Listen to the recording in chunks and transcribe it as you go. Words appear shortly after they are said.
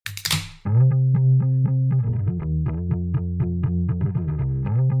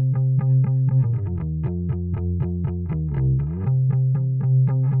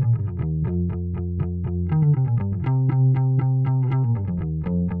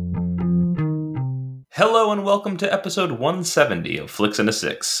Hello and welcome to episode 170 of Flicks and a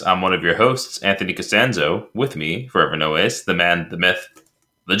Six. I'm one of your hosts, Anthony Costanzo. With me, forever and always, the man, the myth,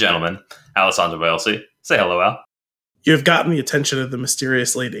 the gentleman, Alessandro Bielsi. Say hello, Al. You have gotten the attention of the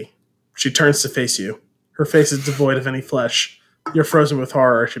mysterious lady. She turns to face you. Her face is devoid of any flesh. You're frozen with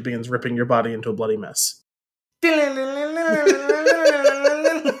horror as she begins ripping your body into a bloody mess.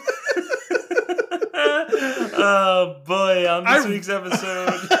 Oh boy, on this week's episode.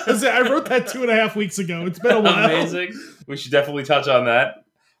 I wrote that 2.5 weeks ago. It's been a while. Amazing. We should definitely touch on that.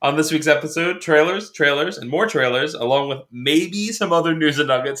 On this week's episode, trailers, and more trailers, along with maybe some other news and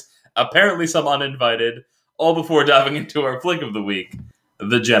nuggets, apparently some uninvited, all before diving into our flick of the week,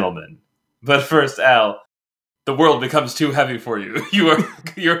 The Gentleman. But first, Al, the world becomes too heavy for you.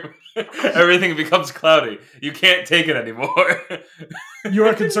 You're everything becomes cloudy. You can't take it anymore. You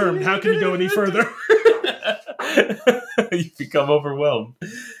are concerned. How can you go any further? You become overwhelmed.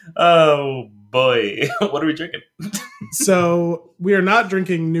 Oh boy. What are we drinking? So we are not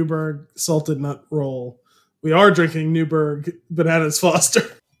drinking Newberg salted nut roll. We are drinking Newberg Bananas Foster.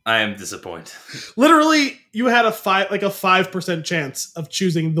 I am disappointed. Literally, you had a 5% chance of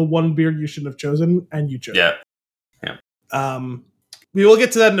choosing the one beer you shouldn't have chosen, and you chose. Yeah. We will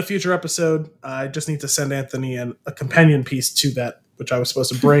get to that in a future episode. I just need to send Anthony a companion piece to that, which I was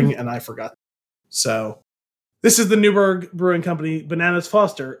supposed to bring, and I forgot. So, this is the Newberg Brewing Company Bananas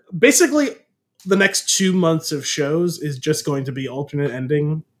Foster. Basically, the next 2 months of shows is just going to be alternate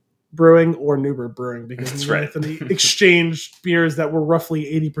ending brewing or Newberg Brewing, because That's me and Anthony exchanged beers that were roughly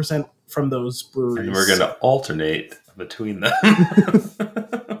 80% from those breweries. And we're going to alternate between them.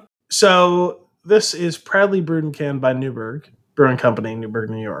 So, this is proudly brewed and canned by Newberg Brewing Company, Newburgh,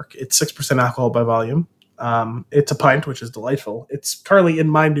 New York. It's 6% alcohol by volume. It's a pint, which is delightful. It's currently in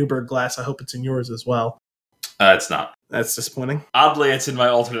my Newberg glass. I hope it's in yours as well. It's not. That's disappointing. Oddly, it's in my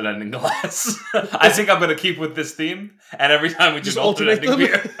alternate ending glass. I think I'm going to keep with this theme, and every time we just alternate ending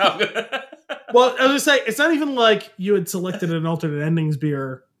beer, I'm gonna... Well, I was going to say, it's not even like you had selected an alternate endings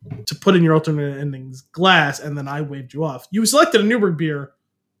beer to put in your alternate endings glass, and then I waved you off. You selected a Newberg beer,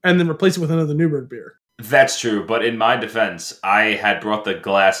 and then replaced it with another Newberg beer. That's true, but in my defense, I had brought the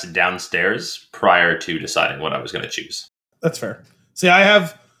glass downstairs prior to deciding what I was going to choose. That's fair. See, I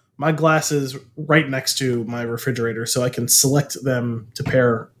have my glasses right next to my refrigerator, so I can select them to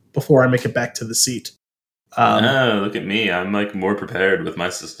pair before I make it back to the seat. Look at me. I'm more prepared with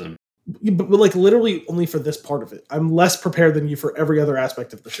my system. But literally only for this part of it. I'm less prepared than you for every other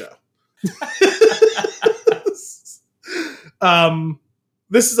aspect of the show.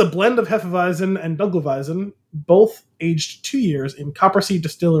 This is a blend of Hefeweizen and Dunkelweizen, both aged 2 years in Copper Sea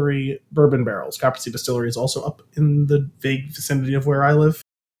Distillery bourbon barrels. Copper Sea Distillery is also up in the vague vicinity of where I live.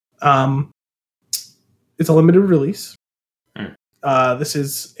 It's a limited release. This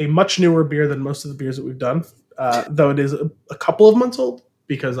is a much newer beer than most of the beers that we've done, though it is a couple of months old,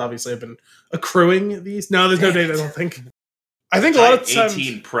 because obviously I've been accruing these. No, there's no date, I don't think. I think a lot of times...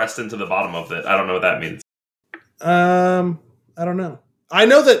 18 pressed into the bottom of it. I don't know what that means. I don't know. I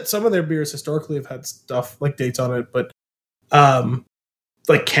know that some of their beers historically have had stuff like dates on it, but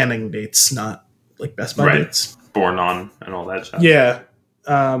like canning dates, not like Best By dates. Born on and all that stuff. Yeah.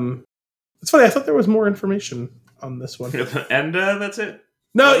 It's funny. I thought there was more information on this one. And that's it.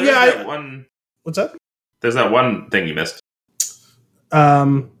 No, well, yeah. What's that? There's that one thing you missed.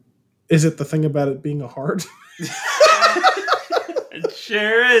 Is it the thing about it being a heart? It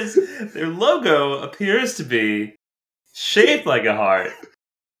sure is. Their logo appears to be shaped like a heart,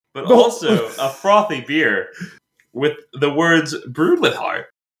 but also a frothy beer with the words "brewed with heart"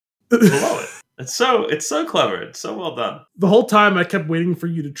 below it. It's so clever. It's so well done. The whole time I kept waiting for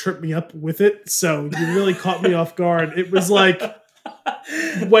you to trip me up with it, so you really caught me off guard. It was like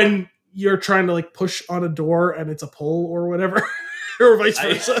when you're trying to push on a door and it's a pull or whatever, or vice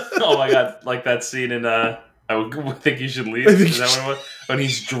versa. Oh my god, like that scene in I would think you should leave. Is that what it was? When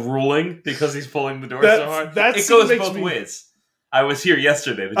he's drooling because he's pulling the door so hard. It goes both ways. I was here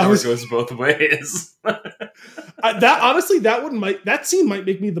yesterday. The door goes both ways. That scene might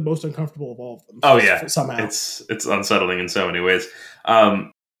make me the most uncomfortable of all of them. Oh yeah, somehow it's unsettling in so many ways.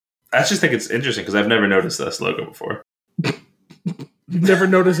 I just think it's interesting because I've never noticed this logo before. You've never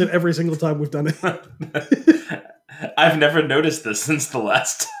noticed it every single time we've done it. I've never noticed this since the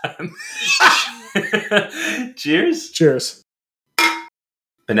last time. Cheers. Cheers.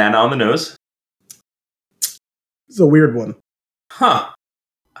 Banana on the nose. It's a weird one. Huh.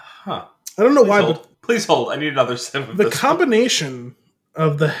 I don't know why, but please hold. I need another sip of the this. combination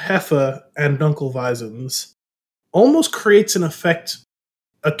of the Hefe and Dunkelweizens almost creates an effect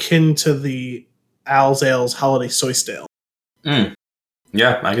akin to the Al's Ales Holiday Soy Stale.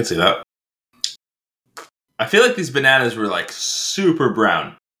 Yeah, I can see that. I feel like these bananas were like super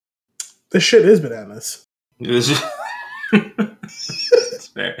brown. This shit is bananas. It was just it's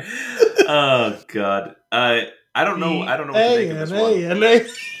fair. Oh god. I don't know. I don't know what to make of this one.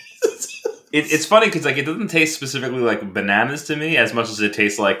 It's funny because like it doesn't taste specifically like bananas to me as much as it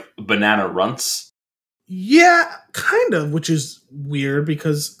tastes like banana runts. Yeah, kind of, which is weird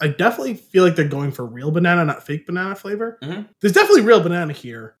because I definitely feel like they're going for real banana, not fake banana flavor. Mm-hmm. There's definitely real banana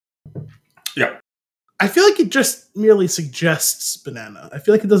here. Yeah. I feel like it just merely suggests banana. I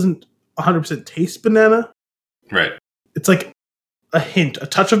feel like it doesn't 100% taste banana. Right. It's like a hint, a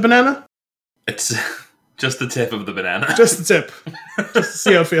touch of banana. It's just the tip of the banana. Just the tip. Just to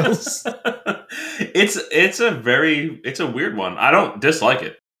see how it feels. It's a weird one. I don't dislike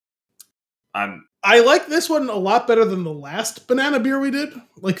it. I like this one a lot better than the last banana beer we did,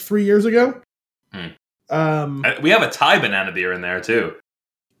 like 3 years ago. We have a Thai banana beer in there too.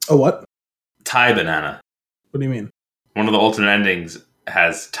 A what? Thai banana. What do you mean? One of the alternate endings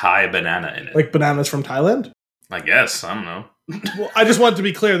has Thai banana in it. Like bananas from Thailand? I guess. I don't know. Well, I just want to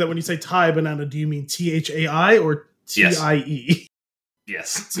be clear that when you say Thai banana, do you mean THAI or TIE?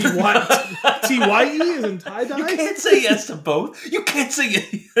 Yes. TYE is in tie dye? You can't say yes to both. You can't say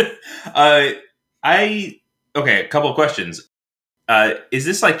yes. Okay, a couple of questions. Is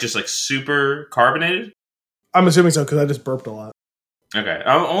this like just like super carbonated? I'm assuming so because I just burped a lot. Okay,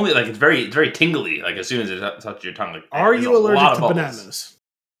 I'm only like it's very tingly. Like as soon as it touches your tongue. Like, are you allergic to bananas?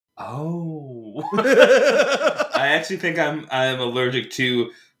 Oh, I actually think I'm allergic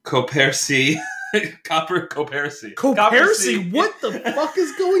to Coperci. Copper Coperci. Coperci? What the fuck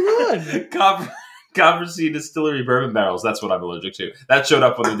is going on? Coperci Distillery bourbon barrels. That's what I'm allergic to. That showed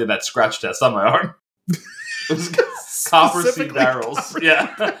up when they did that scratch test on my arm. It was Coperci barrels.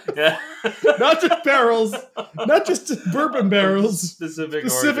 Yeah. Not just barrels. Not just bourbon barrels.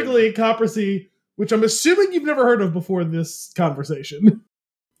 Specifically Coperci, which I'm assuming you've never heard of before this conversation.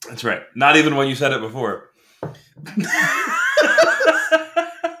 That's right. Not even when you said it before.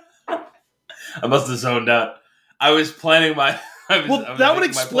 I must have zoned out. I was planning my. That would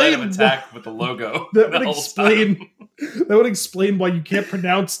explain my plan of attack with the logo. That would explain why you can't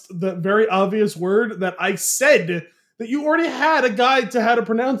pronounce the very obvious word that I said that you already had a guide to how to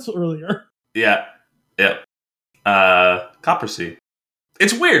pronounce earlier. Yeah. Coperci.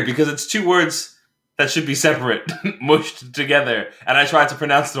 It's weird because it's two words that should be separate, mushed together, and I tried to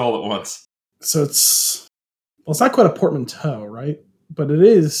pronounce it all at once. So it's not quite a portmanteau, right? But it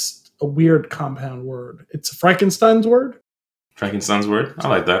is a weird compound word. It's Frankenstein's word. Frankenstein's word? I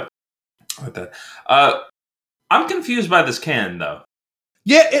like that. I'm confused by this can, though.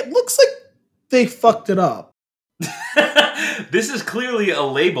 Yeah, it looks like they fucked it up. This is clearly a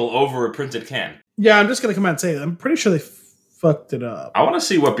label over a printed can. Yeah, I'm just going to come out and say it. I'm pretty sure they fucked it up. I want to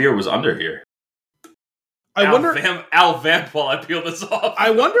see what beer was under here. Al Vamp while I peel this off.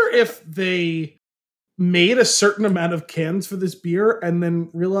 I wonder if they made a certain amount of cans for this beer and then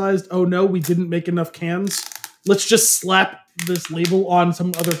realized, oh no, we didn't make enough cans. Let's just slap this label on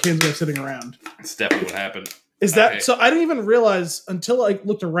some other cans we have sitting around. That's definitely what happened. Is that okay? So? I didn't even realize until I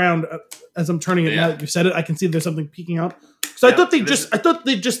looked around as I'm turning it. Now that you said it, I can see there's something peeking out. So I thought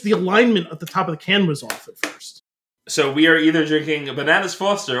the alignment at the top of the can was off at first. So we are either drinking Bananas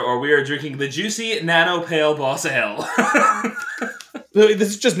Foster or we are drinking the Juicy Nano Pale Boss Ale. This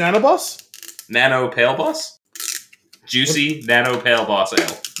is just Nano Boss? Nano Pale Boss? Juicy Nano Pale Boss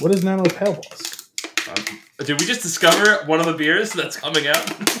Ale. What is Nano Pale Boss? Did we just discover one of the beers that's coming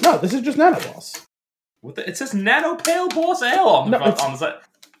out? No, this is just Nano Boss. It says Nano Pale Boss Ale on the side.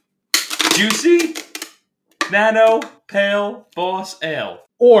 Juicy Nano Pale Boss Ale.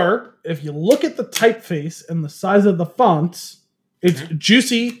 Or, if you look at the typeface and the size of the fonts, it's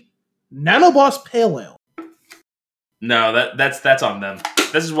Juicy Nano Boss Pale Ale. No, that's on them.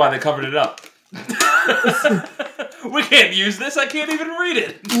 This is why they covered it up. We can't use this. I can't even read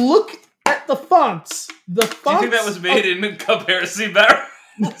it. Look at the fonts. Do you think that was made in Coperci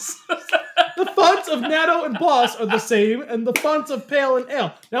barrels? The fonts of Nano and Boss are the same, and the fonts of Pale and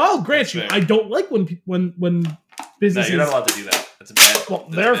Ale. Now, I'll grant you, I don't like when businesses... No, you're not allowed to do that. That's a bad... Well,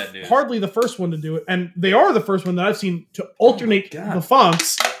 they're hardly the first one to do it, and they are the first one that I've seen to alternate the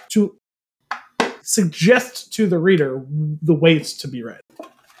fonts to suggest to the reader the way it's to be read.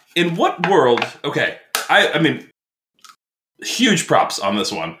 In what world... Okay, I mean, huge props on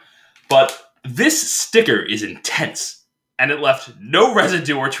this one, but this sticker is intense, and it left no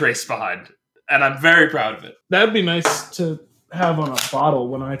residue or trace behind, and I'm very proud of it. That'd be nice to have on a bottle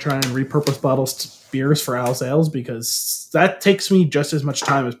when I try and repurpose bottles to beers for Al's Ales, because that takes me just as much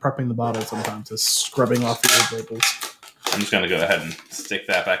time as prepping the bottle sometimes, as scrubbing off the old labels. I'm just going to go ahead and stick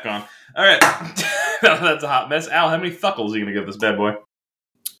that back on. All right. That's a hot mess. Al, how many thuckles are you gonna give this bad boy?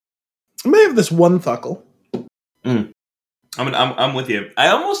 I may have this one thuckle. I'm with you.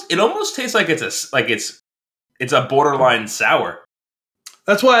 It almost tastes like it's a borderline sour.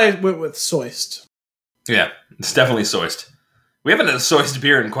 That's why I went with soist. Yeah, it's definitely soist. We haven't had a soist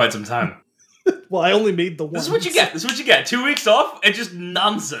beer in quite some time. Well, I only made the one. This is what you get. 2 weeks off and just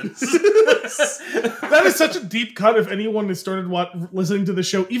nonsense. That is such a deep cut. If anyone has started listening to the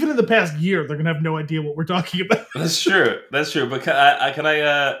show, even in the past year, they're gonna have no idea what we're talking about. That's true. But can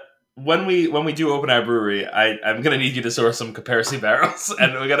I when we do open our brewery, I'm gonna need you to source some Capersi barrels,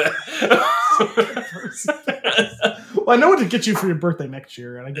 and we're gonna. Well, I know what to get you for your birthday next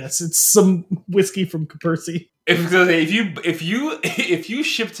year, and I guess it's some whiskey from Capersi. If you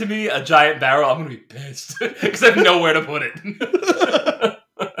ship to me a giant barrel, I'm gonna be pissed because I have nowhere to put it.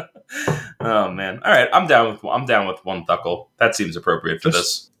 Oh man! All right, I'm down with one thuckle. That seems appropriate for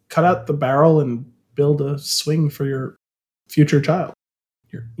this. Cut out the barrel and build a swing for your future child,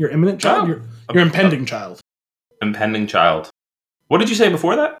 your imminent child, your impending child. Impending child. What did you say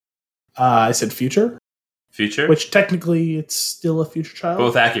before that? I said future. Future, which technically it's still a future child.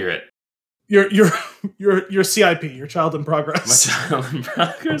 Both accurate. Your CIP, your child in progress. My child in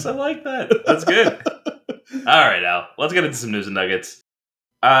progress. I like that. That's good. All right, Al. Let's get into some news and nuggets.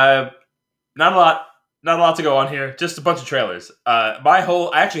 Not a lot to go on here. Just a bunch of trailers. I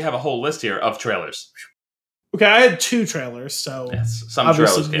actually have a whole list here of trailers. Okay, I had 2 trailers, so yes, some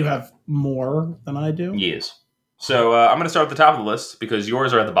obviously trailers you have more than I do. Yes. So I'm going to start at the top of the list because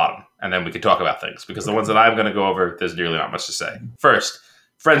yours are at the bottom, and then we can talk about things. Because the ones that I'm going to go over, there's nearly not much to say. First,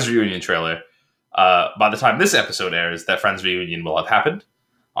 Friends Reunion trailer. By the time this episode airs, that Friends Reunion will have happened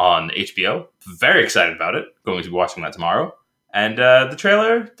on HBO. Very excited about it. Going to be watching that tomorrow. And the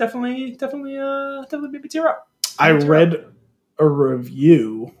trailer definitely made me tear up. I read a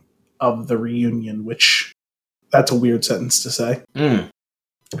review of the reunion, which that's a weird sentence to say.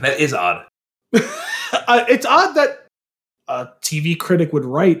 That is odd. It's odd that a TV critic would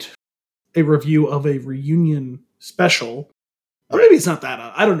write a review of a reunion special. Or maybe it's not that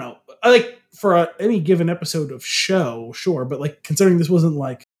odd. I don't know. For any given episode of show, sure, but considering this wasn't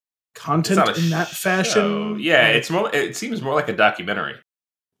content in that fashion. Yeah, it seems more like a documentary.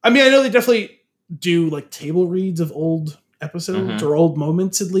 I mean, I know they definitely do table reads of old episodes or old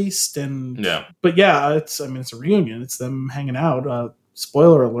moments at least, but yeah, it's a reunion. It's them hanging out.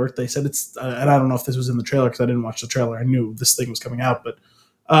 Spoiler alert, they said it's and I don't know if this was in the trailer because I didn't watch the trailer. I knew this thing was coming out, but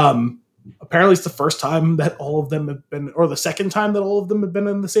apparently it's the first time that all of them have been, or the second time that all of them have been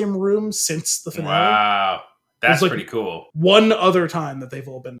in the same room since the finale. Wow, that's pretty cool. One other time that they've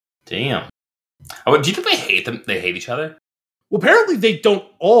all been. Damn. Oh, do you think they hate them? They hate each other? Well, apparently they don't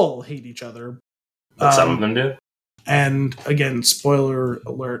all hate each other. But some of them do. And again, spoiler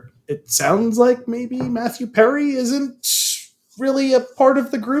alert, it sounds like maybe Matthew Perry isn't really a part of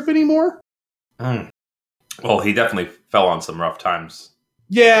the group anymore. Well, he definitely fell on some rough times.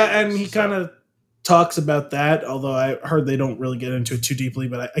 Yeah, and he kind of talks about that, although I heard they don't really get into it too deeply,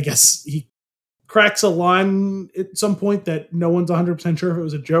 but I guess he cracks a line at some point that no one's 100% sure if it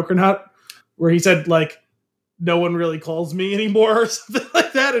was a joke or not, where he said, no one really calls me anymore or something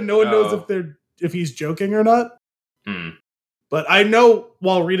like that, and no one knows if he's joking or not. But I know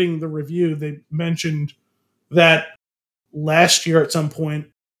while reading the review, they mentioned that last year at some point,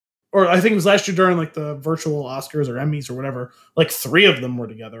 or I think it was last year during the virtual Oscars or Emmys or whatever, 3 of them were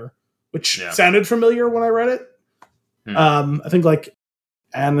together, which sounded familiar when I read it. I think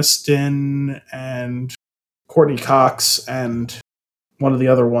Aniston and Courtney Cox and one of the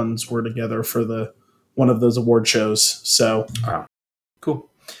other ones were together for one of those award shows. So cool.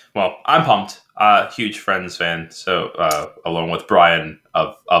 Well, I'm pumped. Huge Friends fan. So along with Brian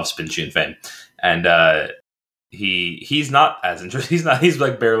of Spin Tune fame, and he's not as interested. He's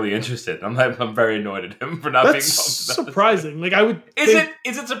barely interested. I'm very annoyed at him for not being pumped about surprising. I would. Is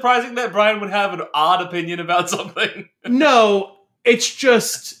it surprising that Brian would have an odd opinion about something? No, it's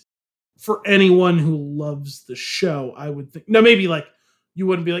just for anyone who loves the show. I would think. No, maybe you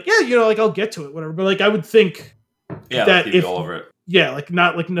wouldn't be I'll get to it, whatever. But I would think that if all over it. Yeah,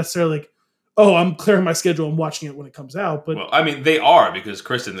 not necessarily oh, I'm clearing my schedule and watching it when it comes out. But I mean, they are, because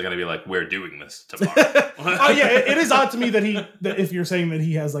Kristen's going to be we're doing this tomorrow. Oh yeah, it is odd to me that if you're saying that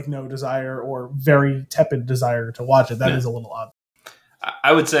he has no desire or very tepid desire to watch it, that is a little odd.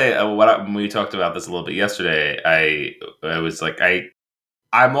 I would say when we talked about this a little bit yesterday, I was I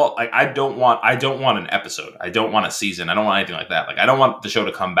don't want an episode. I don't want a season. I don't want anything like that. I don't want the show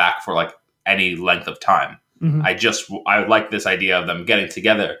to come back for any length of time. I like this idea of them getting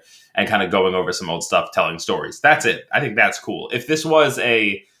together and kind of going over some old stuff, telling stories. That's it. I think that's cool. If this was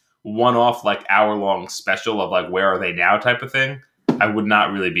one-off like hour-long special of like where are they now type of thing, I would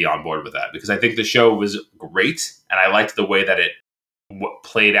not really be on board with that, because I think the show was great and I liked the way that it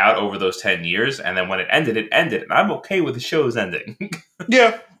played out over those 10 years, and then when it ended, and I'm okay with the show's ending.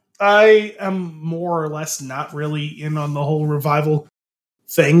 Yeah, I am more or less not really in on the whole revival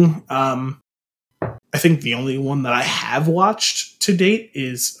thing. I think the only one that I have watched to date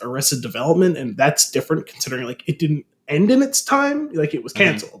is Arrested Development, and that's different considering like it didn't end in its time, like it was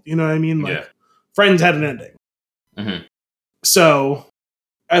canceled. You know what I mean? Like Friends had an ending. So,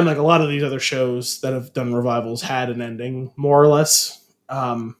 and like a lot of these other shows that have done revivals had an ending, more or less.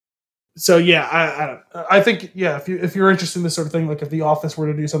 So yeah, I think if you're interested in this sort of thing, like if The Office were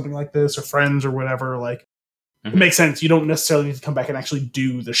to do something like this or Friends or whatever, like it makes sense. You don't necessarily need to come back and actually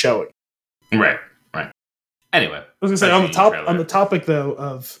do the show. Right. Anyway, I was gonna say on the topic though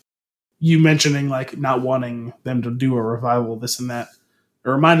of you mentioning like not wanting them to do a revival, this and that. It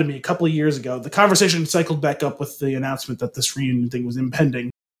reminded me a couple of years ago, the conversation cycled back up with the announcement that this reunion thing was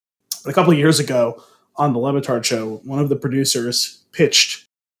impending. But a couple of years ago on the Le Batard show, one of the producers pitched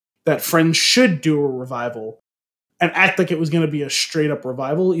that Friends should do a revival and act like it was going to be a straight up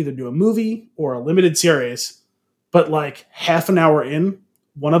revival, either do a movie or a limited series. But like half an hour in,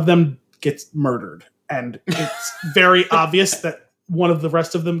 one of them gets murdered. And it's very obvious that one of the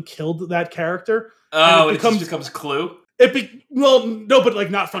rest of them killed that character. Oh, it just becomes Clue? Well, no, but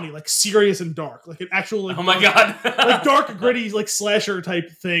like not funny, like serious and dark. Like an actual like, oh my God. like dark, gritty, like slasher type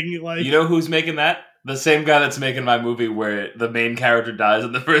thing. Like, you know who's making that? The same guy that's making my movie where the main character dies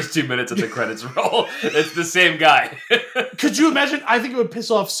in the first 2 minutes of the credits roll. It's the same guy. Could you imagine? I think it would piss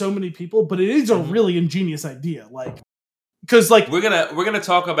off so many people, but it is a really ingenious idea. Like, because like we're gonna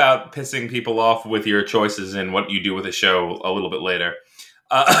talk about pissing people off with your choices and what you do with a show a little bit later.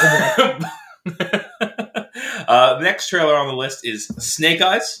 The next trailer on the list is Snake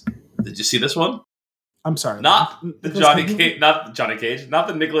Eyes. Did you see this one? I'm sorry, not the Johnny Cage, not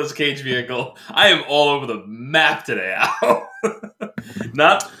the Nicolas Cage vehicle. I am all over the map today, Al.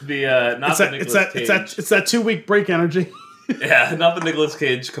 Not the Nicolas Cage. It's that 2 week break energy. Yeah, not the Nicolas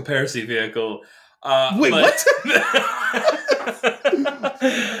Cage Caparcy vehicle. Wait, what?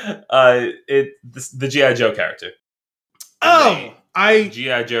 The G.I. Joe character.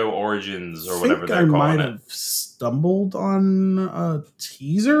 G.I. Joe Origins or whatever they're calling it. I might have stumbled on a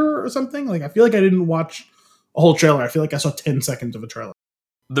teaser or something. Like, I feel like I didn't watch a whole trailer. I feel like I saw 10 seconds of a trailer.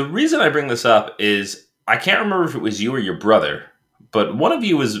 The reason I bring this up is I can't remember if it was you or your brother, but one of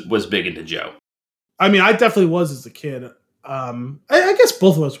you was big into Joe. I mean, I definitely was as a kid. I guess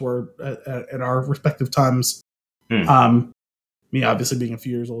both of us were at our respective times. Me obviously being a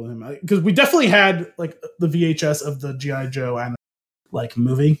few years older than him, because we definitely had like the VHS of the G.I. Joe and like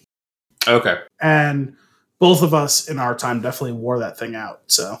movie. Okay, and both of us in our time definitely wore that thing out.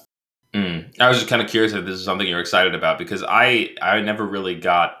 So I was just kind of curious if this is something you're excited about, because I never really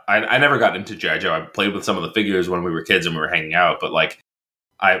I never got into G.I. Joe. I played with some of the figures when we were kids and we were hanging out, but like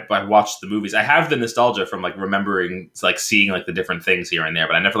I watched the movies. I have the nostalgia from like remembering like seeing like the different things here and there,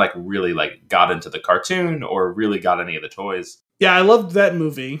 but I never like really like got into the cartoon or really got any of the toys. Yeah, I loved that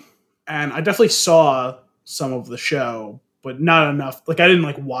movie, and I definitely saw some of the show, but not enough. Like I didn't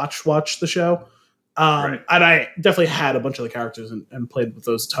like watch the show. Right. And I definitely had a bunch of the characters and played with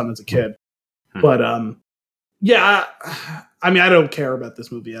those a ton as a kid. But yeah, I mean, I don't care about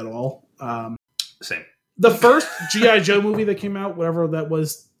this movie at all. Same. The first G.I. Joe movie that came out, whatever that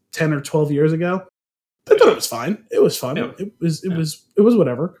was, 10 or 12 years ago, I thought it was fine. It was fun. Yeah. It was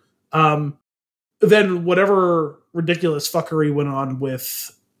whatever. Then whatever ridiculous fuckery went on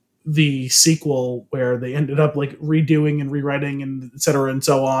with the sequel, where they ended up like redoing and rewriting and et cetera and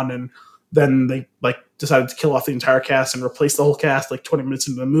so on, and then they like decided to kill off the entire cast and replace the whole cast like 20 minutes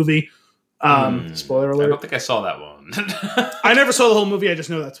into the movie. Spoiler alert. I don't think I saw that one. I never saw the whole movie. I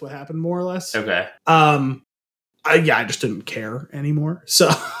just know that's what happened, more or less. Okay. I just didn't care anymore. So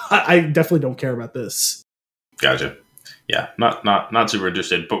I definitely don't care about this. Gotcha. Yeah, not super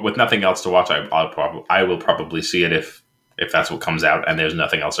interested. But with nothing else to watch, I will probably see it if that's what comes out, and there's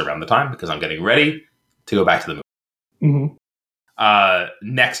nothing else around the time, because I'm getting ready to go back to the movie.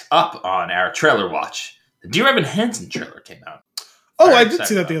 Next up on our trailer watch, the Dear Evan Hansen trailer came out. Oh, I did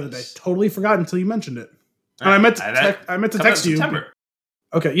see that the other day. Totally forgot until you mentioned it. And I meant to text you.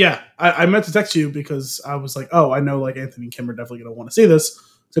 Okay, yeah. I meant to text you because I was like, oh, I know like Anthony and Kim are definitely going to want to see this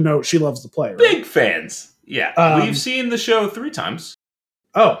to know she loves the play. Right? Big fans. Yeah. We've seen the show 3 times.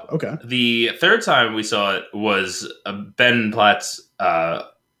 Oh, okay. The third time we saw it was Ben Platt's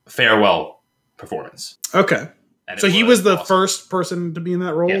farewell performance. Okay. So he was the first person to be in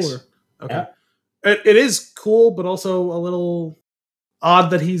that role? Yes. Or? Okay. Yeah. It is cool, but also a little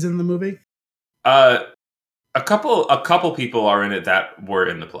odd that he's in the movie? A couple people are in it that were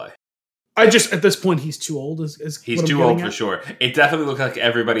in the play. I just, at this point, he's too old. He's too old for sure. It definitely looks like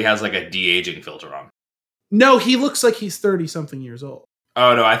everybody has like a de-aging filter on. No, he looks like he's 30-something years old.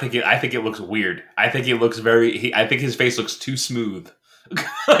 Oh no, I think it looks weird. I think it looks I think his face looks too smooth.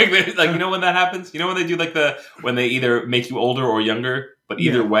 like you know when that happens? You know when they do when they either make you older or younger, but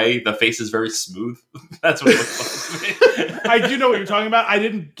either way the face is very smooth. That's what it looks like to me. I do know what you're talking about. I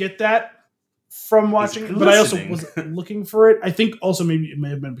didn't get that from watching it, but I also was looking for it. I think also maybe it may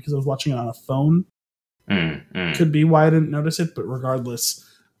have been because I was watching it on a phone. Could be why I didn't notice it, but regardless,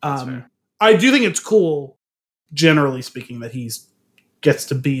 I do think it's cool, generally speaking, that he's gets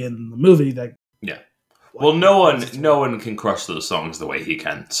to be in the movie. That well, no one can crush those songs the way he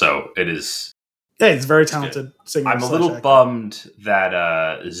can. So it is. Yeah, he's a very talented singer. I'm a little bummed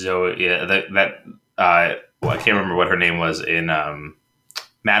that Zoe. I can't remember what her name was in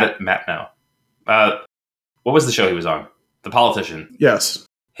Matt. No, what was the show he was on? The Politician. Yes,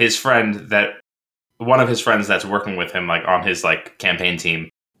 his friend one of his friends that's working with him on his campaign team.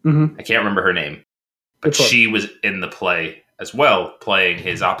 Mm-hmm. I can't remember her name, but she was in the play as well, playing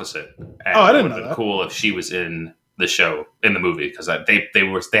his opposite. And I didn't know that. It would have been cool if she was in the show, in the movie, because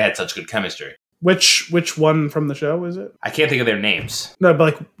they had such good chemistry. Which one from the show is it? I can't think of their names. No,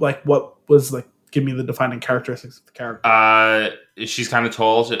 but what was give me the defining characteristics of the character. She's kind of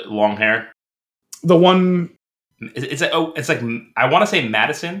tall, long hair. The one. It's like I want to say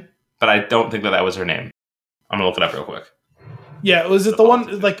Madison, but I don't think that was her name. I'm gonna look it up real quick. Yeah, was it the one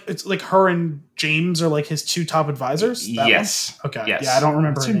it's like her and James are his two top advisors? Yes. One? Okay. Yes. Yeah, I don't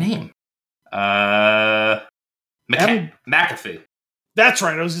remember What's her name. McAfee. That's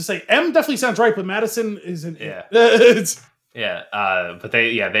right. I was gonna say M definitely sounds right, but Madison isn't. Yeah. It's but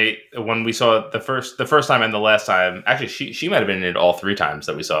they when we saw it the first time and the last time, actually she might have been in it all three times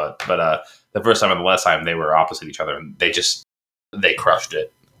that we saw it, but the first time and the last time they were opposite each other and they crushed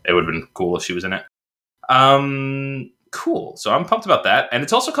it. It would have been cool if she was in it. Cool. So I'm pumped about that, and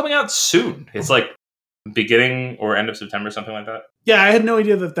it's also coming out soon. It's beginning or end of September, something like that. Yeah, I had no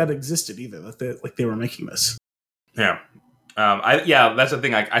idea that existed either. That they were making this. Yeah. That's the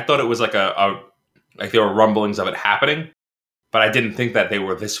thing. I thought it was there were rumblings of it happening, but I didn't think that they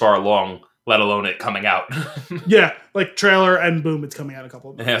were this far along, let alone it coming out. Yeah, trailer and boom, it's coming out a couple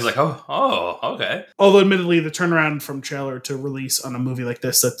of months. And I was like, oh, okay. Although admittedly, the turnaround from trailer to release on a movie like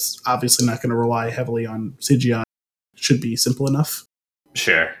this, that's obviously not going to rely heavily on CGI, should be simple enough.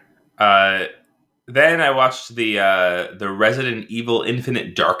 Sure. Then I watched the Resident Evil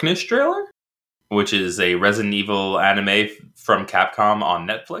Infinite Darkness trailer, which is a Resident Evil anime from Capcom on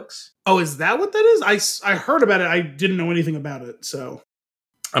Netflix. Oh, is that what that is? I heard about it. I didn't know anything about it, so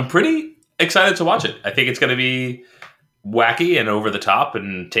I'm pretty excited to watch it. I think it's going to be wacky and over the top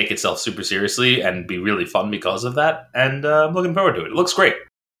and take itself super seriously and be really fun because of that. And I'm looking forward to it. It looks great.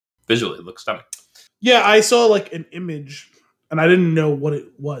 Visually, it looks stunning. Yeah, I saw an image and I didn't know what it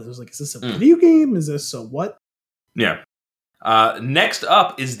was. I was like, is this a video game? Is this a what? Yeah. Next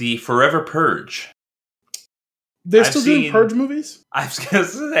up is the Forever Purge. They're still doing Purge movies? I was going to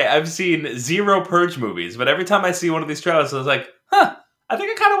say, I've seen 0 Purge movies, but every time I see one of these trailers, I was like, I think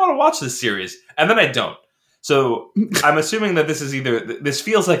I kind of want to watch this series. And then I don't. So I'm assuming that this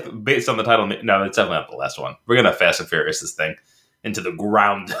feels like, based on the title, no, it's definitely not the last one. We're going to Fast and Furious this thing into the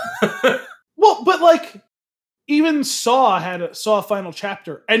ground. Well, but even Saw had a Saw final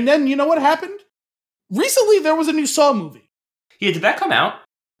chapter. And then you know what happened? Recently, there was a new Saw movie. Yeah, did that come out?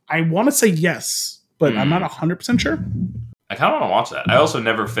 I want to say yes, but I'm not 100% sure. I kind of want to watch that. I also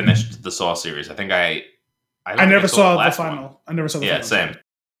never finished the Saw series. I think I never saw the final. One. I never saw the final. Yeah,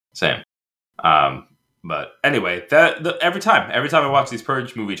 same. But anyway, every time I watch these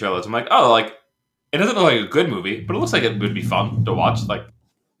Purge movie trailers, I'm like, it doesn't look like a good movie, but it looks like it would be fun to watch.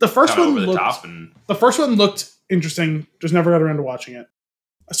 The first one looked interesting. Just never got around to watching it.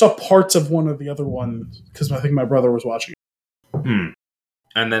 I saw parts of one of the other ones because I think my brother was watching it.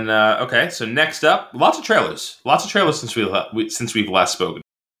 And then okay, so next up, lots of trailers since we've last spoken.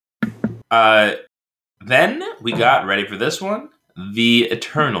 Then we got ready for this one, the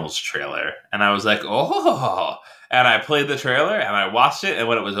Eternals trailer, and I was like, oh, and I played the trailer and I watched it, and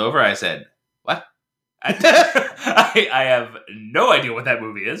when it was over, I said, what? I have no idea what that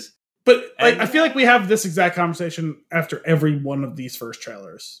movie is. But I feel like we have this exact conversation after every one of these first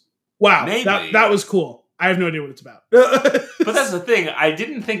trailers. Wow, that was cool. I have no idea what it's about. But that's the thing. I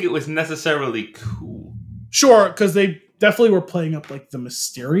didn't think it was necessarily cool. Sure, because they definitely were playing up the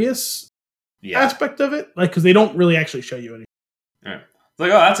mysterious aspect of it. Because they don't really actually show you anything. Yeah.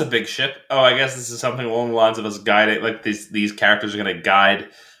 Like, oh, that's a big ship. Oh, I guess this is something along the lines of us guiding, like these characters are going to guide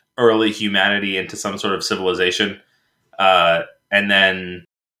early humanity into some sort of civilization. And then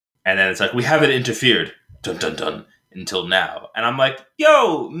it's like, we haven't interfered, dun dun dun, until now. And I'm like,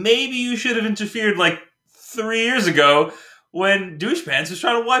 yo, maybe you should have interfered like 3 years ago when Douchepants was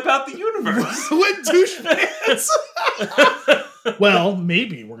trying to wipe out the universe. When Douchepants? Well,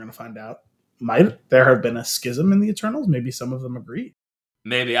 maybe we're gonna find out. Might there have been a schism in the Eternals? Maybe some of them agree.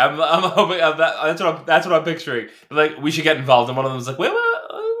 Maybe I'm hoping that's what I'm picturing. Like, we should get involved, and one of them's like, wait,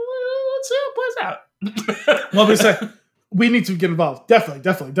 let's see how it plays out. Well, we need to get involved.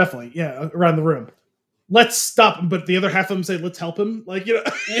 Definitely. Yeah, around the room. Let's stop him. But the other half of them say, let's help him. Like, you know.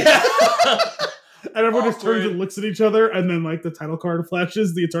 Yeah. And everyone just turns and looks at each other, and then like the title card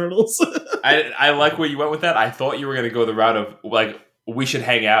flashes, the Eternals. I like where you went with that. I thought you were going to go the route of like, we should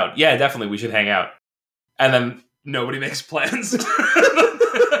hang out. Yeah, definitely, we should hang out. And then nobody makes plans.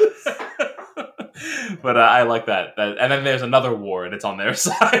 But I like that. And then there's another war, and it's on their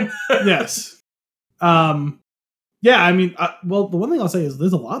side. Yes. Yeah, I mean, well, the one thing I'll say is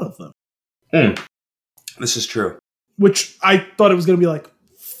there's a lot of them. This is true. Which I thought it was going to be like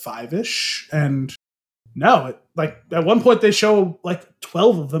 5-ish, and no, like at one point they show like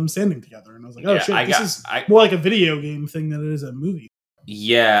 12 of them standing together, and I was like, oh shit, this is more like a video game thing than it is a movie.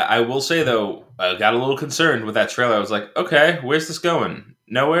 Yeah, I will say though, I got a little concerned with that trailer. I was like, okay, where's this going?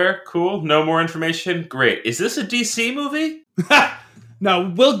 Nowhere? Cool. No more information? Great. Is this a DC movie?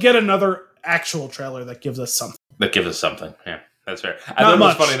 No, we'll get another actual trailer that gives us something. Yeah, that's fair. I thought it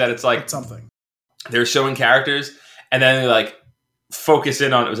was funny that it's like something. They're showing characters, and then they like focus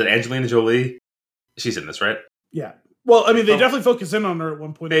in on, was it Angelina Jolie? She's in this, right? Yeah. Well, I mean, they definitely focus in on her at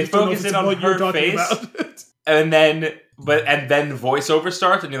one point. They focus in on her face, and then voiceover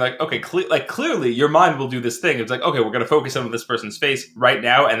starts, and you're like, okay, clearly your mind will do this thing. It's like, okay, we're gonna focus in on this person's face right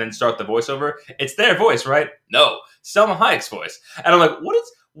now, and then start the voiceover. It's their voice, right? No, Selma Hayek's voice, and I'm like,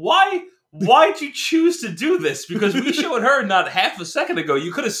 why'd you choose to do this? Because we showed her not half a second ago.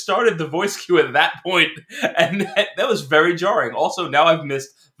 You could have started the voice cue at that point, and that was very jarring. Also, now I've missed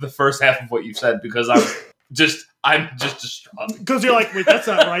the first half of what you said because I'm just distraught. Because you're like, wait, that's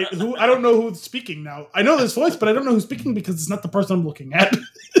not right. I don't know who's speaking now. I know this voice, but I don't know who's speaking because it's not the person I'm looking at.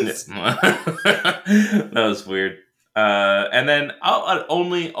 That was weird. And then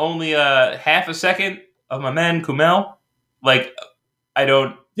only half a second of my man Kumail. Like, I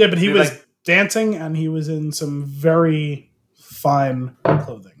don't. Yeah, but he was dancing, and he was in some very fine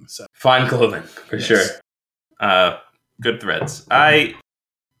clothing. So fine clothing for sure. Good threads. I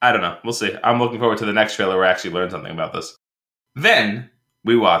don't know. We'll see. I'm looking forward to the next trailer where I actually learn something about this. Then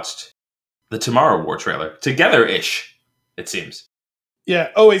we watched the Tomorrow War trailer together-ish. It seems. Yeah.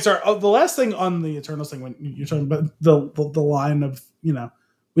 Oh wait, sorry. The last thing on the Eternals thing, when you're talking about the line of, you know,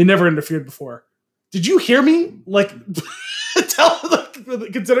 we never interfered before. Did you hear me? Like,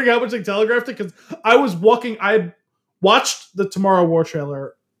 considering how much I telegraphed it, because I had watched the Tomorrow War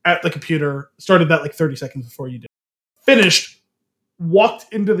trailer at the computer, started that like 30 seconds before you did. Finished,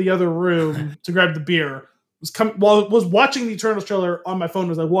 walked into the other room to grab the beer. Was watching the Eternals trailer on my phone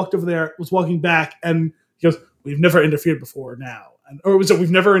as I walked over there, was walking back, and he goes, "We've never interfered before now." Or was it,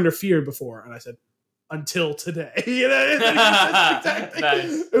 "We've never interfered before?" And I said, "Until today." You know, exactly.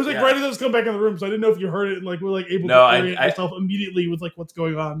 Nice. It was like right as I was coming back in the room, so I didn't know if you heard it and like were like able to orient yourself immediately with like what's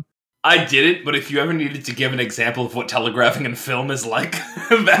going on. I didn't, but if you ever needed to give an example of what telegraphing in film is like,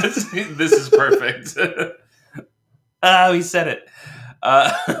 this is perfect. He said it.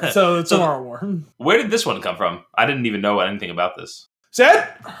 So the Tomorrow War. Where did this one come from? I didn't even know anything about this. So I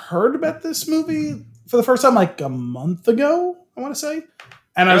heard about this movie for the first time like a month ago, I want to say.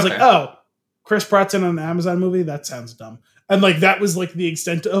 And I was like, oh, Chris Pratt's in an Amazon movie? That sounds dumb. And like that was like the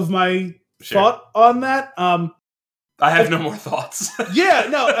extent of my thought on that. I have no more thoughts. Yeah,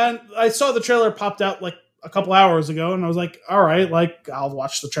 no, and I saw the trailer popped out like a couple hours ago, and I was like, all right, like I'll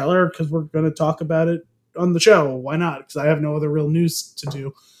watch the trailer because we're going to talk about it on the show. Why not? Because I have no other real news to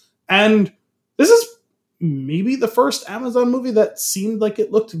do. And this is maybe the first Amazon movie that seemed like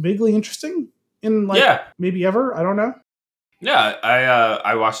it looked vaguely interesting in like maybe ever. I don't know. Yeah,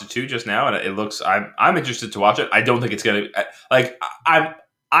 I watched it too just now, and it looks. I'm interested to watch it. I don't think it's gonna like.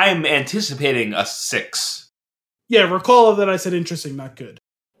 I'm anticipating a 6. Yeah, recall that I said interesting, not good.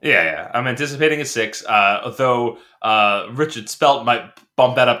 Yeah. I'm anticipating a 6. Though Richard Spelt might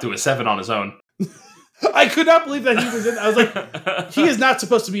bump that up to a 7 on his own. I could not believe that he was in. I was like, he is not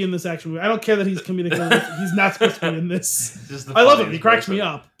supposed to be in this action movie. I don't care that he's comedic. He's not supposed to be in this. I love him. He cracks me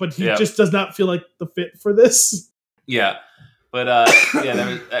up, but he just does not feel like the fit for this. Yeah. But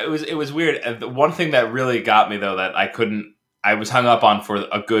it was weird. The one thing that really got me though that I couldn't I was hung up on for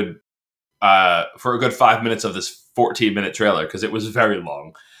a good 5 minutes of this 14-minute trailer because it was very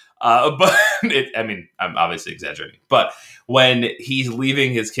long. But I'm obviously exaggerating. But when he's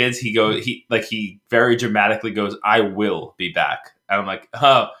leaving his kids, he very dramatically goes, "I will be back," and I'm like,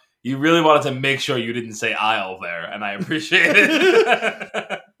 "Oh, you really wanted to make sure you didn't say "I'll" there," and I appreciate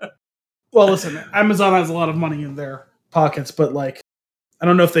it. Well, listen, Amazon has a lot of money in their pockets, but like, I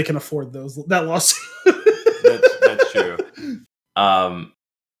don't know if they can afford that lawsuit. That's true.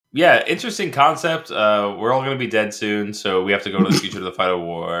 Yeah, interesting concept. We're all going to be dead soon, so we have to go to the future to fight a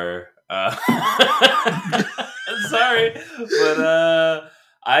war. Sorry, but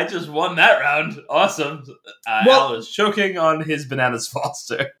I just won that round. Awesome. Al is choking on his Bananas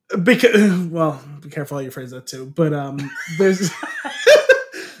Foster. Because, well, be careful how you phrase that too. But there's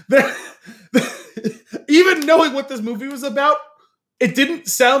even knowing what this movie was about, it didn't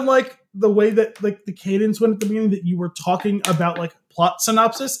sound like the way that like the cadence went at the beginning that you were talking about like plot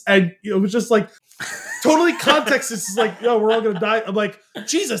synopsis, and it was just like totally context. It's like, yo, we're all gonna die. I'm like,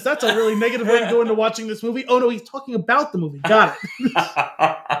 Jesus, that's a really negative way to go into watching this movie. Oh no, he's talking about the movie. Got it.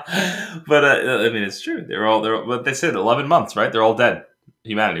 But I mean, it's true. They're what they said, 11 months, right? They're all dead.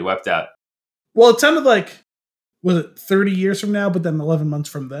 Humanity wiped out. Well, it sounded like, was it 30 years from now, but then 11 months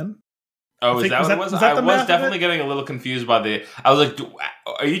from then? Oh, is that what it was? I was definitely getting a little confused by I was like,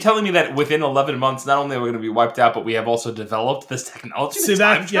 are you telling me that within 11 months, not only are we going to be wiped out, but we have also developed this technology to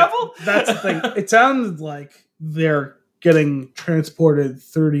time travel? Yeah, that's the thing. It sounded like they're getting transported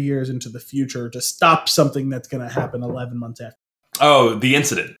 30 years into the future to stop something that's going to happen 11 months after. Oh, the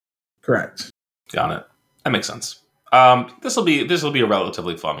incident. Correct. Got it. That makes sense. This will be a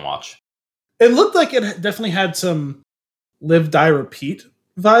relatively fun watch. It looked like it definitely had some live, die, repeat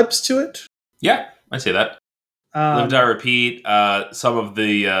vibes to it. Yeah, I see that. Live, Die, Repeat. Some of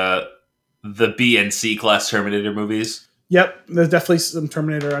the B and C class Terminator movies. Yep, there's definitely some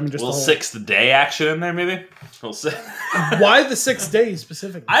Terminator. I mean, just a little Sixth Day action in there, maybe. Why the 6 days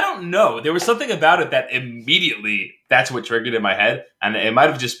specifically? I don't know. There was something about it that immediately that's what triggered in my head, and it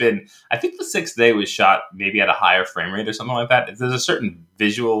might have just been. I think the 6th Day was shot maybe at a higher frame rate or something like that. There's a certain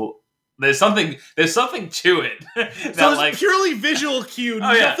visual. There's something to it. That so it's like, purely visual cue.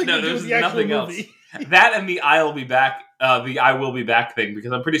 Oh yeah, there's nothing else. That and the "I'll be back," the "I will be back" thing,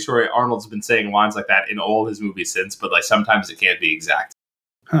 because I'm pretty sure Arnold's been saying lines like that in all his movies since. But like sometimes it can't be exact.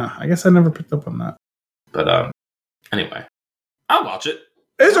 Huh? I guess I never picked up on that. But anyway, I'll watch it.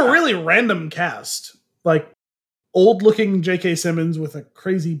 It's a really random cast, like old-looking J.K. Simmons with a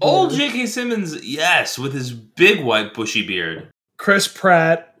crazy beard. Old J.K. Simmons, yes, with his big white bushy beard. Chris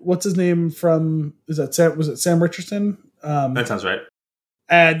Pratt, what's his name from? Was it Sam Richardson? That sounds right.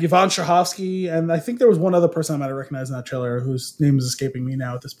 And Yvonne Strahovski, and I think there was one other person I might have recognized in that trailer whose name is escaping me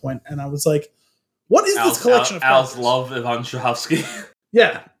now at this point. And I was like, "What is this collection of Al's love Yvonne Strahovski."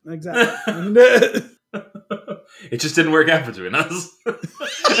 Yeah, exactly. It just didn't work out between us.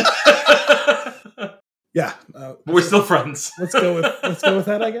 Yeah, but we're still friends. Let's go with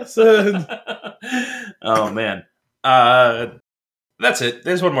that, I guess. Oh man. That's it.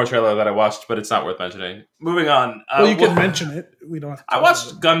 There's one more trailer that I watched, but it's not worth mentioning. Moving on. Well, you can mention it. We don't have to. I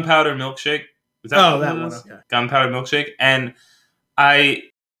watched Gunpowder Milkshake. Is that that one? Okay. Gunpowder Milkshake, and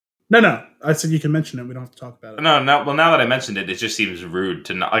No. I said you can mention it. We don't have to talk about it. No. Well, now that I mentioned it, it just seems rude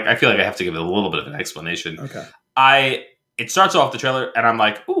to not. Like, I feel like I have to give it a little bit of an explanation. Okay. It starts off the trailer, and I'm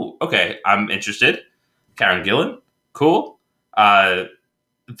like, ooh, okay, I'm interested. Karen Gillan, cool. I'm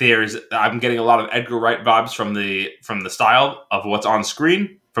getting a lot of Edgar Wright vibes from the style of what's on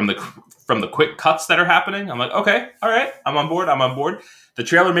screen, from the quick cuts that are happening. I'm like, okay, all right, I'm on board. The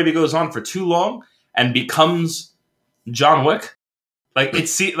trailer maybe goes on for too long and becomes John Wick. Like it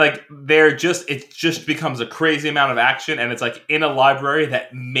just becomes a crazy amount of action, and it's like in a library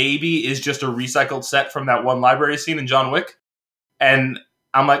that maybe is just a recycled set from that one library scene in John Wick. And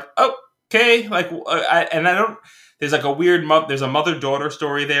I'm like, okay, there's like a weird there's a mother-daughter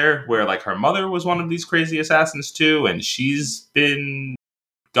story there where like her mother was one of these crazy assassins too, and she's been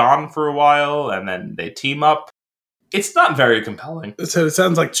gone for a while, and then they team up. It's not very compelling. So it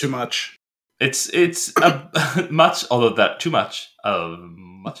sounds like too much. It's much, although that too much too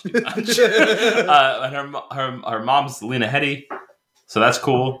much. And her mom's Lena Headey, so that's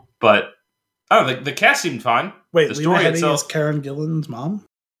cool. But the cast seemed fine. Wait, the story Lena Headey is Karen Gillan's mom?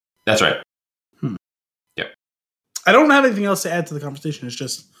 That's right. Yep. I don't have anything else to add to the conversation. It's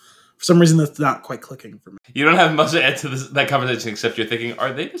just for some reason that's not quite clicking for me. You don't have much to add to that conversation except you're thinking,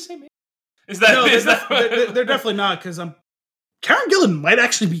 are they the same age? They're definitely not, because Karen Gillan might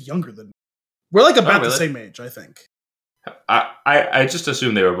actually be younger than me. We're like about the same age, I think. I just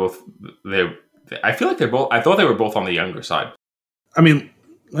assumed they were both I feel like they're both. I thought they were both on the younger side. I mean,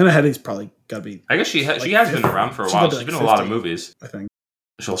 Lena Headey's probably got to be. I guess she has been around for a She's while. got to She's be been like in a lot of 50, movies. I think.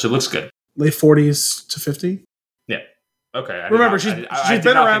 She looks good. Late 40s to 50. Yeah. Okay. Remember, she's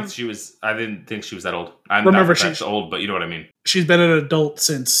been around. I didn't think she was that old. I'm Remember, not she's old, but you know what I mean. She's been an adult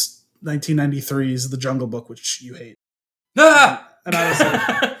since 1993's The Jungle Book, which you hate. Ah! And I was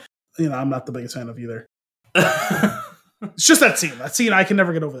like, I'm not the biggest fan of either. It's just that scene. That scene, I can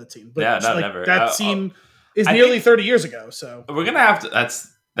never get over that scene. But yeah, never. That scene is nearly 30 years ago. So we're gonna have to.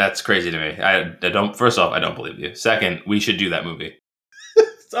 That's crazy to me. I don't. First off, I don't believe you. Second, we should do that movie.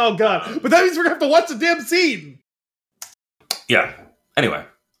 Oh god! But that means we're gonna have to watch the damn scene. Yeah. Anyway,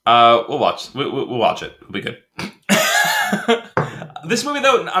 we'll watch. We'll watch it. It'll be good. This movie,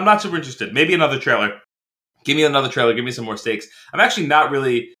 though, I'm not super interested. Maybe another trailer. Give me another trailer. Give me some more stakes. I'm actually not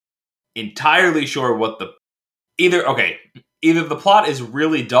really entirely sure what either the plot is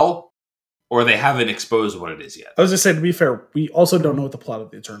really dull, or they haven't exposed what it is yet. I was just saying, to be fair, we also don't know what the plot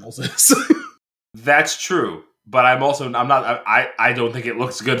of the Eternals is. That's true. But I don't think it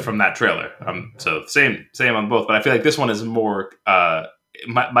looks good from that trailer. So same on both. But I feel like this one is more.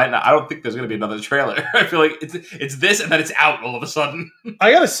 Might not. I don't think there's going to be another trailer. I feel like it's this, and then it's out all of a sudden.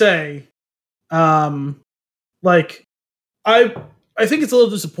 I gotta say, I think it's a little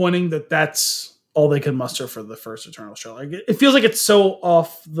disappointing that that's all they can muster for the first Eternals trailer. It feels like it's so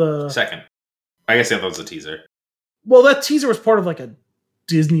off the second. I guess that was a teaser. Well, that teaser was part of like a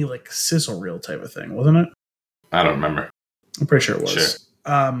Disney sizzle reel type of thing, wasn't it? I don't remember. I'm pretty sure it was. Sure.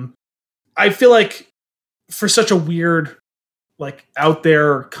 I feel like for such a weird, out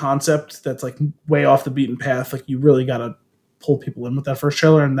there concept that's way off the beaten path, you really got to pull people in with that first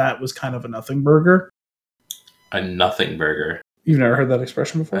trailer, and that was kind of a nothing burger. A nothing burger. You've never heard that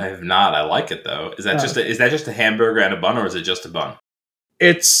expression before? I have not. I like it though. Is that just a hamburger and a bun, or is it just a bun?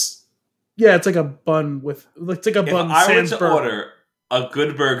 It's like a bun with it's like a bun. If I were to order a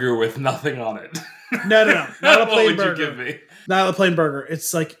good burger with nothing on it. No, not a plain burger. What would you give me? Not a plain burger.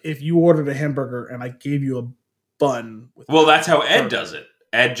 It's like if you ordered a hamburger and I gave you a bun. Well, that's how Ed does it.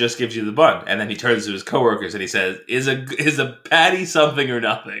 Ed just gives you the bun, and then he turns to his coworkers and he says, "Is a patty something or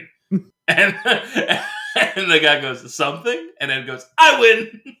nothing?" and the guy goes, "Something," and Ed goes, "I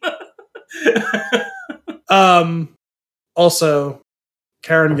win." Also,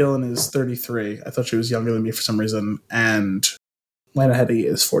 Karen Gillan is 33. I thought she was younger than me for some reason, and Lena Headey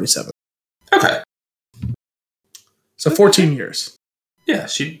is 47. Okay. So 14 years. Yeah,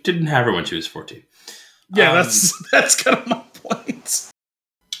 she didn't have her when she was 14. Yeah, that's kind of my point.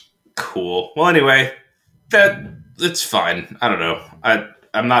 Cool. Well, anyway, it's fine. I don't know.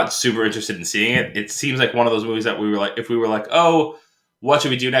 I'm not super interested in seeing it. It seems like one of those movies that we were like, if we were like, oh, what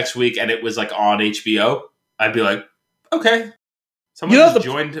should we do next week? And it was on HBO, I'd be like, okay. Someone just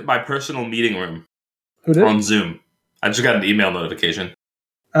joined my personal meeting room. Who did? On Zoom. I just got an email notification.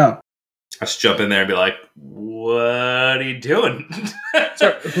 Oh. I just jump in there and be like, what are you doing?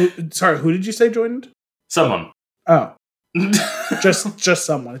 Sorry, who did you say joined? Someone. Oh. just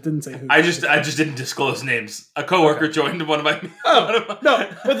someone. It didn't say who. I just didn't disclose names. A coworker joined one of my. No,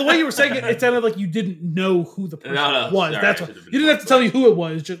 but the way you were saying it, it sounded like you didn't know who the person was. Sorry, that's why you didn't have to tell me who it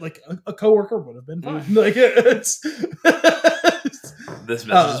was. Just a coworker would have been fine. It's. This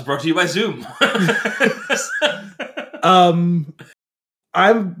message is brought to you by Zoom.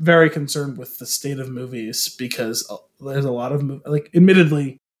 I'm very concerned with the state of movies because there's a lot of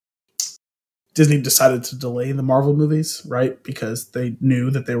admittedly, Disney decided to delay the Marvel movies, right? Because they knew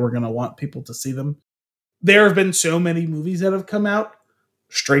that they were going to want people to see them. There have been so many movies that have come out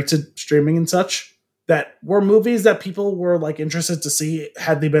straight to streaming and such that were movies that people were interested to see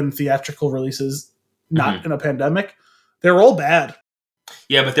had they been theatrical releases, not in a pandemic. They're all bad.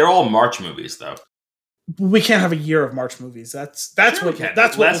 Yeah, but they're all March movies, though. We can't have a year of March movies. That's what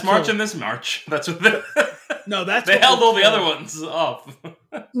last March and this March. That's what. No, that's they held all the other ones off.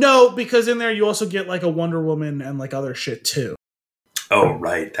 No, because in there you also get a Wonder Woman and other shit too. Oh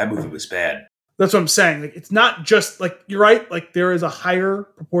right, that movie was bad. That's what I'm saying. It's not just you're right. There is a higher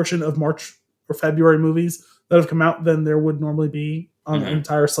proportion of March or February movies that have come out than there would normally be on an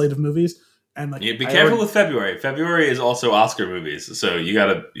entire slate of movies. And be careful with February. February is also Oscar movies, so you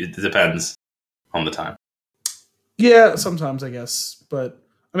gotta. It depends on the time. Yeah, sometimes I guess, but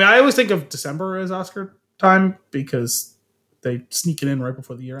I always think of December as Oscar time because they sneak it in right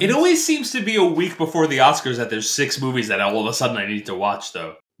before the year ends. It always seems to be a week before the Oscars that there's 6 movies that all of a sudden I need to watch,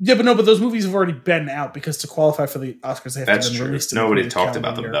 though. Yeah, but those movies have already been out because to qualify for the Oscars, they have to be released. Nobody talked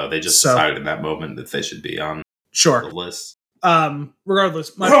about them though. They just decided in that moment that they should be on the list.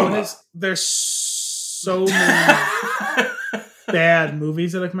 Regardless, my point is there's so many bad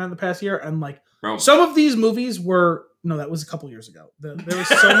movies that have come out in the past year, and Roma. Some of these movies were no, that was a couple years ago. There was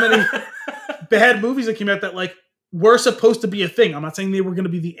so many bad movies that came out that like were supposed to be a thing. I'm not saying they were going to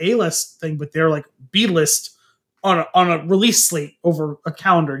be the A-list thing, but they're like B-list on a release slate over a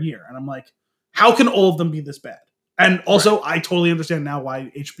calendar year. And I'm like, how can all of them be this bad? And also, I totally understand now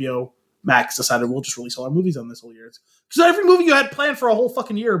why HBO Max decided we'll just release all our movies on this whole year. Because every movie you had planned for a whole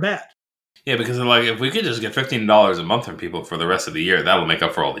fucking year are bad. Yeah, because like if we could just get $15 a month from people for the rest of the year, that'll make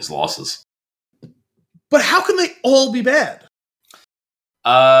up for all these losses. But how can they all be bad?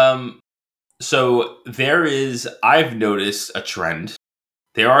 So I've noticed a trend.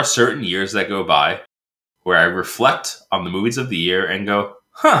 There are certain years that go by where I reflect on the movies of the year and go,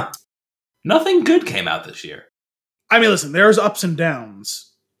 nothing good came out this year. I mean, listen, there's ups and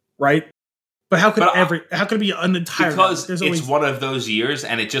downs, right? But how could it be an entire? Because it's one of those years,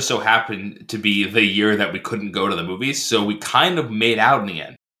 and it just so happened to be the year that we couldn't go to the movies, so we kind of made out in the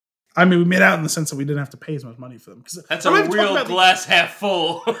end. I mean, we made out in the sense that we didn't have to pay as much money for them. That's a real glass half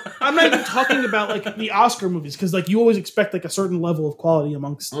full. I'm not even talking about like the Oscar movies because like you always expect like a certain level of quality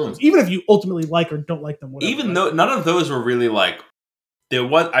amongst those, even if you ultimately like or don't like them. Whatever, even though none of those were really like there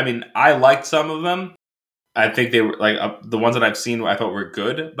was. I mean, I liked some of them. I think they were like the ones that I've seen I thought were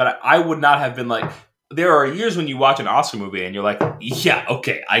good, but I would not have been like. There are years when you watch an Oscar movie and you're like, yeah,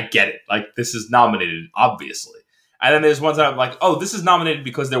 okay, I get it. Like this is nominated, obviously. And then there's ones that I'm like, oh, this is nominated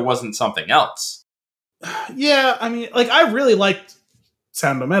because there wasn't something else. Yeah, I mean, like, I really liked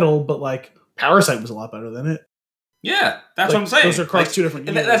Sound of Metal, but, like, Parasite was a lot better than it. Yeah, that's like, what I'm saying. Those are across two different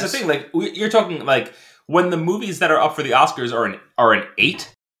years. That's the thing. Like, you're talking, like, when the movies that are up for the Oscars are an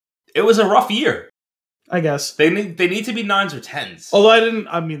 8, it was a rough year. I guess. They need to be 9s or 10s. Although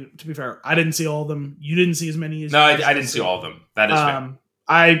to be fair, I didn't see all of them. You didn't see as many as No, I didn't see all of them. That is fair.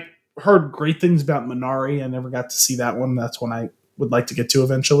 I heard great things about Minari. I never got to see that one. That's one I would like to get to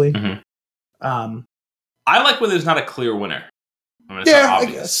eventually. Mm-hmm. I like when there's not a clear winner. I mean, it's yeah, not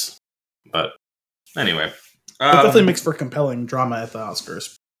obvious. I guess. But anyway, it definitely makes for compelling drama at the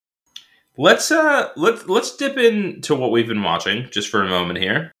Oscars. Let's dip into what we've been watching just for a moment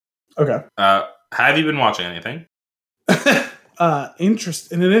here. Okay. Have you been watching anything? In an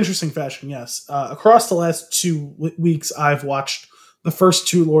interesting fashion, yes. Across the last 2 weeks, I've watched the first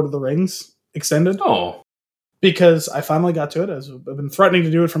 2 Lord of the Rings extended. Oh. Because I finally got to it. I've been threatening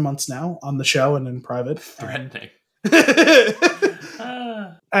to do it for months now on the show and in private. Threatening.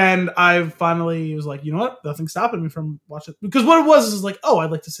 And I finally was like, you know what? Nothing's stopping me from watching it. Because what it was is like, oh,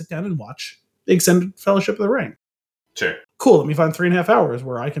 I'd like to sit down and watch the extended Fellowship of the Ring. Sure. Cool. Let me find 3.5 hours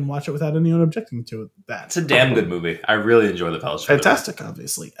where I can watch it without anyone objecting to it. It's a damn good movie. I really enjoy the Fellowship. Fantastic,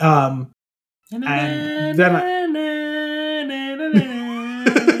 obviously. And then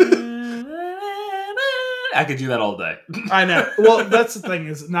I could do that all day. I know. Well, that's the thing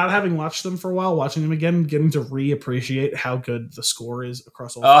is not having watched them for a while, watching them again, getting to reappreciate how good the score is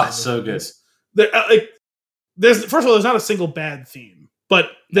across all. Oh, so good. There's first of all, there's not a single bad theme,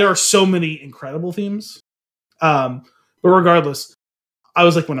 but there are so many incredible themes. But regardless, I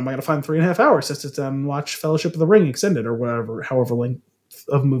was like, when am I going to find 3.5 hours to sit down and watch Fellowship of the Ring extended or whatever, however length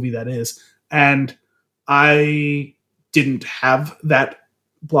of movie that is? And I didn't have that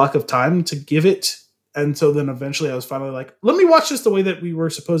block of time to give it. And so then eventually I was finally like, let me watch this the way that we were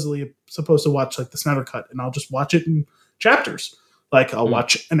supposed to watch like the Snyder Cut. And I'll just watch it in chapters. Like I'll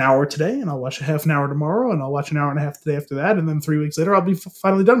watch an hour today and I'll watch a half an hour tomorrow and I'll watch an hour and a half the day after that. And then 3 weeks later, I'll be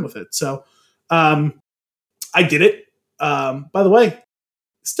finally done with it. So I did it. By the way,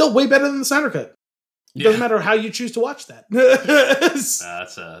 still way better than the Snyder Cut. It doesn't matter how you choose to watch that. That's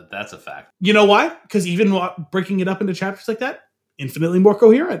a fact. You know why? Because even breaking it up into chapters like that, infinitely more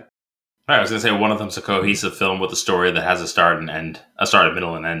coherent. I was going to say one of them's a cohesive film with a story that has a start and end, a start, a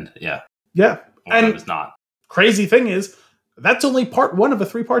middle, and end. Yeah. Yeah. One of them is not. Crazy thing is, that's only part 1 of a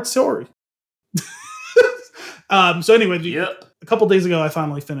 3-part story. So anyway, a couple days ago, I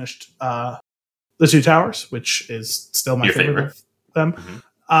finally finished The Two Towers, which is still my favorite of them.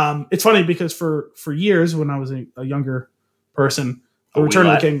 Mm-hmm. It's funny because for years, when I was a younger person, The Return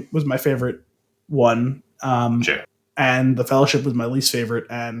of the King was my favorite one. Sure. And The Fellowship was my least favorite,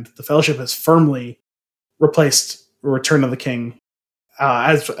 and The Fellowship has firmly replaced Return of the King,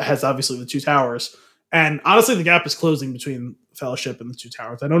 as has obviously The Two Towers. And honestly, the gap is closing between Fellowship and The Two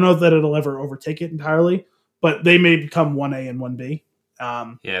Towers. I don't know that it'll ever overtake it entirely, but they may become 1A and 1B.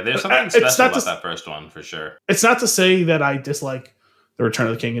 Yeah, there's something special about that first one, for sure. It's not to say that I dislike The Return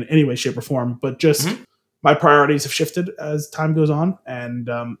of the King in any way, shape, or form, but just my priorities have shifted as time goes on, and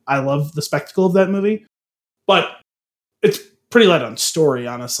I love the spectacle of that movie. But it's pretty light on story,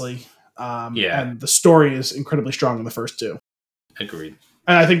 honestly. And the story is incredibly strong in the first 2. Agreed.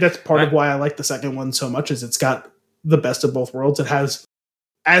 And I think that's part of Right. why I like the second one so much, is it's got the best of both worlds. It has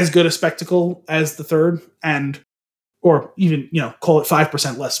as good a spectacle as the third, or even, call it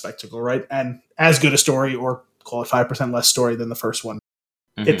 5% less spectacle, right? And as good a story, or call it 5% less story than the first one.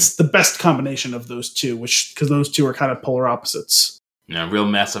 Mhm. It's the best combination of those two, because those two are kind of polar opposites. Real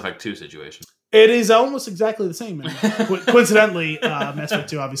Mass Effect 2 situation. It is almost exactly the same. And coincidentally, Mass Effect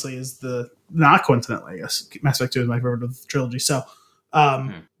 2 obviously is not coincidentally, I guess. Mass Effect 2 is my favorite of the trilogy. So,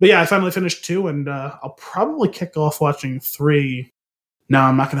 but yeah, I finally finished 2, and I'll probably kick off watching 3. No,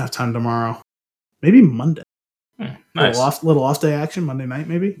 I'm not going to have time tomorrow. Maybe Monday. Nice. Little off day action, Monday night,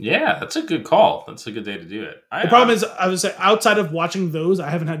 maybe. Yeah, that's a good call. That's a good day to do it. The problem is, I would say, outside of watching those, I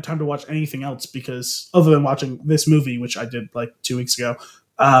haven't had time to watch anything else, because other than watching this movie, which I did like 2 weeks ago,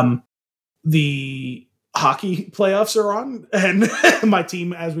 the hockey playoffs are on, and my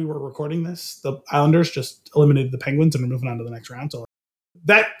team, as we were recording this, the Islanders just eliminated the Penguins and are moving on to the next round. So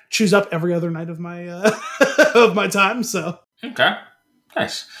that chews up every other night of my of my time. So okay,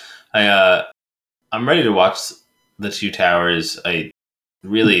 nice. I'm ready to watch The Two Towers. I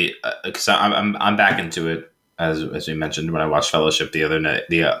really, because I'm back into it, as we mentioned when I watched Fellowship the other night,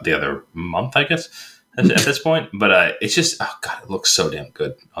 the other month, I guess, at this point. But it's just, oh god, it looks so damn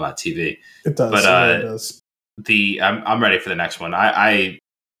good on that TV. It does. But it does. I'm ready for the next one.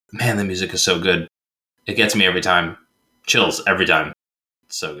 Man, the music is so good. It gets me every time. Chills every time.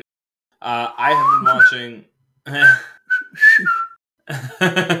 It's so good. I have been watching.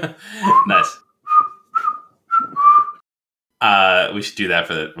 Nice. We should do that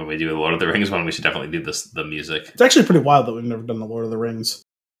when we do the Lord of the Rings one. We should definitely do the music. It's actually pretty wild that we've never done the Lord of the Rings.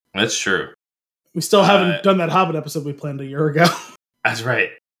 That's true. We still haven't done that Hobbit episode we planned a year ago. That's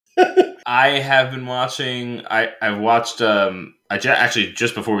right. I have been watching. I've watched. Actually,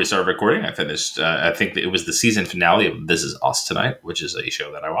 just before we started recording, I finished. I think it was the season finale of This Is Us Tonight, which is a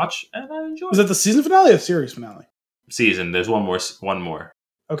show that I watch and I enjoy. Was it the season finale or series finale? Season. There's one more.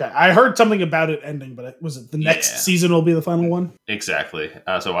 Okay, I heard something about it ending, but was it the next season will be the final one? Exactly.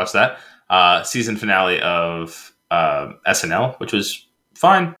 So watch that. Season finale of SNL, which was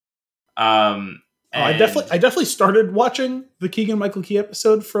fine. I definitely started watching the Keegan-Michael Key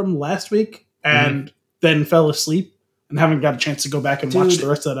episode from last week, and then fell asleep and haven't got a chance to go back and watch the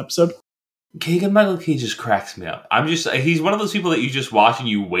rest of that episode. Keegan-Michael Key just cracks me up. He's one of those people that you just watch and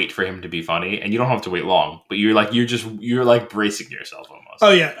you wait for him to be funny, and you don't have to wait long, but you're bracing yourself almost.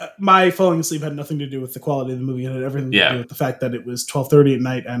 Oh yeah, my falling asleep had nothing to do with the quality of the movie. It had everything to do with the fact that it was 12:30 at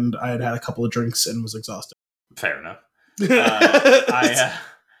night and I had a couple of drinks and was exhausted. Fair enough.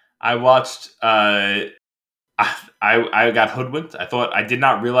 I watched. I got hoodwinked. I did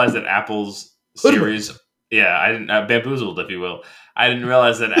not realize that Apple's series. Yeah, I didn't bamboozled, if you will. I didn't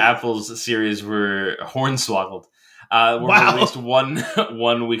realize that Apple's series were hornswoggled. Were released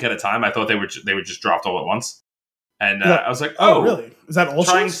one week at a time. I thought they were just dropped all at once, and I was like, "Oh, really? Is that all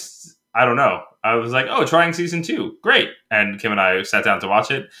shows?" I don't know. I was like, "Oh, trying season 2, great!" And Kim and I sat down to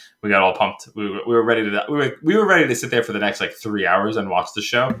watch it. We got all pumped. We were ready to sit there for the next 3 hours and watch the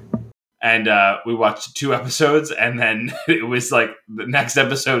show. And we watched 2 episodes, and then it was like the next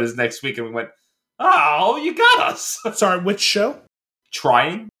episode is next week, and we went, "Oh, you got us!" Sorry, which show?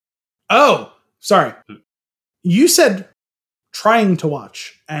 Trying. Oh, sorry. You said trying to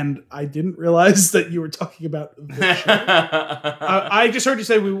watch, and I didn't realize that you were talking about the show. I just heard you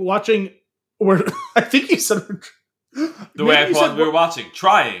say we were watching, or I think you said the way I thought we were watching,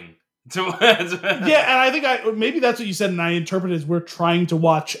 trying. Yeah, and I think maybe that's what you said, and I interpreted as we're trying to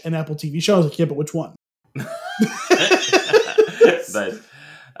watch an Apple TV show. I was like, yeah, but which one? Nice.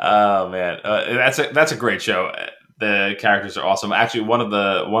 Oh man, that's a great show. The characters are awesome. Actually, one of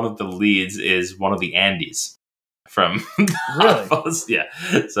the leads is one of the Andys from really. Yeah,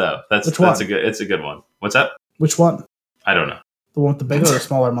 so it's a good one. What's that? Which one? I don't know. The one with the bigger or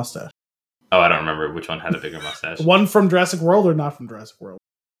smaller mustache? Oh, I don't remember which one had a bigger mustache. The one from Jurassic World or not from Jurassic World?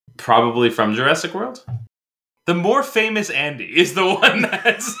 Probably from Jurassic World. The more famous Andy is the one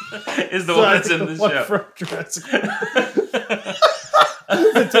that's in the show. From Jurassic World.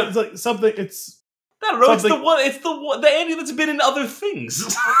 It's like something. I don't know. It's the one. The Andy that's been in other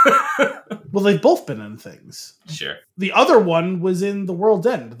things. Well, they've both been in things. Sure. The other one was in The World's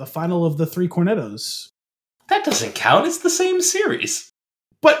End, the final of the Three Cornettos. That doesn't count. It's the same series.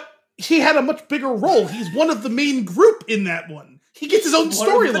 But he had a much bigger role. He's one of the main group in that one. He gets his own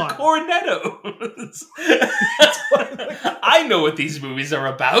storyline. The Cornettos. I know what these movies are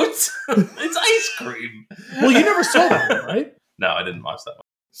about. It's ice cream. Well, you never saw that one, right? No, I didn't watch that one.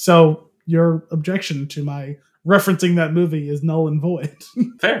 So your objection to my referencing that movie is null and void.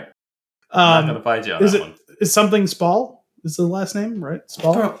 Fair. I'm not going to fight you on that one. Is something Spall? is the last name, right?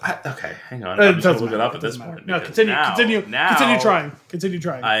 Spall? Okay, hang on. I'm just going to look it up at this matter. point. No, continue trying. Continue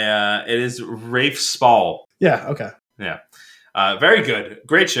trying. It is Rafe Spall. Yeah, okay. Yeah. Very good.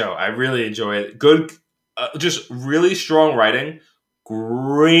 Great show. I really enjoy it. Good, just really strong writing.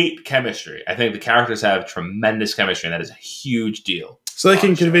 Great chemistry. I think the characters have tremendous chemistry, and that is a huge deal. So they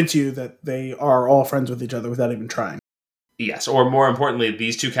can convince you that they are all friends with each other without even trying. Yes, or more importantly,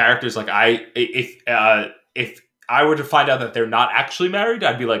 these two characters, like if I were to find out that they're not actually married,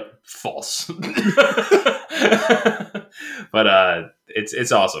 I'd be like, false. But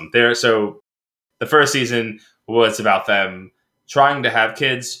it's awesome. So the first season was about them trying to have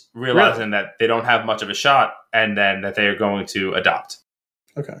kids, realizing that they don't have much of a shot, and then that they are going to adopt.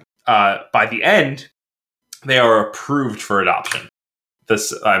 Okay. By the end, they are approved for adoption.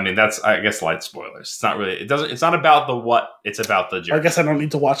 That's I guess light spoilers. It's not really. It's not about the what. It's about the journey. I guess I don't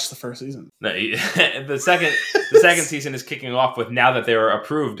need to watch the first season. No, the second season is kicking off with, now that they are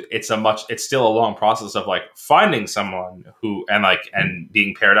approved, it's still a long process of like finding someone who and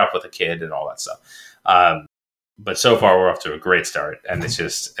being paired up with a kid and all that stuff. But so far we're off to a great start, and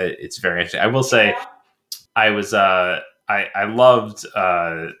it's very interesting. I will say, I loved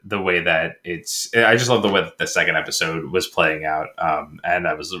the way that I just love the way that the second episode was playing out. And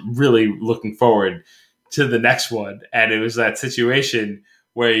I was really looking forward to the next one. And it was that situation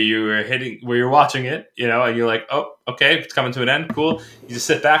where you're watching it, and you're like, oh, okay, it's coming to an end. Cool. You just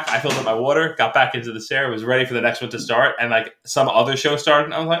sit back. I filled up my water, got back into the chair, was ready for the next one to start. And like some other show started,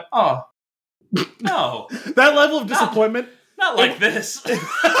 and I was like, oh, no. That level of disappointment. Not like this.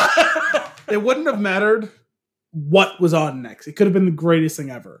 It wouldn't have mattered what was on next. It could have been the greatest thing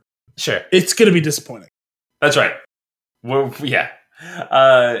ever. Sure. It's going to be disappointing. That's right. Well, yeah.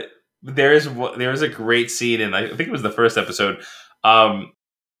 There is a great scene in, I think it was the first episode.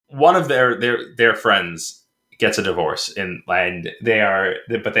 One of their friends gets a divorce, and they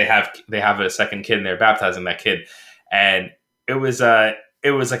have a second kid, and they're baptizing that kid. And it was like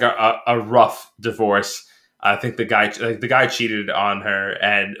a rough divorce. I think the guy cheated on her,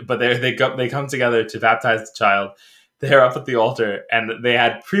 but they come together to baptize the child. They're up at the altar, and they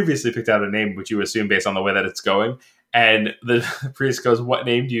had previously picked out a name, which you assume based on the way that it's going. And the priest goes, "What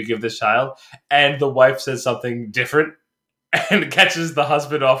name do you give this child?" And the wife says something different, and catches the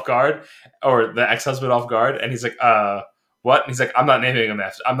husband off guard, or the ex-husband off guard. And he's like, what? And he's like, I'm not naming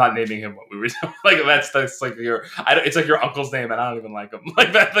him what we were doing. Like that's like it's like your uncle's name, and I don't even like him.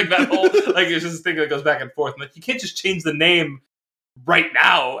 Like that whole it's just a thing that goes back and forth. And like, you can't just change the name right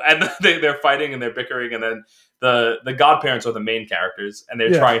now. And they're fighting and they're bickering, and then the godparents are the main characters, and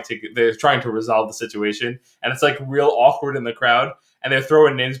they're trying to resolve the situation, and it's like real awkward in the crowd, and they're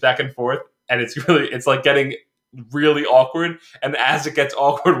throwing names back and forth, and it's like getting really awkward. And as it gets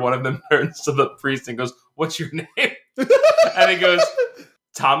awkward, one of them turns to the priest and goes, "What's your name?" And he goes,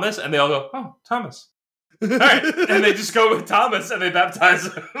 "Thomas," and they all go, "Oh, Thomas." All right, and they just go with Thomas, and they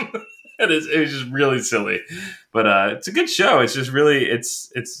baptize him. And it was just really silly, but it's a good show. It's just really it's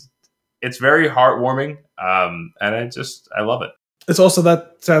very heartwarming, and I love it. It's also,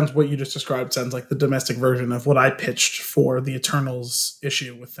 what you just described sounds like the domestic version of what I pitched for the Eternals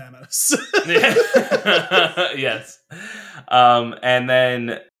issue with Thanos. Yes. And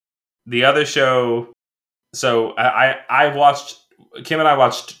then the other show, so Kim and I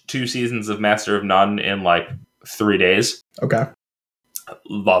watched 2 seasons of Master of None in like 3 days. Okay.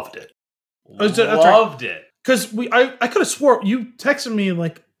 Loved it. Loved it. Because I could have swore you texted me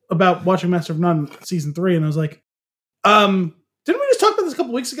like about watching Master of None season 3, and I was like, didn't we just talk about this a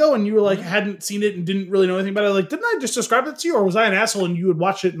couple weeks ago? And you were like, hadn't seen it and didn't really know anything about it. Like, didn't I just describe it to you, or was I an asshole and you would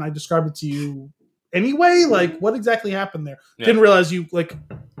watch it and I described it to you anyway? Like, what exactly happened there? Yeah. Didn't realize you like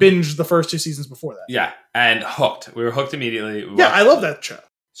binged the first 2 seasons before that. Yeah, and hooked. We were hooked immediately. I love that show.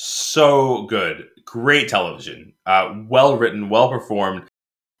 So good, great television, well written, well performed,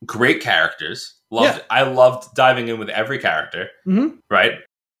 great characters. I loved diving in with every character. Mm-hmm. Right.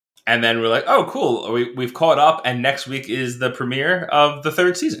 And then we're like, oh, cool. We've caught up, and next week is the premiere of the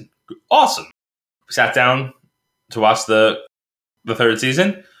 3rd season. Awesome. We sat down to watch the 3rd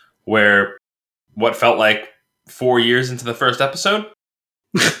season, where what felt like 4 years into the first episode,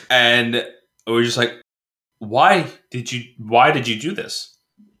 and we were just like, why did you do this?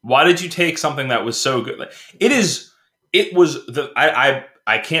 Why did you take something that was so good? Like,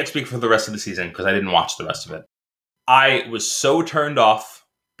 I can't speak for the rest of the season because I didn't watch the rest of it. I was so turned off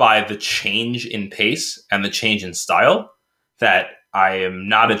by the change in pace and the change in style that I am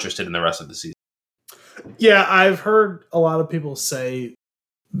not interested in the rest of the season. Yeah, I've heard a lot of people say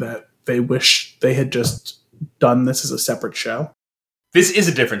that they wish they had just done this as a separate show. This is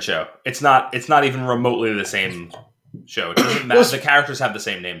a different show. It's not even remotely the same show. It doesn't matter. The characters have the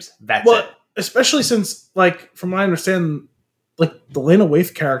same names. That's well, it. Especially since, like, from what I understand, like, the Lena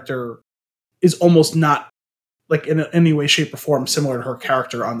Waithe character is almost not, like, in any way, shape, or form similar to her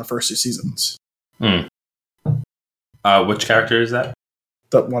character on the first 2 seasons. Which character is that?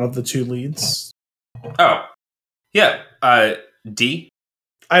 That one of the 2 leads. Oh, yeah. D.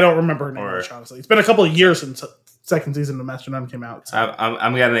 I don't remember her name, honestly. It's been a couple of years since second season of Master Nun came out. So.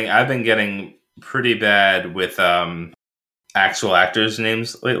 I've been getting pretty bad with actual actors'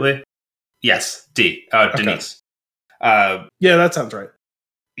 names lately. Yes, D. Denise. Yeah, that sounds right.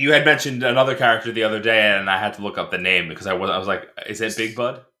 You had mentioned another character the other day, and I had to look up the name because I was like, "Is it Big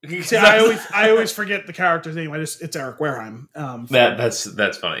Bud?" See, I always forget the character's name. It's Eric Wareheim.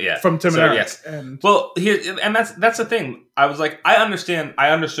 That's funny. Yeah, from Tim and Eric. Yes. And that's the thing. I was like, I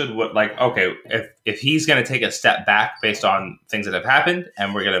understood what, like, okay, if he's going to take a step back based on things that have happened,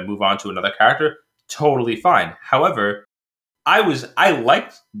 and we're going to move on to another character, totally fine. However, I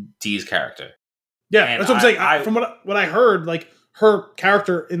liked Dee's character. Yeah, and that's what I'm saying. From what I heard, like, her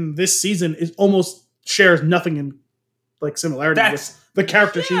character in this season is almost shares nothing in, like, similarity with the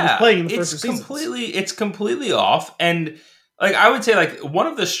character she was playing in the first 2 seasons. It's completely off, and, like, I would say, like, one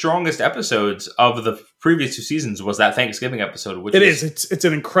of the strongest episodes of the previous 2 seasons was that Thanksgiving episode. Which it's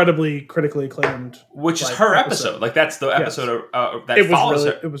an incredibly critically acclaimed, which is her episode. Like, that's the episode that follows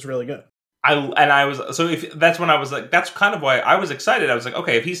her. It was really good. That's when I was like, that's kind of why I was excited. I was like,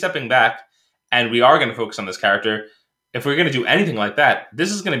 okay, if he's stepping back and we are going to focus on this character, if we're going to do anything like that,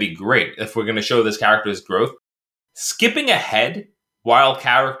 this is going to be great. If we're going to show this character's growth, skipping ahead while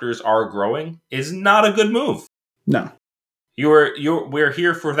characters are growing is not a good move. No. We're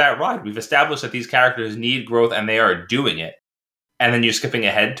here for that ride. We've established that these characters need growth and they are doing it. And then you're skipping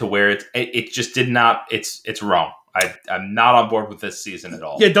ahead to where it just did not, it's wrong. I'm not on board with this season at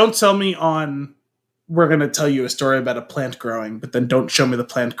all. Yeah, don't sell me on, we're going to tell you a story about a plant growing, but then don't show me the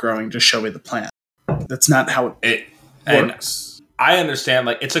plant growing, just show me the plant. That's not how it works. And I understand,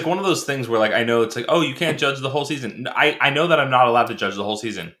 like, it's like one of those things where, like, I know it's like, oh, you can't judge the whole season. I know that I'm not allowed to judge the whole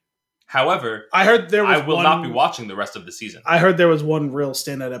season. However, I will not be watching the rest of the season. I heard there was one real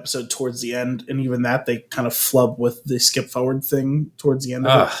standout episode towards the end, and even that they kind of flub with the skip forward thing towards the end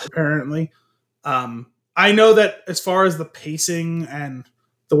of it, apparently. I know that as far as the pacing and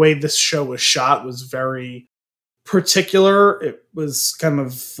the way this show was shot was very particular. It was kind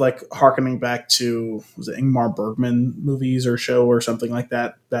of like hearkening back to, was it Ingmar Bergman movies or show or something like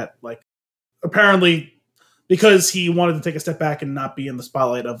that, that, like, apparently because he wanted to take a step back and not be in the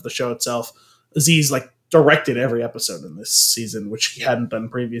spotlight of the show itself, Aziz, like, directed every episode in this season, which he hadn't done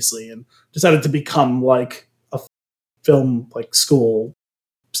previously, and decided to become like a film, like, school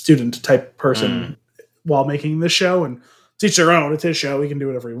student type person while making this show, and teach their own. It's his show. He can do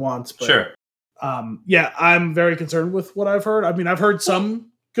whatever he wants. But, sure. Yeah, I'm very concerned with what I've heard. I mean, I've heard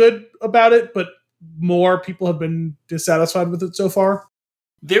some good about it, but more people have been dissatisfied with it so far.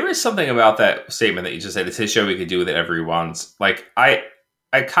 There is something about that statement that you just said. It's his show. He could do whatever he wants. Like, I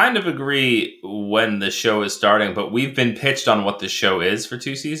kind of agree when the show is starting, but we've been pitched on what the show is for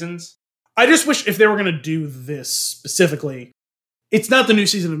 2 seasons. I just wish if they were going to do this specifically, it's not the new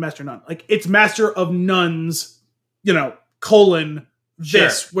season of Master Nun. Like, it's Master of Nuns, colon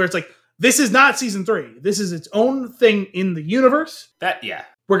this, where it's like, this is not season 3. This is its own thing in the universe.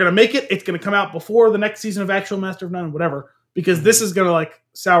 We're going to make it. It's going to come out before the next season of actual Master of None, whatever, because this is going to, like,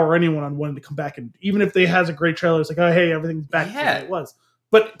 sour anyone on wanting to come back. And even if they has a great trailer, it's like, oh, hey, everything's back to the way it was.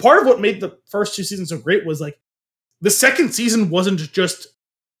 But part of what made the first 2 seasons so great was, like, the second season wasn't just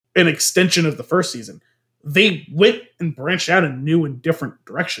an extension of the first season. They went and branched out in new and different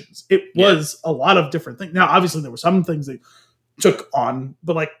directions. It was a lot of different things. Now, obviously, there were some things they took on,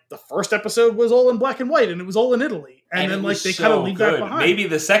 but, like, the first episode was all in black and white, and it was all in Italy. And then, like, they kind of leave that behind. Maybe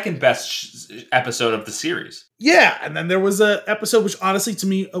the second best episode of the series. Yeah, and then there was an episode which, honestly, to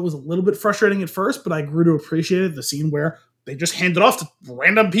me, it was a little bit frustrating at first, but I grew to appreciate it, the scene where they just hand it off to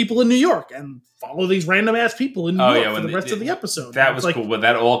random people in New York and follow these random-ass people in New York for the rest of the episode. That was cool, when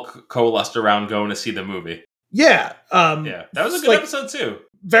that all coalesced around going to see the movie. Yeah. That was a good episode, too.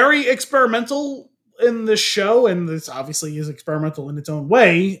 Very experimental in this show, and this obviously is experimental in its own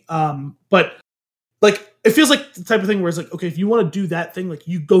way, but, like, it feels like the type of thing where it's like, okay, if you want to do that thing, like,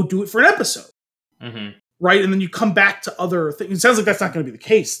 you go do it for an episode, right? And then you come back to other things. It sounds like that's not going to be the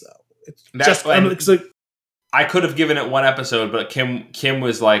case, though. It's I could have given it 1 episode, but Kim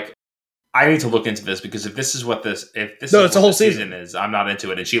was like, I need to look into this, because if this is what it's a whole season is, I'm not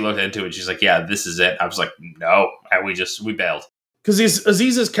into it. And she looked into it. She's like, yeah, this is it. I was like, no, and we bailed. Because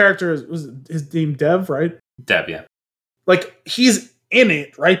Aziz's character was his name Dev, right? Dev, yeah. Like, he's in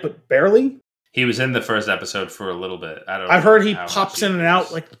it, right? But barely. He was in the first episode for a little bit. I've heard he pops in and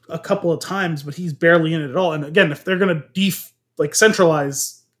out like a couple of times, but he's barely in it at all. And again, if they're gonna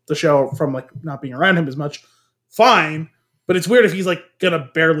centralize the show from like not being around him as much, fine. But it's weird if he's like gonna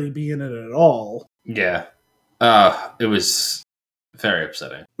barely be in it at all. Yeah. It was very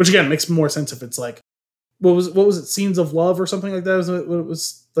upsetting. Which again makes more sense if it's like what was it, Scenes of Love or something like that? Was it, what it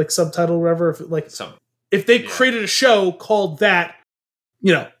was like subtitle or whatever? If they created a show called that,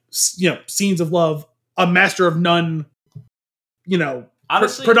 Scenes of Love, a Master of None,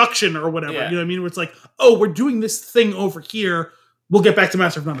 honestly, production or whatever. Yeah. You know what I mean? Where it's like, oh, we're doing this thing over here. We'll get back to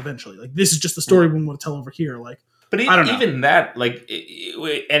Master of None eventually. Like this is just the story we want to tell over here. Like, but even that, like,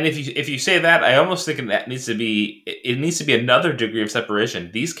 and if you say that, I almost think that needs to be another degree of separation.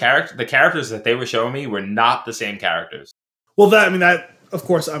 The characters that they were showing me were not the same characters. Well, that of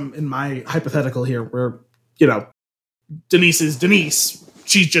course, I'm in my hypothetical here, where Denise is Denise.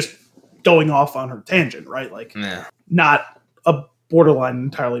 She's just going off on her tangent, right? Like, not a borderline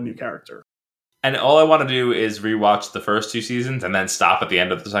entirely new character. And all I want to do is rewatch the first 2 seasons and then stop at the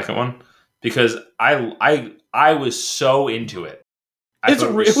end of the second one because I was so into it. It was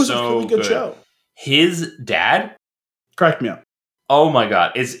a really good show. His dad cracked me up. Oh my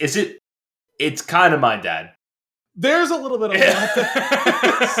god! It's kind of my dad. There's a little bit of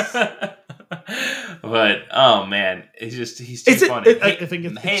that. But oh man, he's too funny. I think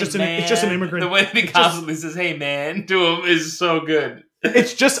it's just an immigrant. The way he constantly says "Hey man" to him is so good. I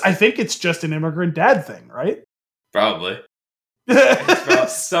think it's just an immigrant dad thing, right? Probably.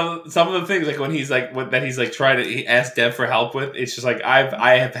 Some of the things like when he's like trying to ask Deb for help with, it's just like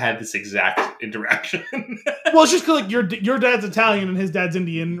I have had this exact interaction. Well, it's just like your dad's Italian and his dad's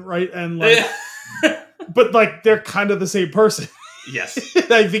Indian, right? And like, but like they're kind of the same person. Yes,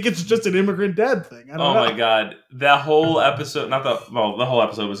 I think it's just an immigrant dad thing. I don't know. My god, the whole episode, the whole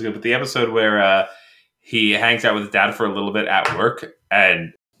episode was good, but the episode where he hangs out with his dad for a little bit at work,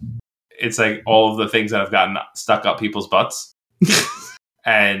 and it's like all of the things that have gotten stuck up people's butts.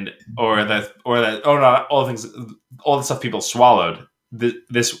 Not all the stuff people swallowed.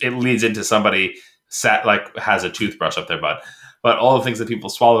 It leads into somebody has a toothbrush up their butt, but all the things that people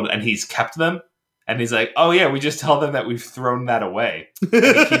swallowed, and he's kept them, and he's like, oh yeah, we just tell them that we've thrown that away. And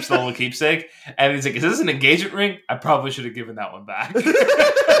he keeps the little keepsake, and he's like, is this an engagement ring? I probably should have given that one back.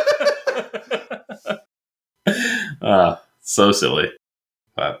 So silly.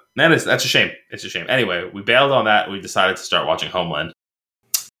 But that's a shame. It's a shame. Anyway, we bailed on that. We decided to start watching Homeland.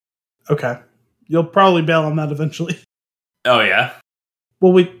 Okay. You'll probably bail on that eventually. Oh, yeah?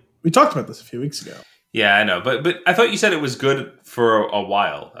 Well, we talked about this a few weeks ago. Yeah, I know. But I thought you said it was good for a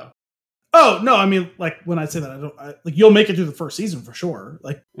while, though. Oh, no. I mean, like, when I say that, you'll make it through the first season for sure.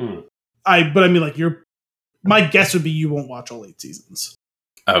 Like, but I mean, like, my guess would be you won't watch all 8 seasons.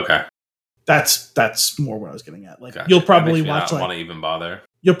 Okay. That's more what I was getting at. Like, gotcha. You'll probably watch want to even bother.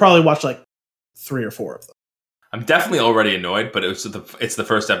 You'll probably watch like 3 or 4 of them. I'm definitely already annoyed, but it's the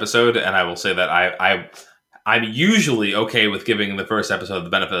first episode, and I will say that I'm usually okay with giving the first episode the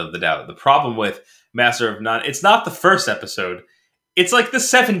benefit of the doubt. The problem with Master of None, it's not the first episode; it's like the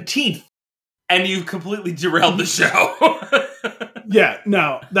 17th, and you've completely derailed the show. Yeah,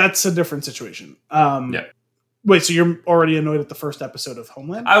 no, that's a different situation. Yeah. Wait, so you're already annoyed at the first episode of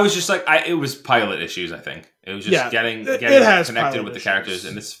Homeland? I was just like, it was pilot issues, I think. It was just getting connected with the characters,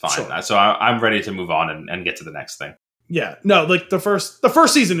 and it's fine. Sure. So I'm ready to move on and get to the next thing. Yeah, no, like the first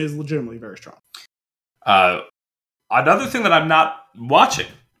season is legitimately very strong. Another thing that I'm not watching,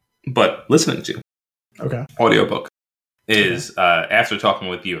 but listening to, audiobook, is after talking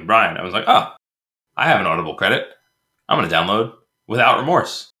with you and Brian, I was like, oh, I have an Audible credit. I'm going to download Without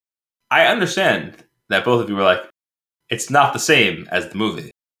Remorse. I understand that both of you were like, it's not the same as the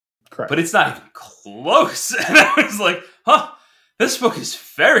movie. Correct. But it's not even close. And I was like, this book is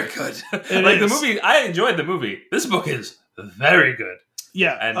very good. The movie, I enjoyed the movie. This book is very good.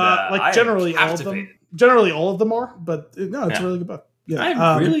 Yeah. And generally all of them. Generally all of them are, but no, it's a really good book. Yeah.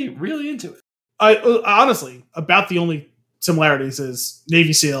 I'm really, really into it. I honestly, about the only similarities is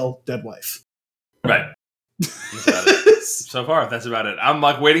Navy SEAL, dead wife. Right. So far, that's about it. I'm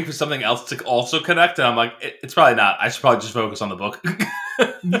like waiting for something else to also connect, and I'm like, it's probably not. I should probably just focus on the book.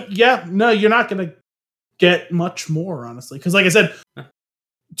 Yeah, no, you're not going to get much more, honestly. Because like I said,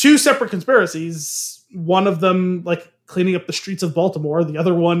 2 separate conspiracies. One of them, like, cleaning up the streets of Baltimore. The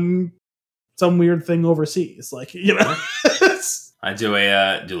other one, some weird thing overseas. Like, I do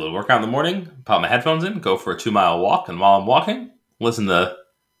a little workout in the morning, pop my headphones in, go for a 2-mile walk, and while I'm walking, listen to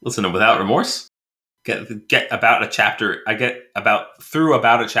Without Remorse. Get about a chapter. I get through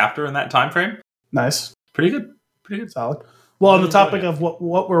about a chapter in that time frame. Nice. Pretty good. Solid. Well, on the topic of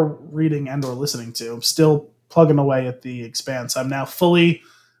what we're reading and or listening to, I'm still plugging away at The Expanse. I'm now fully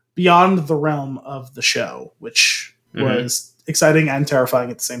beyond the realm of the show, which was exciting and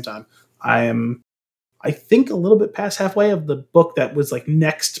terrifying at the same time. I am, I think, a little bit past halfway of the book that was like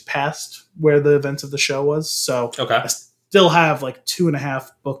next past where the events of the show was. So I still have like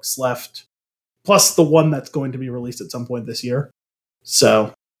 2.5 books left, plus the one that's going to be released at some point this year.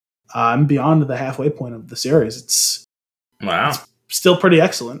 So I'm beyond the halfway point of the series. It's still pretty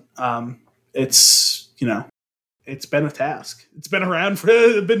excellent. It's been a task. It's been around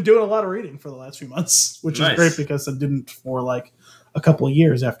I've been doing a lot of reading for the last few months, which is great because I didn't for like a couple of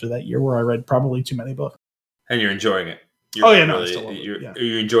years after that year where I read probably too many books. And you're enjoying it. Are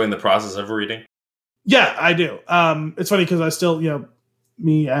you enjoying the process of reading? Yeah, I do. It's funny because I still,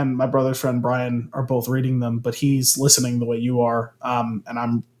 me and my brother's friend Brian are both reading them, but he's listening the way you are, and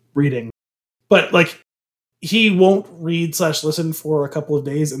I'm reading. But like, he won't read/listen for a couple of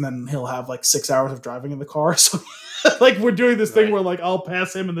days, and then he'll have like 6 hours of driving in the car. So, like, we're doing this thing where like I'll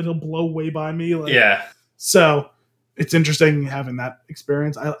pass him, and then he'll blow way by me. Like, yeah. So it's interesting having that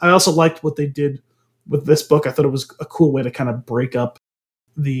experience. I also liked what they did with this book. I thought it was a cool way to kind of break up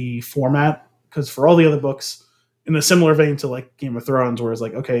the format, because for all the other books, in a similar vein to like Game of Thrones, where it's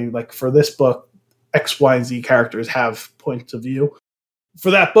like, okay, like for this book, X, Y, and Z characters have points of view.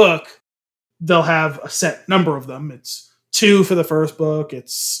 For that book, they'll have a set number of them. It's 2 for the first book.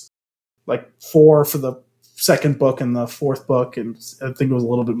 It's like 4 for the second book and the fourth book. And I think it was a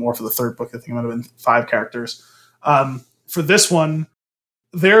little bit more for the third book. I think it might have been 5 characters. For this one,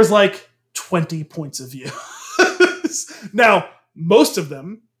 there's like 20 points of view. Now, most of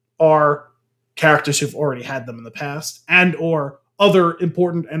them are characters who've already had them in the past, and or other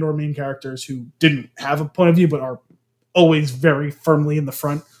important and or main characters who didn't have a point of view but are always very firmly in the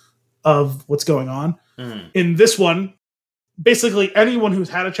front of what's going on. In this one, basically anyone who's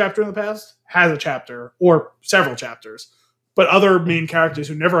had a chapter in the past has a chapter or several chapters, but other main characters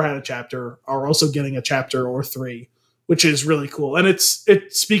who never had a chapter are also getting a chapter or 3, which is really cool. And it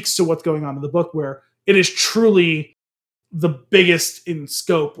speaks to what's going on in the book, where it is truly the biggest in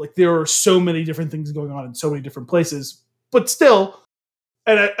scope. Like, there are so many different things going on in so many different places, but still,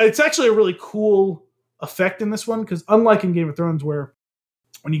 and it's actually a really cool effect in this one, because unlike in Game of Thrones, where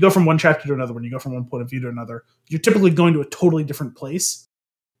when you go from one chapter to another, when you go from one point of view to another, you're typically going to a totally different place.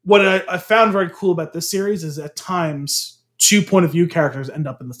 What I found very cool about this series is at times 2 point of view characters end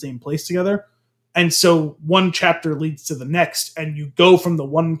up in the same place together. And so one chapter leads to the next, and you go from the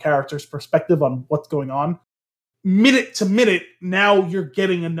one character's perspective on what's going on. Minute to minute, now you're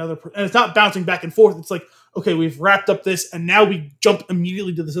getting another, and it's not bouncing back and forth. It's like, okay, we've wrapped up this, and now we jump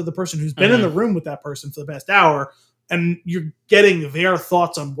immediately to this other person who's been in the room with that person for the past hour, and you're getting their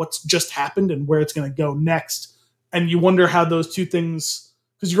thoughts on what's just happened and where it's going to go next. And you wonder how those two things,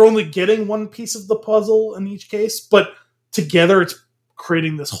 because you're only getting one piece of the puzzle in each case, but together it's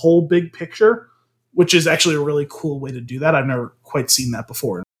creating this whole big picture, which is actually a really cool way to do that. I've never quite seen that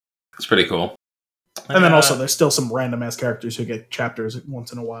before. It's pretty cool. And then also there's still some random ass characters who get chapters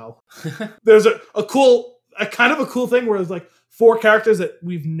once in a while. There's a kind of a cool thing where there's like 4 characters that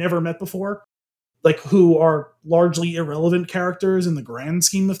we've never met before, like who are largely irrelevant characters in the grand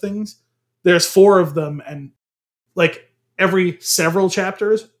scheme of things. There's 4 of them, and like every several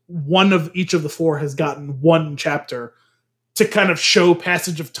chapters, one of each of the 4 has gotten one chapter to kind of show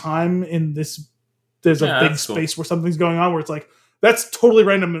passage of time in this. There's a big space where something's going on where it's like, that's totally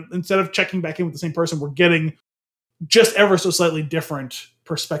random. Instead of checking back in with the same person, we're getting just ever so slightly different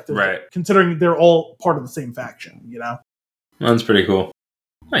perspective, right? Considering they're all part of the same faction, you know? That's pretty cool.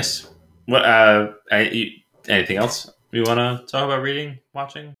 Nice. What? Anything else you want to talk about reading,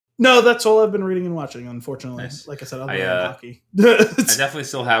 watching? No, that's all I've been reading and watching, unfortunately. Nice. Like I said, other than hockey. I definitely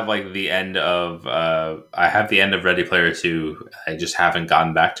still have like the end of I have the end of Ready Player 2. I just haven't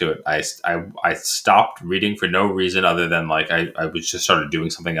gotten back to it. I stopped reading for no reason other than like I was just started doing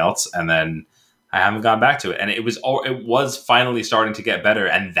something else, and then I haven't gone back to it. And it was finally starting to get better,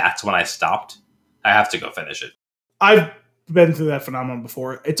 and that's when I stopped. I have to go finish it. I've been through that phenomenon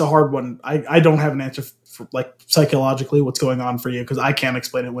before. It's a hard one. I don't have an answer for like psychologically what's going on for you, because I can't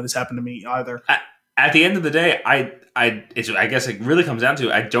explain it when it's happened to me either. At the end of the day, I guess it really comes down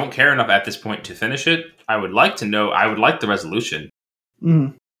to I don't care enough at this point to finish it. I would like to know. I would like the resolution,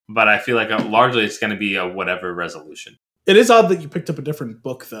 but I feel like largely it's going to be a whatever resolution. It is odd that you picked up a different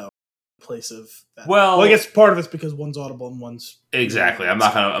book though, in place of that. Well, I guess part of it's because one's Audible and one's exactly. I'm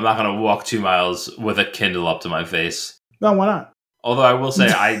not gonna walk 2 miles with a Kindle up to my face. No, why not? Although I will say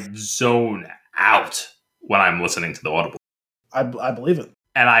I zone out when I'm listening to the Audible. I believe it.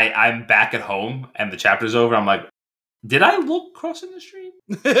 And I'm back at home and the chapter's over. I'm like, Did I look crossing the street?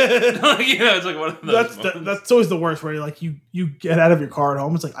 It's like one of those. That's always the worst, where you get out of your car at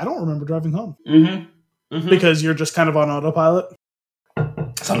home. It's like, I don't remember driving home because you're just kind of on autopilot.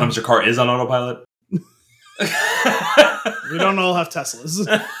 Sometimes your car is on autopilot. We don't all have Teslas.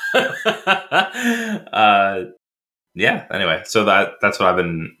 Yeah. Anyway, so that's what I've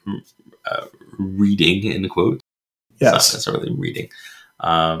been reading in quotes. Yes, not necessarily reading.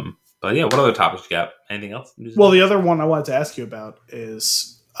 But yeah, what other topics you got? Anything else? Well, the other one I wanted to ask you about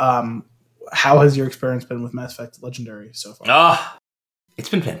is how has your experience been with Mass Effect Legendary so far? It's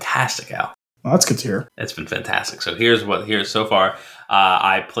been fantastic, Al. Well, that's good to hear. It's been fantastic. So here's so far.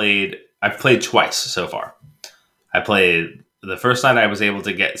 I've played twice so far. I played the first night. I was able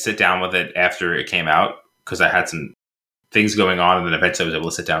to sit down with it after it came out because I had some things going on, and then eventually I was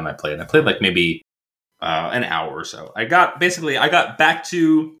able to sit down and I played. And I played like maybe an hour or so. I got back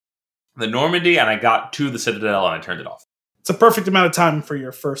to the Normandy and I got to the Citadel and I turned it off. It's a perfect amount of time for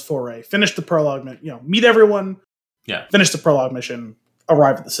your first foray. Finish the prologue, meet everyone. Yeah. Finish the prologue mission.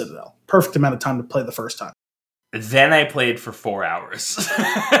 Arrive at the Citadel. Perfect amount of time to play the first time. Then I played for 4 hours.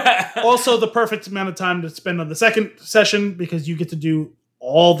 Also, the perfect amount of time to spend on the second session because you get to do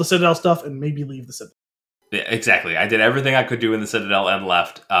all the Citadel stuff and maybe leave the Citadel. Yeah, exactly. I did everything I could do in the Citadel and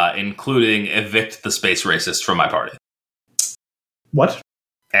left, including evict the space racist from my party. What?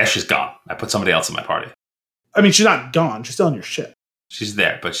 Ash is gone. I put somebody else in my party. I mean, she's not gone. She's still on your ship. She's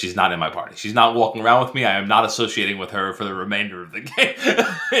there, but she's not in my party. She's not walking around with me. I am not associating with her for the remainder of the game.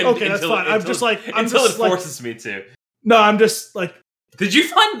 Okay, that's fine. Until it forces me to. No, I'm just like. Did you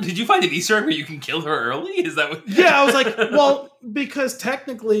find an Easter egg where you can kill her early? Is that what? Yeah, I was like, well, because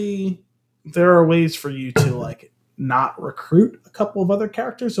technically there are ways for you to like not recruit a couple of other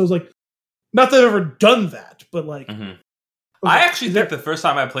characters. So I was like, not that I've ever done that, but like. Mm-hmm. I actually think the first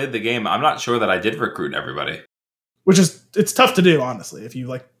time I played the game, I'm not sure that I did recruit everybody. Which is, it's tough to do, honestly, if you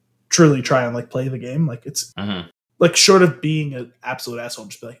like truly try and like play the game. Like it's like short of being an absolute asshole,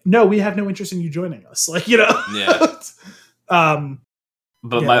 just be like, no, we have no interest in you joining us. Like, Yeah.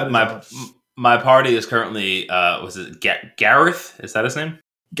 But yeah, my party is currently was it Gareth? Is that his name?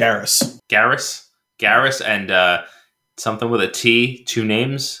 Garrus, and something with a T. 2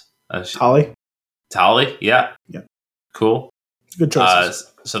 names. Tali, yeah. Cool. Good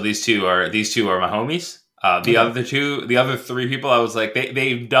choices. So these two are my homies. The other 3 people, I was like,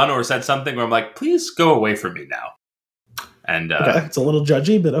 they've done or said something where I'm like, please go away from me now. And okay, it's a little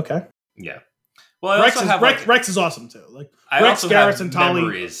judgy, but okay. Yeah. Well, Rex is awesome too. Like I Rex, also Garrett, have and Tali.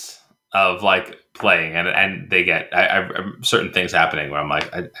 memories of like playing, and they get certain things happening where I'm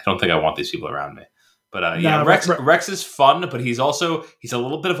like, I don't think I want these people around me. But yeah, Rex is fun, but he's a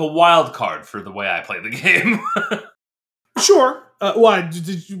little bit of a wild card for the way I play the game. Sure. Why?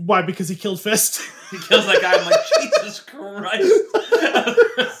 Why? Because he killed Fist? He kills that guy. I'm like, Jesus Christ.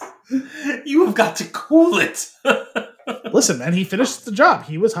 You have got to cool it. Listen, man, he finished the job.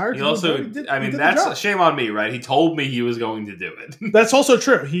 He was hired. That's shame on me, right? He told me he was going to do it. That's also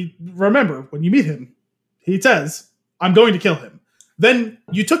true. Remember, when you meet him, he says, I'm going to kill him. Then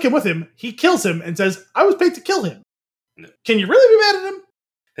you took him with him. He kills him and says, I was paid to kill him. No. Can you really be mad at him?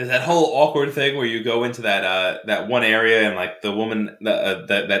 There's that whole awkward thing where you go into that one area and like the woman,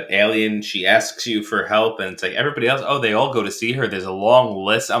 that alien, she asks you for help and it's like everybody else, they all go to see her. There's a long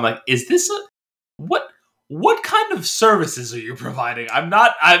list. I'm like, is this what kind of services are you providing?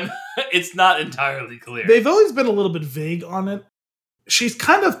 It's not entirely clear. They've always been a little bit vague on it. She's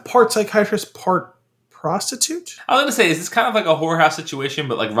kind of part psychiatrist, part prostitute. I was going to say, is this kind of like a whorehouse situation,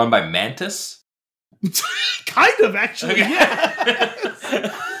 but like run by Mantis? Kind of, actually. Okay.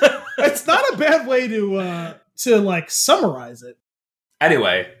 Yeah. It's not a bad way to like summarize it.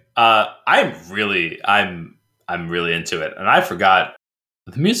 Anyway, I'm really into it, and I forgot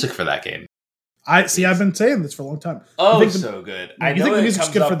the music for that game. I've been saying this for a long time. So good. You think the music's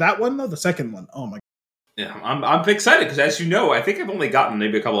good for that one though? The second one. Oh my. Yeah, I'm excited because, as you know, I think I've only gotten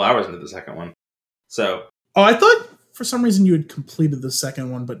maybe a couple hours into the second one. So. Oh, I thought for some reason you had completed the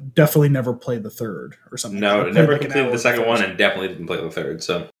second one, but definitely never played the third or something. No, never completed the second one, and definitely didn't play the third.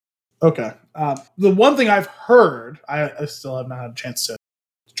 So. Okay. The one thing I've heard, I still have not had a chance to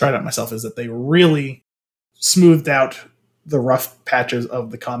try it out myself, is that they really smoothed out the rough patches of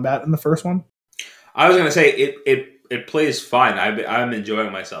the combat in the first one. I was going to say it plays fine. I'm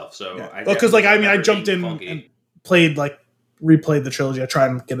enjoying myself. So yeah. Because I jumped in and replayed the trilogy. I try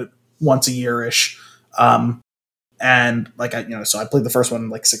and get it once a year ish, and so I played the first one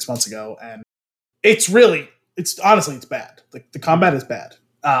like 6 months ago, and it's honestly bad. The combat is bad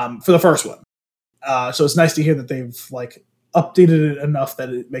for the first one. So it's nice to hear that they've like updated it enough that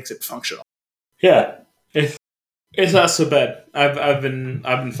it makes it functional. Yeah. It's not so bad. I've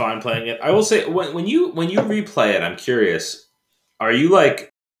been fine playing it. I will say when you replay it, I'm curious. Are you like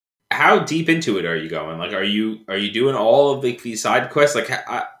how deep into it are you going? Like, are you doing all of these side quests?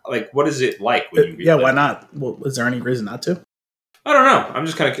 Like, what is it like when you replay? Yeah, why not? Well, is there any reason not to? I don't know. I'm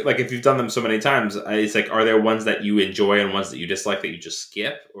just kind of like, if you've done them so many times, it's like, are there ones that you enjoy and ones that you dislike that you just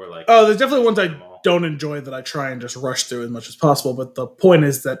skip, or like? Oh, there's definitely ones I don't enjoy that I try and just rush through as much as possible. But the point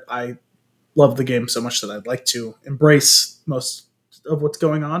is that I love the game so much that I'd like to embrace most of what's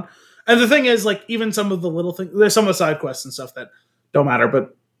going on. And the thing is, like, even some of the little things, there's some of the side quests and stuff that don't matter,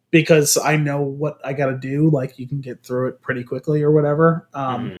 but because I know what I got to do, like, you can get through it pretty quickly or whatever.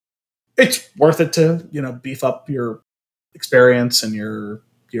 It's worth it to, beef up your experience and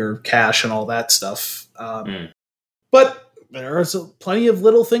your cash and all that stuff. But there are plenty of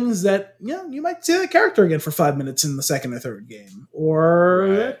little things that you might see that character again for 5 minutes in the second or third game, or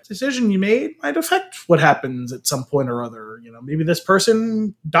that decision you made might affect what happens at some point or other. Maybe this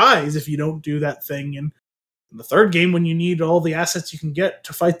person dies if you don't do that thing in the third game when you need all the assets you can get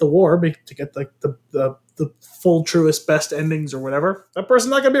to fight the war to get like the full truest best endings or whatever. That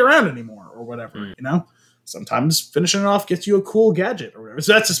person's not going to be around anymore or whatever. Sometimes finishing it off gets you a cool gadget or whatever.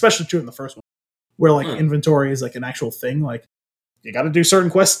 So that's especially true in the first one, where like inventory is like an actual thing. Like you got to do certain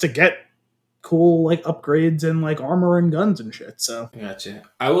quests to get cool like upgrades and like armor and guns and shit. So gotcha.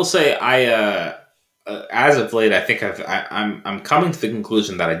 I will say as of late, I think I'm coming to the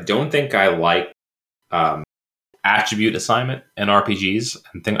conclusion that I don't think I like attribute assignment in RPGs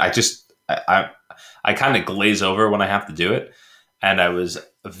and things. I kind of glaze over when I have to do it. And I was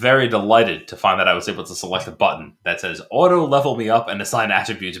very delighted to find that I was able to select a button that says auto level me up and assign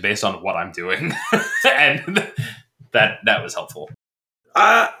attributes based on what I'm doing. And that was helpful.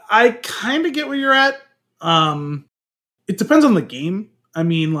 I kind of get where you're at. It depends on the game. I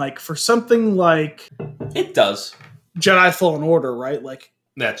mean, like for something like it does Jedi Fallen Order, right? Like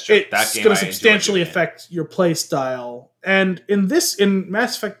that's true. It's going to substantially affect your play style. And in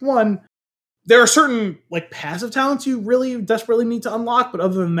Mass Effect 1, there are certain like passive talents you really desperately need to unlock, but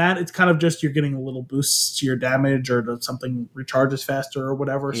other than that, it's kind of just you're getting a little boosts to your damage or something recharges faster or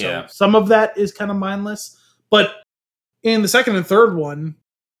whatever. So some of that is kind of mindless. But in the second and third one,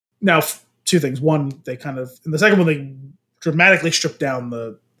 now two things. One, in the second one they dramatically stripped down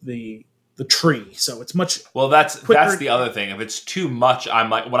the tree, so it's much that's the other thing. If it's too much,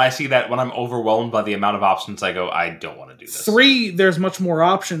 I'm like, when I see that, when I'm overwhelmed by the amount of options, I go, I don't want to do this. 3, there's much more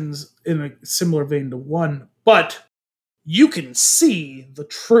options in a similar vein to 1, but you can see the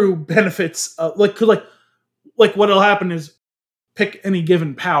true benefits of like what'll happen is pick any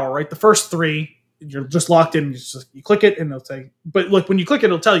given power, right? The first 3 you're just locked in, you click it and it'll say, but like when you click it,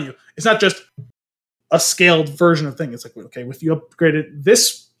 it'll tell you it's not just a scaled version of thing. It's like, okay, if you upgraded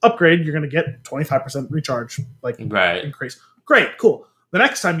this upgrade, you're going to get 25% recharge, increase. Great, cool. The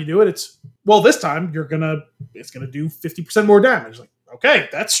next time you do it, this time it's going to do 50% more damage. Like, okay,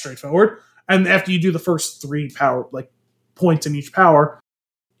 that's straightforward. And after you do the first 3 power, like points in each power,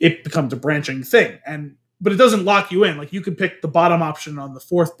 it becomes a branching thing. But it doesn't lock you in. Like you could pick the bottom option on the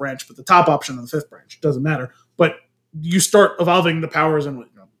 4th branch, but the top option on the 5th branch. It doesn't matter. But you start evolving the powers and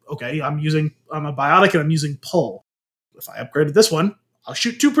okay, I'm a biotic and I'm using pull. If I upgraded this one, I'll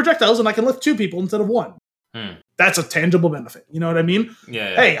shoot 2 projectiles and I can lift 2 people instead of 1. That's a tangible benefit. You know what I mean?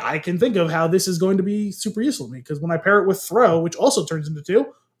 Yeah. Hey, I can think of how this is going to be super useful to me because when I pair it with throw, which also turns into 2,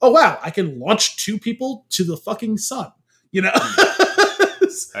 oh wow, I can launch 2 people to the fucking sun.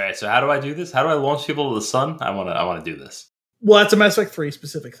 All right, so how do I do this? How do I launch people to the sun? I want to do this. Well, that's a Mass Effect 3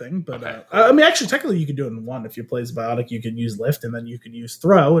 specific thing, but okay. I mean, actually, technically, you could do it in 1. If you play as biotic, you could use lift, and then you could use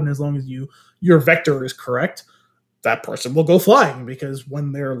throw, and as long as your vector is correct, that person will go flying because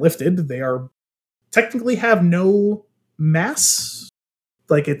when they're lifted, they are technically have no mass,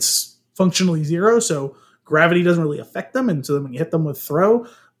 like it's functionally 0, so gravity doesn't really affect them, and so then when you hit them with throw,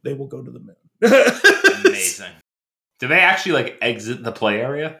 they will go to the moon. Amazing. Do they actually like exit the play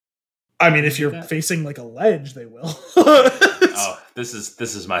area? I mean, if you're facing like a ledge, they will. Oh, this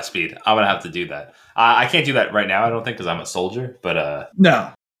is my speed. I'm gonna have to do that. I can't do that right now, I don't think, because I'm a soldier. But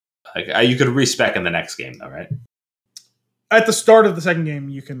no, you could respec in the next game, though, right? At the start of the second game,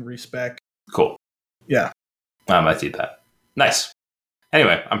 you can respec. Cool. Yeah, I might do that. Nice.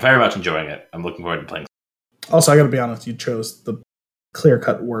 Anyway, I'm very much enjoying it. I'm looking forward to playing. Also, I got to be honest, you chose the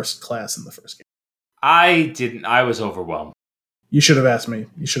clear-cut worst class in the first game. I didn't. I was overwhelmed. You should have asked me.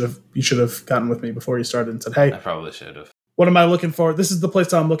 You should have gotten with me before you started and said, "Hey, I probably should have. What am I looking for? This is the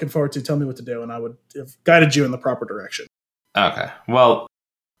place I'm looking forward to. Tell me what to do," and I would have guided you in the proper direction. Okay. Well,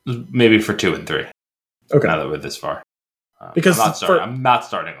 maybe for 2 and 3. Okay. Now that we're this far. Because I'm not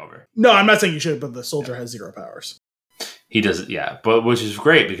starting over. No, I'm not saying you should, but the soldier has 0 powers. He does, yeah, but which is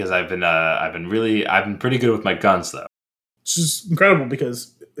great because I've been pretty good with my guns though. Which is incredible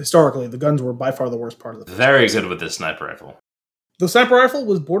because historically the guns were by far the worst part of the. Very good with this sniper rifle. The sniper rifle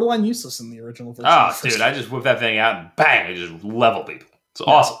was borderline useless in the original version. Oh, dude, I just whip that thing out and bang, I just level people. It's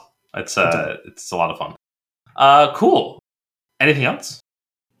awesome. It's a lot of fun. Cool. Anything else?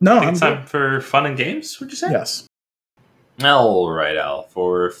 No, I think it's time for fun and games. Would you say? Yes. All right, Al.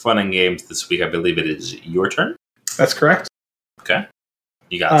 For fun and games this week, I believe it is your turn. That's correct. Okay.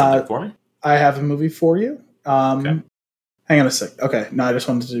 You got something for me? I have a movie for you. Okay. Hang on a sec. Okay, no, I just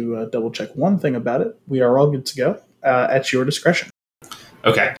wanted to double check one thing about it. We are all good to go. At your discretion.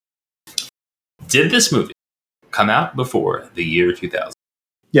 Okay. Did this movie come out before the year 2000?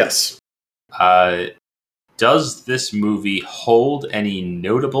 Yes. Does this movie hold any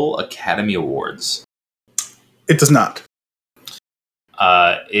notable Academy Awards? It does not.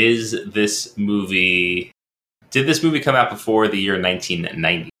 Did this movie come out before the year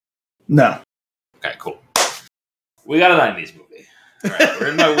 1990? No. Okay, cool. We got a 90s movie. All right, we're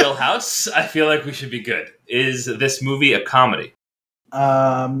in my wheelhouse. I feel like we should be good. Is this movie a comedy?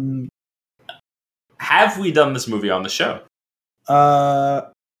 Have we done this movie on the show? I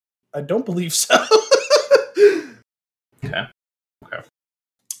don't believe so. Okay.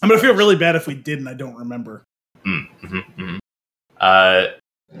 I'm gonna feel really bad if we did and I don't remember.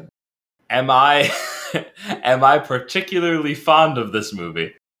 Am I particularly fond of this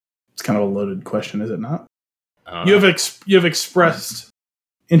movie? It's kind of a loaded question, is it not? You have expressed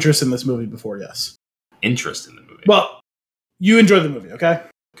interest in this movie before, yes. Interest in the movie. Well, you enjoy the movie, okay?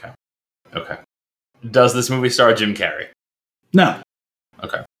 Okay. Does this movie star Jim Carrey? No.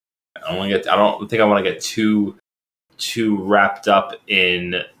 Okay. I don't think I want to get too wrapped up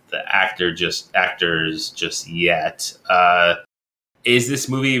in the actors just yet. Is this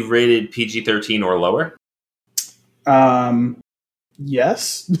movie rated PG-13 or lower?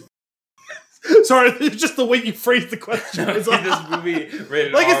 Yes. Sorry, it's just the way you phrased the question. Is this movie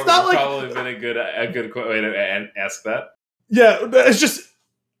rated like, R it's not would like probably been a good way to ask that. Yeah, it's just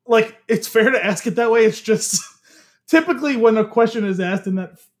like it's fair to ask it that way. It's just typically when a question is asked in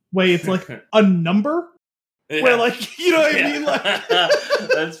that way, it's like a number. Yeah. Where, like, you know what I mean? Like,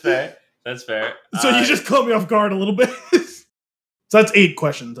 That's fair. So you just caught me off guard a little bit. So that's 8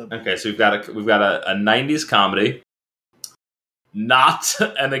 questions. Okay, so we've got a 90s comedy, not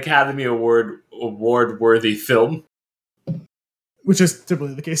an Academy Award worthy film, which is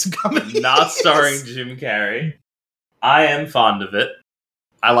typically the case in comedy. Not starring Jim Carrey. I am fond of it.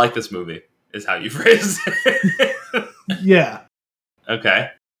 I like this movie. Is how you phrase it. Yeah.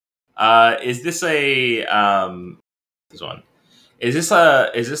 Okay. Is this this one? Is this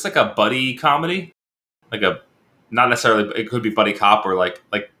like a buddy comedy? Like a not necessarily. It could be buddy cop or like.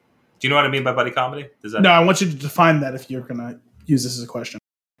 Do you know what I mean by buddy comedy? No, I want you to define that if you're gonna use this as a question.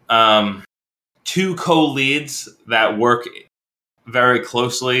 2 co-leads that work very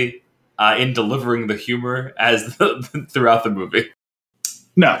closely in delivering the humor as throughout the movie.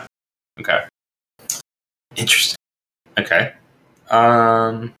 No. Okay. Interesting. Okay.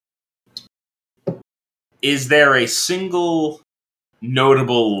 Is there a single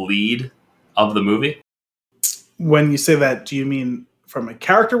notable lead of the movie? When you say that, do you mean from a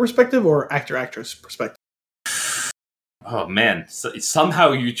character perspective or actor-actress perspective? Oh man!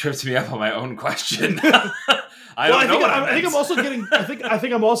 Somehow you tripped me up on my own question. I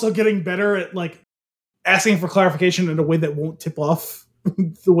think I'm also getting better at like asking for clarification in a way that won't tip off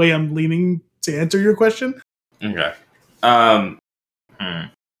the way I'm leaning to answer your question. Okay.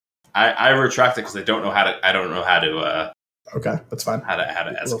 I retract it because I don't know how to. Okay, that's fine. How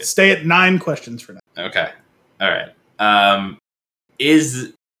to ask it. Stay at 9 questions for now. Okay. All right.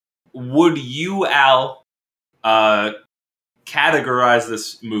 Would you, Al, categorize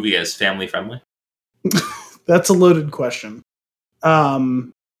this movie as family friendly? That's a loaded question.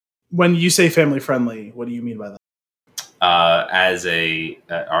 When you say family friendly, what do you mean by that? As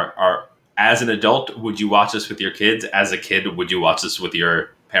an adult, would you watch this with your kids? As a kid, would you watch this with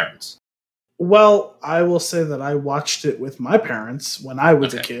your parents? Well, I will say that I watched it with my parents when I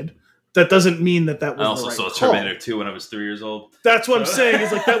was a kid. That doesn't mean that was. I also saw Terminator 2 when I was 3 years old. That's what I'm saying.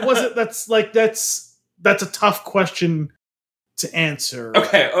 Is like that wasn't. That's a tough question to answer.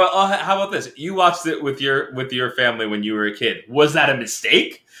 Okay, well, how about this? You watched it with your family when you were a kid. Was that a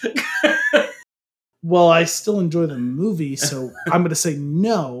mistake? Well, I still enjoy the movie, so I'm going to say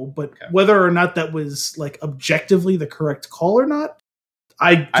no. But whether or not that was like objectively the correct call or not,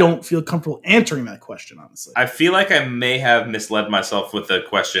 I don't feel comfortable answering that question, honestly. I feel like I may have misled myself with the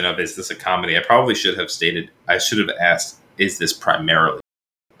question of, is this a comedy? I probably should have asked, is this primarily?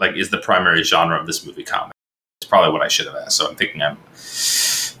 Like, is the primary genre of this movie comedy? It's probably what I should have asked. So I think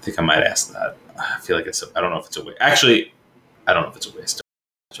I might ask that. I feel like I don't know if it's a waste. Actually, I don't know if it's a waste.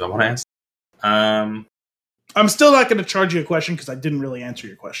 Do I want to ask? I'm still not going to charge you a question because I didn't really answer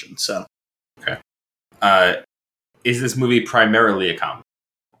your question. So, okay. Is this movie primarily a comedy?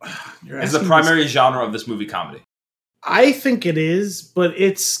 Is the primary genre of this movie comedy? I think it is, but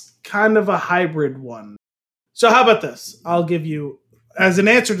it's kind of a hybrid one. So how about this? I'll give you, as an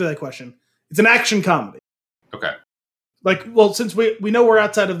answer to that question, it's an action comedy. Okay. Like, well, since we know we're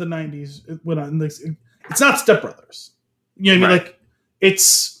outside of the 90s, it's not Step Brothers. You know what I mean? Right. Like,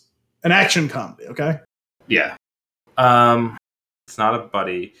 it's an action comedy, okay? Yeah. It's not a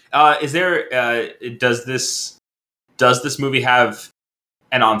buddy. Is there, does this movie have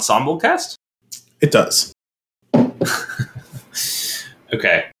an ensemble cast? It does.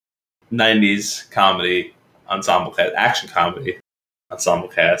 Okay. 90s comedy, ensemble cast, action comedy, ensemble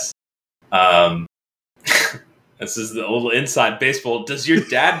cast. This is the little inside baseball. Does your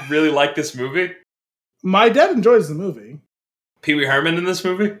dad really like this movie? My dad enjoys the movie. Pee Wee Herman in this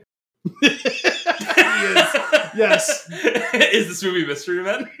movie? Yes. Is this movie Mystery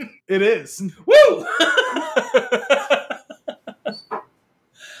Men? It is. Woo!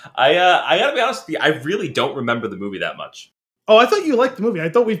 I gotta be honest with you, I really don't remember the movie that much. Oh, I thought you liked the movie. I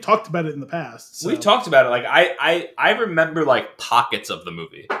thought we've talked about it in the past. So. We've talked about it. Like I remember like pockets of the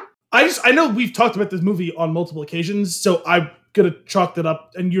movie. I know we've talked about this movie on multiple occasions, so I'm gonna chalk it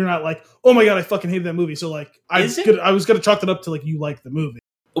up, and you're not like, oh my god, I fucking hated that movie. So like, I was gonna chalk it up to like you like the movie.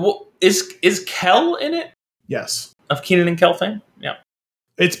 Well, is Kel in it? Yes, of Kenan and Kel fame. Yeah,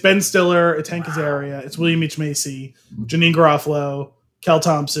 it's Ben Stiller, it's Hank Azaria, it's William H Macy, Janine Garofalo, Kel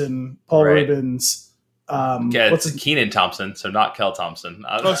Thompson, Paul Rubens. It's Kenan Thompson, so not Kel Thompson.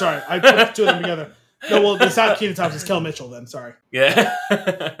 Oh, sorry, I put the two of them together. No, well, it's not Kenan Thompson, it's Kel Mitchell then, sorry.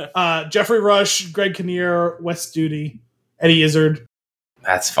 Yeah. Jeffrey Rush, Greg Kinnear, Wes Studi, Eddie Izzard.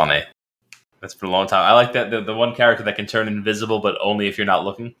 That's funny. That's been a long time. I like that the one character that can turn invisible, but only if you're not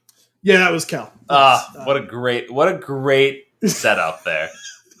looking. Yeah, that was Kel. What a great setup there.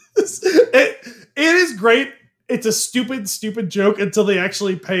 It is great. It's a stupid joke until they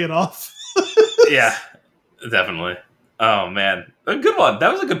actually pay it off. Yeah, definitely. Oh man, a good one.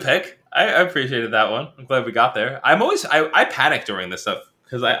 That was a good pick. I appreciated that one. I'm glad we got there. I panic during this stuff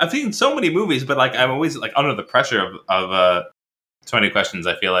because I've seen so many movies, but like I'm always like under the pressure of 20 questions.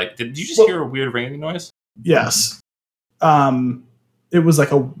 I feel like. Did you just hear a weird ringing noise? Yes. It was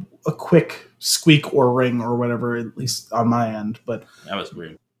like a quick squeak or ring or whatever, at least on my end. But that was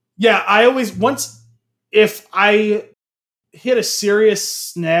weird. Yeah, I always if I hit a serious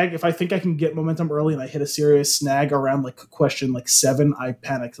snag, if I think I can get momentum early and I hit a serious snag around like question like 7, I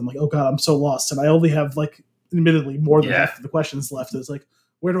panic. I'm like, oh god, I'm so lost, and I only have like admittedly more than half of the questions left. It's like,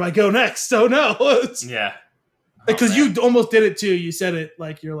 where do I go next? Oh no. Yeah. Because you almost did it too. You said it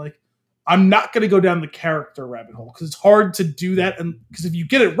like you're like, I'm not going to go down the character rabbit hole because it's hard to do that, and because if you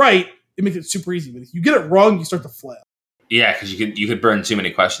get it right, it makes it super easy. But if you get it wrong, you start to flail. Yeah, because you could burn too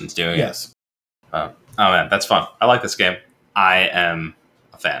many questions doing it. Yes. Oh man, that's fun. I like this game. I am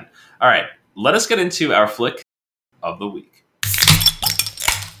a fan. All right, let us get into our flick of the week.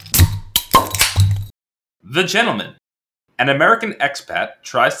 The Gentleman. An American expat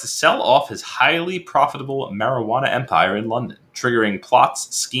tries to sell off his highly profitable marijuana empire in London, triggering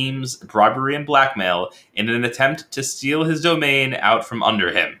plots, schemes, bribery, and blackmail in an attempt to steal his domain out from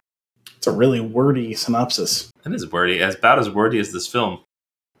under him. It's a really wordy synopsis. It is wordy, about as wordy as this film,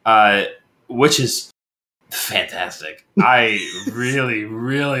 which is fantastic. I really,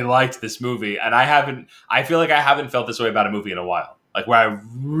 really liked this movie, and I feel like I haven't felt this way about a movie in a while. Like, where I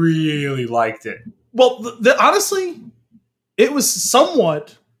really liked it. Well, honestly, it was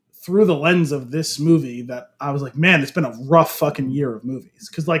somewhat through the lens of this movie that I was like, man, it's been a rough fucking year of movies.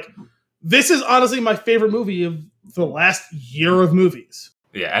 Because, like, this is honestly my favorite movie of the last year of movies.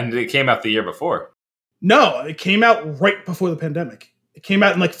 Yeah, and it came out the year before. No, it came out right before the pandemic. It came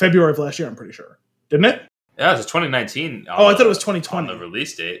out in, like, February of last year, I'm pretty sure. Didn't it? Yeah, it was 2019. I thought it was 2020. On the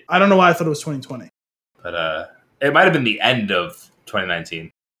release date. I don't know why I thought it was 2020. But it might have been the end of 2019.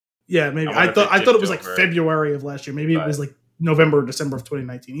 Yeah, maybe. I thought it was like February of last year. Maybe it was like November or December of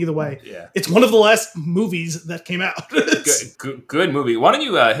 2019. Either way, It's one of the last movies that came out. Good movie. Why don't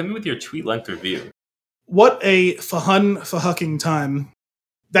you hit me with your tweet length review? What a fucking time.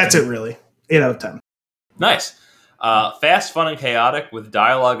 That's it, really. 8 out of 10. Nice. Fast, fun, and chaotic with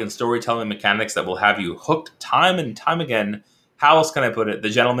dialogue and storytelling mechanics that will have you hooked time and time again. How else can I put it? The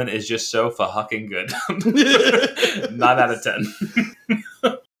Gentleman is just so fucking good. 9 out of 10.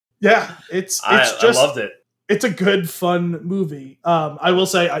 Yeah, I loved it. It's a good, fun movie. I will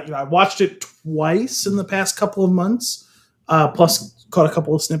say, I watched it twice in the past couple of months, plus caught a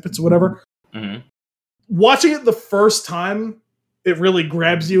couple of snippets or whatever. Mm-hmm. Watching it the first time, it really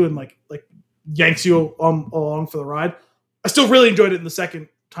grabs you and like yanks you along for the ride. I still really enjoyed it in the second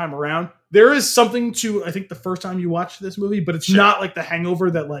time around. There is something to, I think, the first time you watch this movie, but it's not like The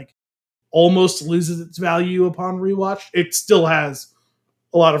Hangover that like almost loses its value upon rewatch. It still has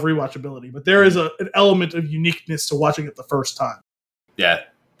a lot of rewatchability, but there is an element of uniqueness to watching it the first time. Yeah.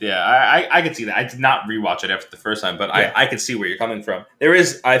 I could see that. I did not rewatch it after the first time, but I could see where you're coming from. There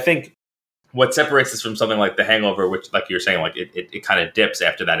is, I think, what separates this from something like The Hangover, which, like you're saying, like it kind of dips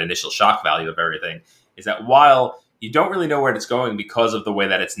after that initial shock value of everything, is that while you don't really know where it's going because of the way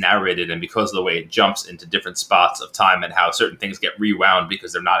that it's narrated and because of the way it jumps into different spots of time and how certain things get rewound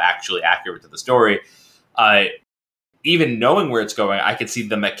because they're not actually accurate to the story, even knowing where it's going, I could see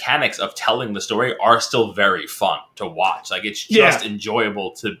the mechanics of telling the story are still very fun to watch. Like, it's just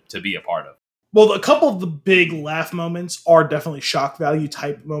enjoyable to be a part of. Well, a couple of the big laugh moments are definitely shock value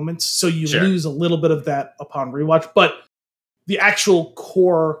type moments, so you lose a little bit of that upon rewatch. But the actual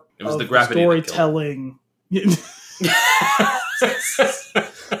core of the storytelling,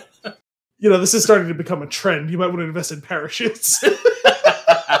 this is starting to become a trend. You might want to invest in parachutes.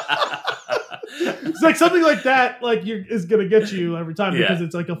 It's like something like that, like is going to get you every time because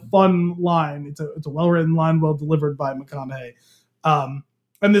it's like a fun line. It's a well written line, well delivered by McConaughey.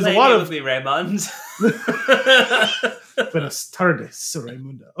 And there's a lot of Raymond. Buenas tardes,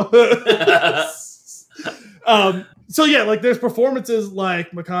 Raimundo. So yeah, like there's performances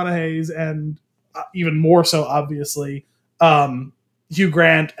like McConaughey's and even more so, obviously, Hugh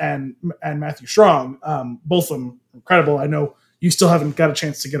Grant and Matthew Strong. Both of them incredible. I know you still haven't got a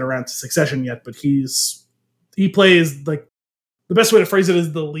chance to get around to Succession yet, but he plays, like, the best way to phrase it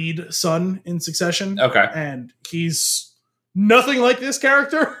is the lead son in Succession. Okay. And he's nothing like this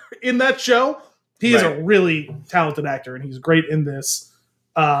character in that show. He is a really talented actor, and he's great in this.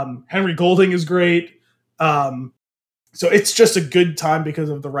 Henry Golding is great. So it's just a good time because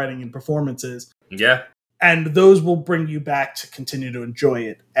of the writing and performances. Yeah. And those will bring you back to continue to enjoy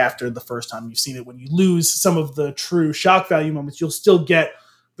it after the first time you've seen it. When you lose some of the true shock value moments, you'll still get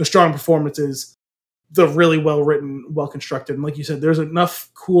the strong performances, the really well-written, well-constructed. And like you said, there's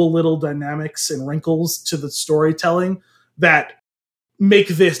enough cool little dynamics and wrinkles to the storytelling that make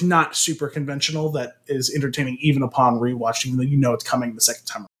this not super conventional, that is entertaining even upon rewatching, that you know it's coming the second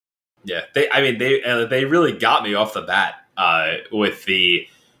time. Yeah, they really got me off the bat with the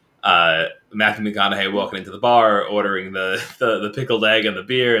Matthew McConaughey walking into the bar, ordering the pickled egg and the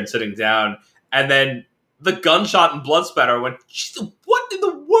beer, and sitting down, and then the gunshot and blood spatter. Went, what in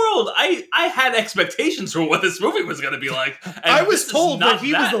the world? I had expectations for what this movie was going to be like. I was told that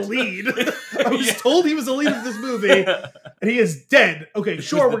he was the lead. I was told he was the lead of this movie, and he is dead. Okay,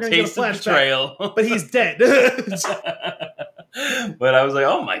 sure, we're going to get a flashback, but he's dead. But I was like,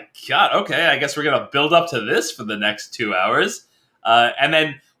 oh my god, okay, I guess we're going to build up to this for the next 2 hours. And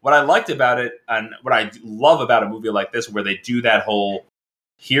then what I liked about it, and what I love about a movie like this, where they do that whole,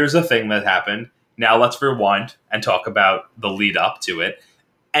 here's a thing that happened, now let's rewind and talk about the lead up to it.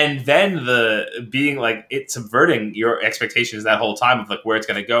 And then the being like, it subverting your expectations that whole time of like where it's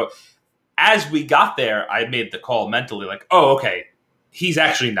going to go. As we got there, I made the call mentally, like, oh, okay, he's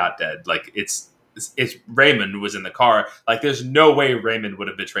actually not dead. Like, it's Raymond was in the car. Like, there's no way Raymond would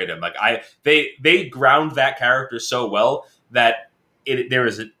have betrayed him. Like, they ground that character so well that there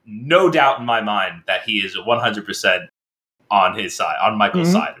is no doubt in my mind that he is 100% on his side, on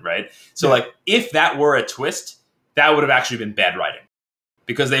Michael's side, right? So, like, if that were a twist, that would have actually been bad writing,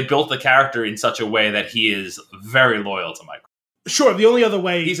 because they built the character in such a way that he is very loyal to Michael. Sure, the only other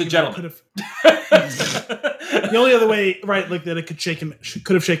way he's a gentleman. The only other way, right, like that it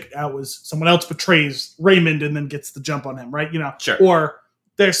could have shaken out was someone else betrays Raymond and then gets the jump on him, right? You know, sure. Or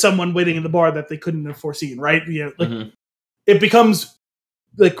there's someone waiting in the bar that they couldn't have foreseen, right? You know, like it becomes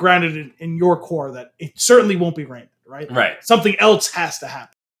like grounded in your core that it certainly won't be Raymond, right? Right. Something else has to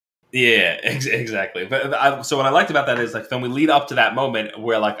happen. Yeah, exactly. But so what I liked about that is, like, then we lead up to that moment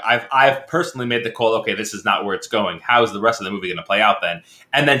where, like, I've personally made the call, okay, this is not where it's going. How is the rest of the movie going to play out then?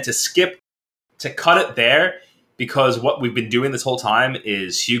 And then to cut it there, because what we've been doing this whole time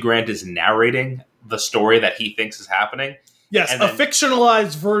is Hugh Grant is narrating the story that he thinks is happening. Yes, a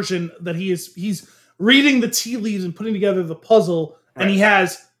fictionalized version that he's reading the tea leaves and putting together the puzzle, and he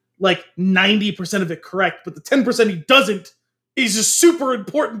has like 90% of it correct, but the 10% he doesn't is just super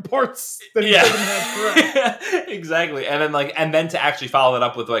important parts that he doesn't have correct. Exactly. And then to actually follow that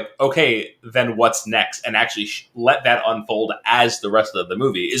up with, like, okay, then what's next? And actually let that unfold as the rest of the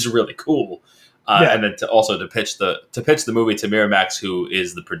movie is really cool. And then to pitch the movie to Miramax, who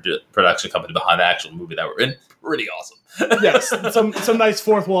is the production company behind the actual movie that we're in. Pretty awesome. Yes, some nice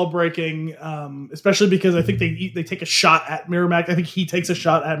fourth wall breaking, especially because I think they take a shot at Miramax. I think he takes a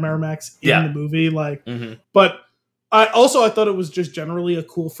shot at Miramax in the movie, But I thought it was just generally a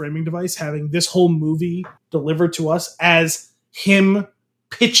cool framing device having this whole movie delivered to us as him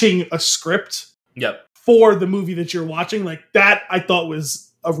pitching a script. Yep. For the movie that you're watching, like that, I thought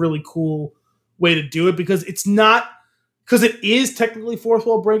was a really cool way to do it because it is technically fourth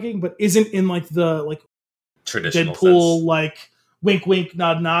wall breaking, but isn't in the traditional Deadpool sense. Like wink wink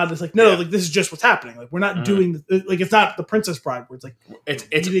nod nod. It's like no, like this is just what's happening. Like we're not doing it's not the Princess Bride where it's like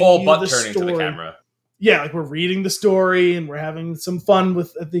it's all butt turning to the camera. Yeah, like we're reading the story and we're having some fun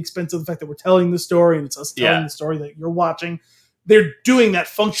at the expense of the fact that we're telling the story and it's us telling the story that you're watching. They're doing that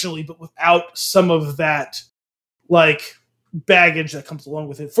functionally, but without some of that like baggage that comes along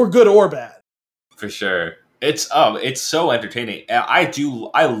with it, for good or bad. For sure, it's so entertaining.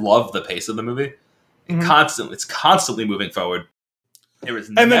 I love the pace of the movie. It's constantly moving forward. There is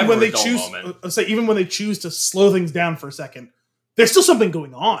and then when they even when they choose to slow things down for a second, there's still something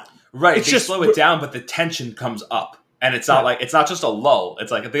going on. Right, they slow it down, but the tension comes up, and it's not it's not just a lull.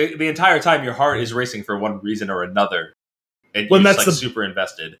 It's like the entire time your heart is racing for one reason or another. And you're just super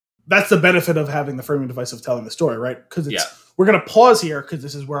invested. That's the benefit of having the framing device of telling the story, right? Because we're going to pause here because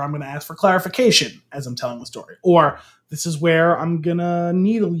this is where I'm going to ask for clarification as I'm telling the story. Or this is where I'm going to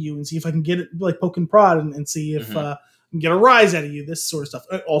needle you and see if I can get it, like poke and prod and see if I can get a rise out of you, this sort of stuff.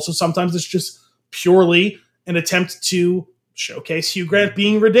 Also, sometimes it's just purely an attempt to showcase Hugh Grant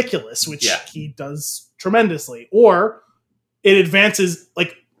being ridiculous, which he does tremendously. Or it advances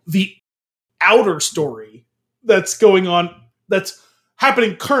like the outer story that's going on, that's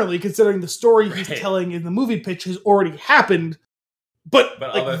happening currently, considering the story he's telling in the movie pitch has already happened, but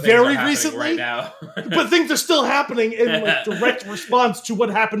like very recently. Right now. But things are still happening in like direct response to what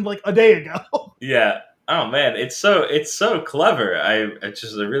happened like a day ago. Yeah. Oh man, it's so clever. I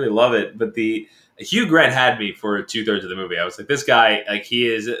really love it. But Hugh Grant had me for 2/3 of the movie. I was like, this guy, like he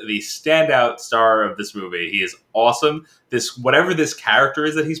is the standout star of this movie. He is awesome. Whatever this character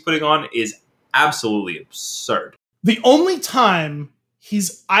is that he's putting on is absolutely absurd. The only time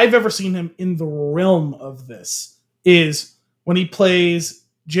I've ever seen him in the realm of this is when he plays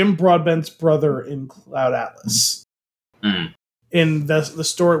Jim Broadbent's brother in Cloud Atlas. In the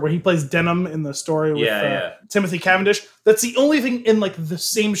story where he plays Denham in the story with Timothy Cavendish. That's the only thing in like the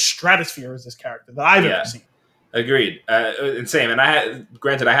same stratosphere as this character that I've ever seen. Agreed. And same. And I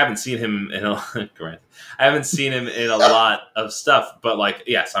haven't seen him in I haven't seen him in a lot of stuff, but like,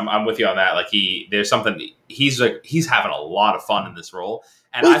 yes, I'm with you on that. Like there's something, he's having a lot of fun in this role.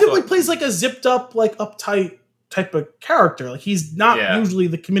 And he plays like a zipped up, like uptight type of character. Like he's not usually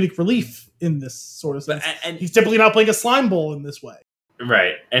the comedic relief in this sort of sense. And he's typically not playing a slime ball in this way.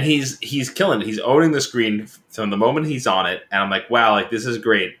 Right. And he's killing it. He's owning the screen from the moment he's on it. And I'm like, wow, like this is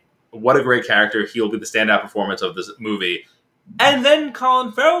great. What a great character. He'll be the standout performance of this movie. And then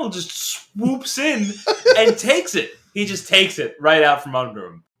Colin Farrell just swoops in and takes it. He just takes it right out from under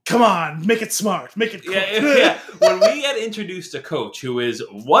him. Come on, make it smart. Make it cool. Yeah. When we get introduced to Coach, who is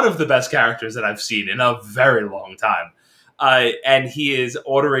one of the best characters that I've seen in a very long time, and he is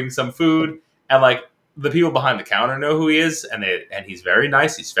ordering some food, and like the people behind the counter know who he is, and he's very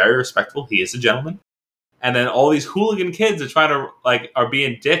nice. He's very respectful. He is a gentleman. And then all these hooligan kids are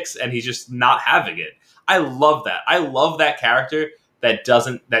being dicks, and he's just not having it. I love that. I love that character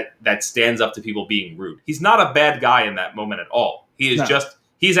that stands up to people being rude. He's not a bad guy in that moment at all. He is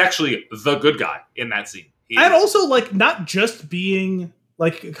he's actually the good guy in that scene. Also like not just being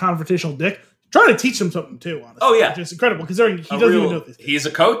like a confrontational dick, trying to teach them something too, honestly. Oh yeah. Which is incredible considering he doesn't even know this. He's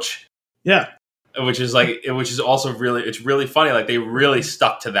a coach. Yeah. Which is also it's really funny. Like they really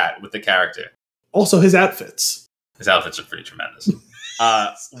stuck to that with the character. Also, his outfits. His outfits are pretty tremendous.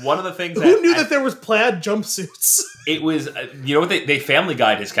 One of the things who knew that there was plaid jumpsuits? It was, you know what, they Family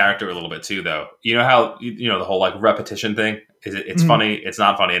Guy'd his character a little bit too, though. You know how the whole like repetition thing. It's funny. It's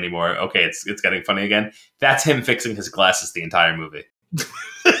not funny anymore. Okay, it's getting funny again. That's him fixing his glasses the entire movie.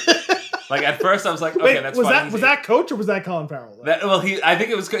 Like at first, I was like, okay, that's funny. Was that Coach or was that Colin Farrell? I think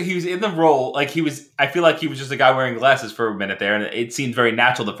it was. He was in the role. Like he was. I feel like he was just a guy wearing glasses for a minute there, and it seemed very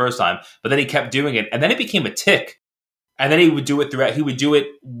natural the first time. But then he kept doing it, and then it became a tick. And then he would do it throughout. He would do it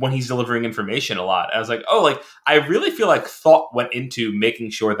when he's delivering information a lot. I was like, oh, like I really feel like thought went into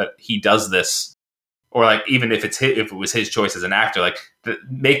making sure that he does this, or like even if it was his choice as an actor, like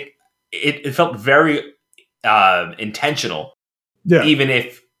it felt very intentional. Yeah. Even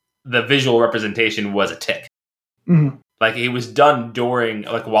if the visual representation was a tick. Mm-hmm. Like, it was done during,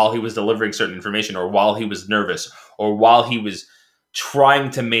 like, while he was delivering certain information, or while he was nervous, or while he was trying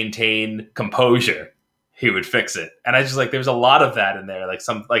to maintain composure, he would fix it. And I just, like, there's a lot of that in there. Like,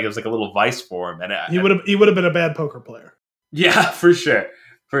 it was like a little vice for him. And he would have been a bad poker player. Yeah, for sure.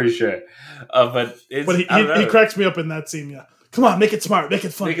 For sure. But he cracks me up in that scene, yeah. Come on, make it smart, make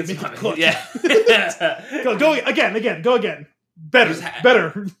it funny, Make it it smart. clutch. Yeah. go again.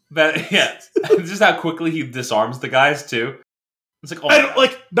 Better. But yeah, just how quickly he disarms the guys too. It's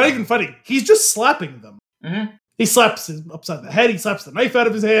like, not even funny. He's just slapping them. Mm-hmm. He slaps him upside the head. He slaps the knife out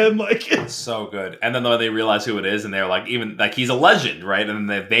of his hand. Like, it's so good. And then when they realize who it is, and they're like, even like, he's a legend, right? And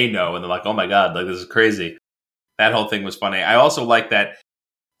then they know, and they're like, oh my god, like, this is crazy. That whole thing was funny. I also like that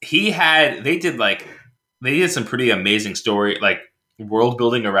they did some pretty amazing story, like, world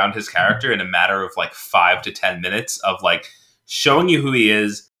building around his character in a matter of like 5 to 10 minutes of like showing you who he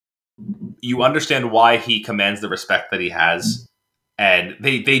is. You understand why he commands the respect that he has, and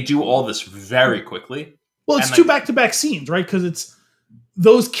they do all this very quickly. Well, it's two back-to-back scenes, right? Because it's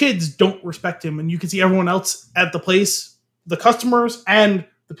those kids don't respect him, and you can see everyone else at the place, the customers and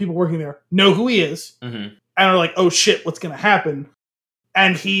the people working there, know who he is, and are like, "Oh shit, what's going to happen?"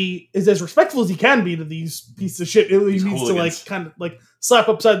 And he is as respectful as he can be to these pieces of shit. He needs to like kind of like slap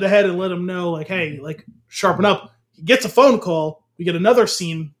upside the head and let them know, like, hey, like, sharpen up. He gets a phone call. We get another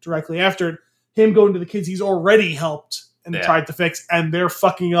scene directly after it. Him going to the kids he's already helped and tried to fix, and they're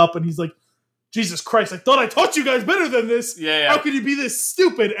fucking up. And he's like, Jesus Christ, I thought I taught you guys better than this. Yeah. How could you be this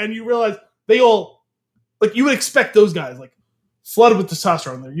stupid? And you realize they all, like, you would expect those guys, like, flooded with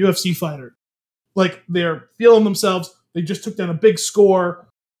testosterone. They're UFC fighter. Like, they're feeling themselves. They just took down a big score.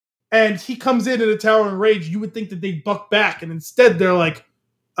 And he comes in a towering rage. You would think that they'd buck back. And instead, they're like,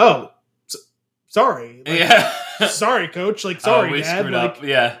 oh, sorry. Like, sorry, coach. Like, sorry, we Dad. screwed like, up.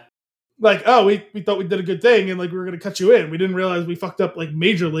 Yeah. Like, oh, we thought we did a good thing. And, like, we were going to cut you in. We didn't realize we fucked up, like,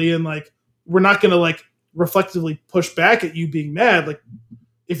 majorly. And, like, we're not going to, like, reflectively push back at you being mad. Like,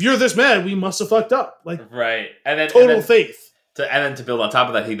 if you're this mad, we must have fucked up. Like, right. And then total faith. And then to build on top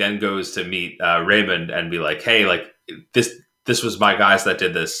of that, he then goes to meet Raymond and be like, hey, like, this was my guys that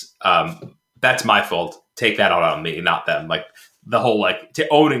did this. That's my fault. Take that out on me, not them. Like, the whole, like,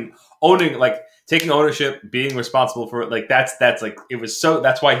 owning, like, taking ownership, being responsible for it. Like, that's like, it was so,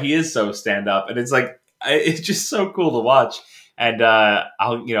 that's why he is so stand up. And it's like, it's just so cool to watch. And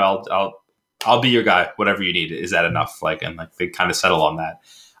I'll be your guy, whatever you need. Is that enough? Like, and like, they kind of settle on that.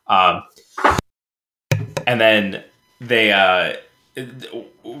 And then they,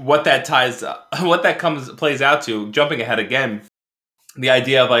 what that plays out to, jumping ahead again, the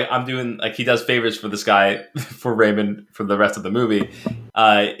idea of like, I'm doing, like, he does favors for this guy, for Raymond, for the rest of the movie.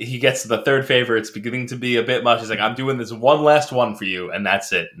 He gets to the third favor. It's beginning to be a bit much. He's like, I'm doing this one last one for you, and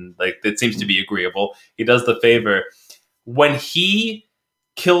that's it. And like, it seems to be agreeable. He does the favor. When he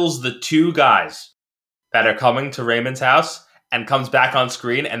kills the two guys that are coming to Raymond's house and comes back on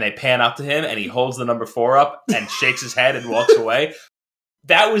screen, and they pan up to him, and he holds the number 4 up and shakes his head and walks away.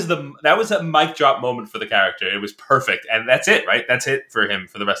 That was a mic drop moment for the character. It was perfect. And that's it, right? That's it for him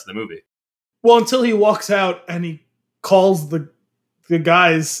for the rest of the movie. Well, until he walks out and he calls the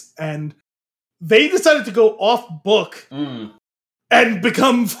guys, and they decided to go off book and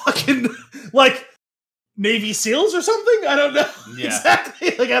become fucking like Navy SEALs or something. I don't know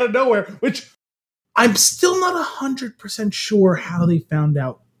exactly, like, out of nowhere, which I'm still not 100% sure how they found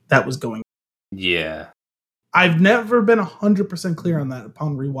out that was going on. Yeah. I've never been 100% clear on that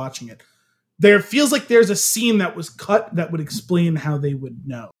upon rewatching it. There feels like there's a scene that was cut that would explain how they would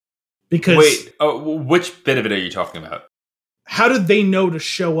know. Because wait, which bit of it are you talking about? How did they know to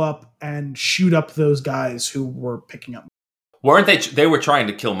show up and shoot up those guys who were picking up? Weren't they? They were trying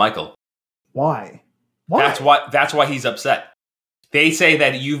to kill Michael. Why? That's why he's upset. They say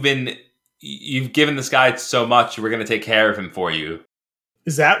that you've given this guy so much, we're going to take care of him for you.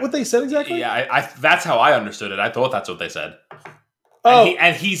 Is that what they said exactly? Yeah, that's how I understood it. I thought that's what they said. Oh,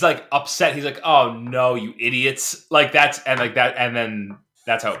 and he's like upset. He's like, "Oh no, you idiots!" Like that's and then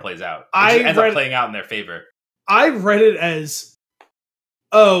that's how it plays out. It ends up playing out in their favor. I read it as,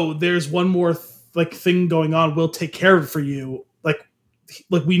 "Oh, there's one more thing going on. We'll take care of it for you. Like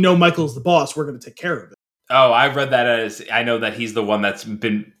we know Michael's the boss. We're going to take care of it." Oh, I read that as, I know that he's the one that's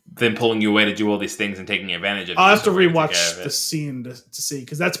been pulling you away to do all these things and taking advantage of you. I'll have to rewatch the scene to see,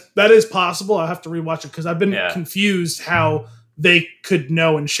 because that is possible. I'll have to rewatch it because I've been confused how they could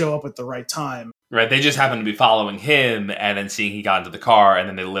know and show up at the right time. Right, they just happened to be following him and then seeing he got into the car, and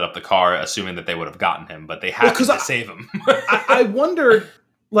then they lit up the car assuming that they would have gotten him, but they happened to save him. I wondered,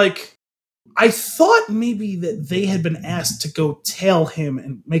 like, I thought maybe that they had been asked to go tail him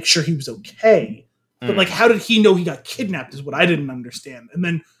and make sure he was okay. But like, how did he know he got kidnapped is what I didn't understand. And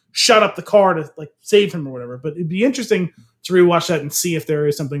then shut up the car to like save him or whatever. But it'd be interesting to rewatch that and see if there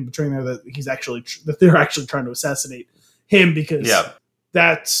is something between there that that they're actually trying to assassinate him, because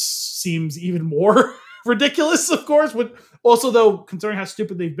that seems even more ridiculous, of course. But also, though, considering how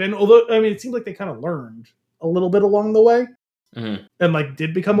stupid they've been, although I mean, it seems like they kind of learned a little bit along the way, and like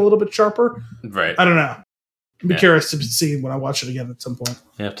did become a little bit sharper. Right. I don't know. I'd be curious to see when I watch it again at some point.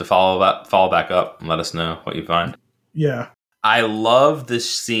 You have to follow back up and let us know what you find. Yeah. I love this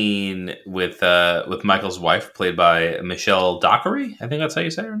scene with Michael's wife, played by Michelle Dockery. I think that's how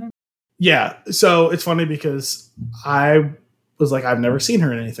you say her name. Yeah. So it's funny because I was like, I've never seen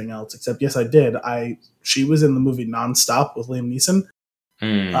her in anything else, except yes, I did. She was in the movie Nonstop with Liam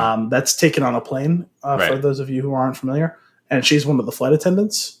Neeson. That's Taken on a Plane, for those of you who aren't familiar. And she's one of the flight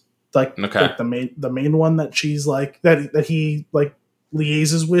attendants. Like the main one that she's like that he like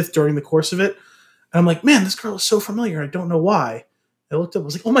liaises with during the course of it. And I'm like, man, this girl is so familiar. I don't know why. I looked up. I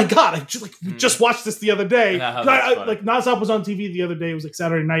was like, oh my god! We just watched this the other day. Like Nonstop was on TV the other day. It was like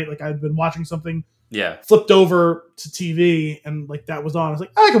Saturday night. Like I'd been watching something. Yeah. Flipped over to TV and like that was on. I was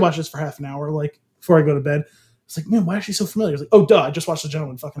like, I can watch this for half an hour, like before I go to bed. It's like, man, why is she so familiar? I was like, oh, duh! I just watched The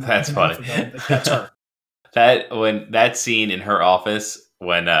Gentleman. Fucking. That's funny. Like, that's her. That scene in her office.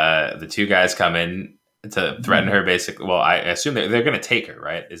 When the two guys come in to threaten her, basically, well, I assume they're going to take her,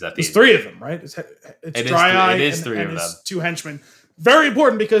 right? Is that there's three of them, right? It's Dry Eye. It is three of them. Two henchmen. Very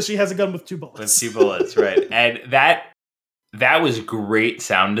important because she has a gun with 2 bullets. With 2 bullets, right? And that was great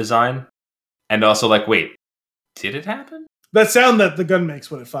sound design, and also like, wait, did it happen? That sound that the gun makes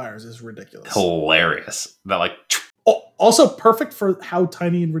when it fires is ridiculous. Hilarious. That like. Also perfect for how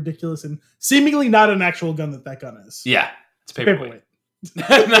tiny and ridiculous and seemingly not an actual gun that gun is. Yeah, it's paperweight. When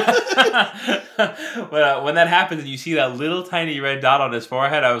that happens and you see that little tiny red dot on his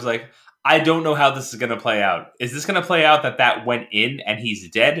forehead, I was like, I don't know how this is going to play out. Is this going to play out that went in and he's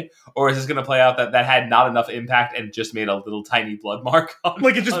dead? Or is this going to play out that had not enough impact and just made a little tiny blood mark on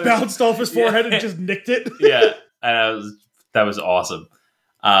like it just bounced off his forehead and just nicked it? Yeah. And that was awesome.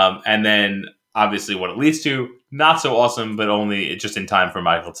 And then obviously what it leads to, not so awesome, but only just in time for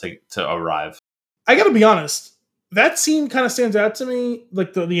Michael to arrive. I got to be honest. That scene kind of stands out to me,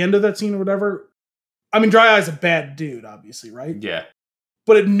 like the end of that scene or whatever. I mean, Dry Eye's a bad dude, obviously, right? Yeah.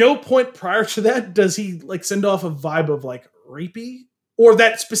 But at no point prior to that does he like send off a vibe of like rapey, or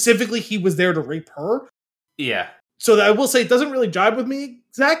that specifically he was there to rape her. Yeah. So I will say it doesn't really jibe with me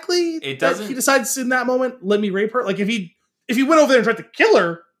exactly. It doesn't. He decides in that moment, let me rape her. Like if he went over there and tried to kill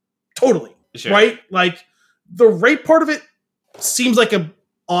her, totally, sure. Right? Like the rape part of it seems like a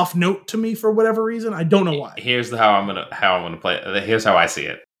off note to me for whatever reason. I don't know why. Here's how I'm gonna play it. Here's how I see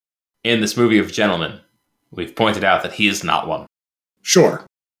it. In this movie of Gentlemen, we've pointed out that he is not one. Sure.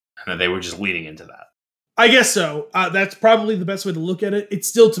 And that they were just leading into that. I guess so. That's probably the best way to look at it. It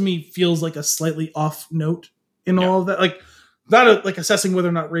still, to me, feels like a slightly off note in all of that. Like, not like assessing whether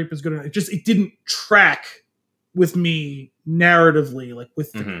or not rape is good or not. It didn't track with me narratively, like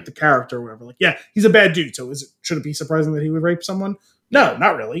with the character or whatever. Like, yeah, he's a bad dude. So should it be surprising that he would rape someone? No,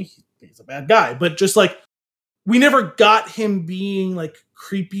 not really. He's a bad guy. But just like, we never got him being like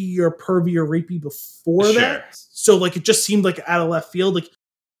creepy or pervy or rapey before that. So like, it just seemed like out of left field. Like,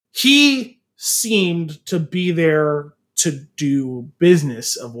 he seemed to be there to do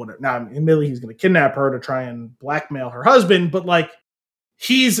business of what. Now, admittedly, he's going to kidnap her to try and blackmail her husband, but like,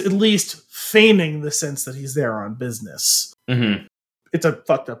 he's at least feigning the sense that he's there on business. Mm-hmm. It's a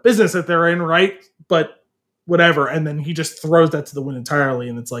fucked up business that they're in, right? But whatever. And then he just throws that to the wind entirely,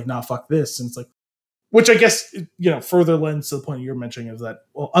 and it's like, nah, fuck this. And it's like, which I guess, further lends to the point you're mentioning of that,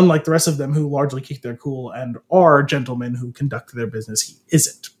 well, unlike the rest of them who largely keep their cool and are gentlemen who conduct their business, he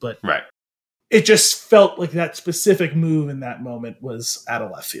isn't. But it just felt like that specific move in that moment was out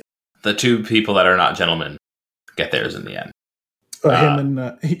of left field. The two people that are not gentlemen get theirs in the end.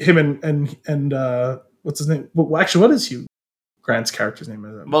 Him and what's his name? Well, actually, what is Hugh Grant's character's name?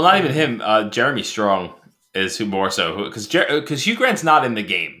 Well, not even him. Jeremy Strong is who more so, because Hugh Grant's not in the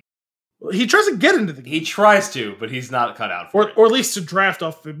game. He tries to get into the game. He tries to, but he's not cut out for it. Or at least to draft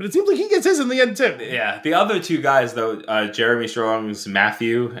off of it. But it seems like he gets his in the end, too. Yeah. The other two guys, though, Jeremy Strong's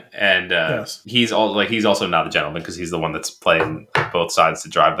Matthew, and he's also not a gentleman because he's the one that's playing both sides to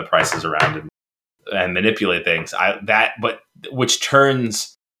drive the prices around and manipulate things. Which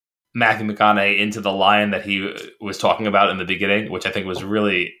turns Matthew McConaughey into the lion that he was talking about in the beginning, which I think was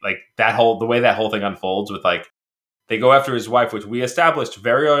really like the way that whole thing unfolds with like, they go after his wife, which we established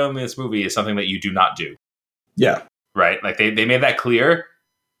very early in this movie is something that you do not do. Yeah. Right? Like they made that clear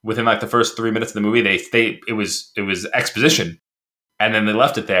within like the first 3 minutes of the movie. It was exposition. And then they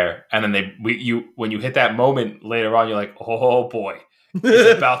left it there. And then when you hit that moment later on, you're like, oh boy,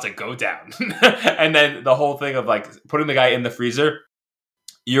 it's about to go down. And then the whole thing of like putting the guy in the freezer,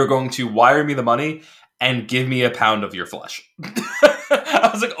 you're going to wire me the money and give me a pound of your flesh.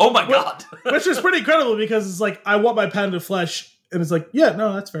 I was like, oh my God. Which is pretty incredible because it's like, I want my pound of flesh. And it's like, yeah,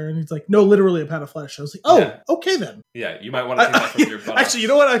 no, that's fair. And he's like, no, literally a pound of flesh. I was like, oh, okay then. Yeah, you might want to take that from your butt. Actually, you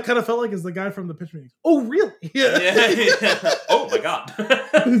know what I kind of felt like is the guy from the pitch meeting. Oh, really? Yeah. Oh my God.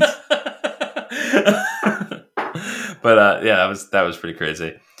 But that was pretty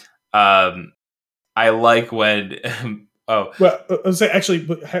crazy. I like when well, I was saying, actually,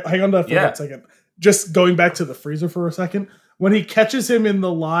 but hang on to that for a second. Just going back to the freezer for a second, when he catches him in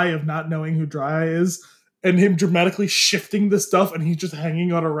the lie of not knowing who Dry is, and him dramatically shifting the stuff, and he's just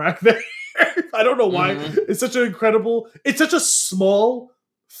hanging on a rack there. I don't know why. Mm-hmm. It's such a small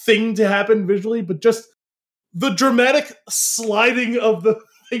thing to happen visually, but just the dramatic sliding of the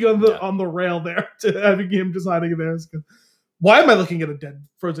thing on the rail there to having him just hiding there is good. Why am I looking at a dead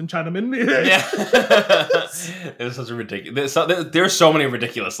frozen Chinaman? Yeah. It's such a ridiculous. There's so many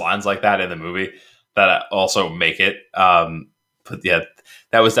ridiculous lines like that in the movie that also make it. But yeah,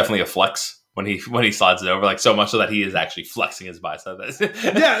 that was definitely a flex. When he slides it over, like so much so that he is actually flexing his bicep.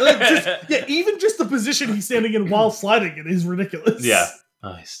 Even just the position he's standing in while sliding it is ridiculous. Yeah,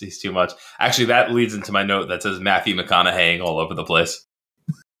 he's too much. Actually, that leads into my note that says Matthew McConaughey all over the place.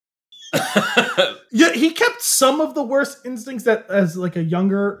 Yeah, he kept some of the worst instincts that as like a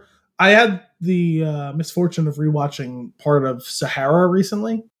younger. I had the misfortune of rewatching part of Sahara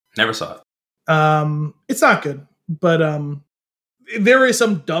recently. Never saw it. It's not good, but there is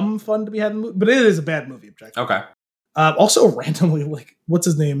some dumb fun to be had in the movie, but it is a bad movie objectively. Okay. Also, randomly, like, what's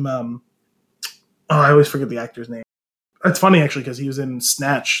his name? I always forget the actor's name. It's funny, actually, because he was in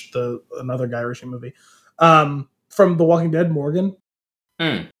Snatch, another Guy Ritchie movie. From The Walking Dead, Morgan.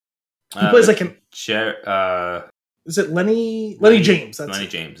 He plays like an... is it Lenny James? That's Lenny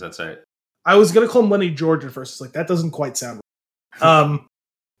James, that's right. I was going to call him Lenny George at first. It's like, that doesn't quite sound right.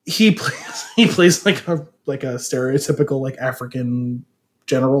 He plays like a stereotypical like African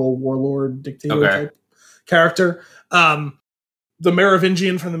general warlord dictator type character. The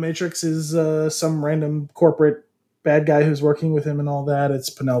Merovingian from The Matrix is some random corporate bad guy who's working with him and all that.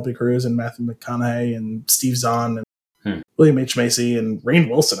 It's Penelope Cruz and Matthew McConaughey and Steve Zahn and William H. Macy and Rainn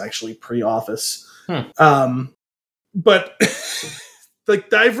Wilson actually pre-Office. But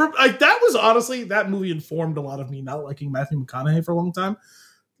like that was honestly, that movie informed a lot of me not liking Matthew McConaughey for a long time.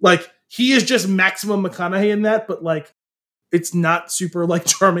 Like, he is just maximum McConaughey in that, but like, it's not super like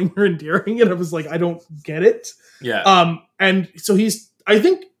charming or endearing. And I was like, I don't get it. Yeah. And so I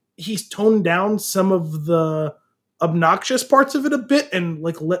think he's toned down some of the obnoxious parts of it a bit and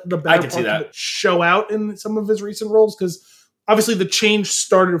like let the better parts of it show out in some of his recent roles. Cause obviously the change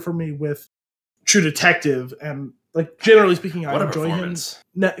started for me with True Detective and like, generally speaking, I enjoy him.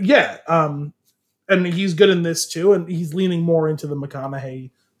 Yeah. And he's good in this too. And he's leaning more into the McConaughey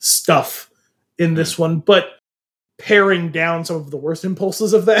stuff in this one, but paring down some of the worst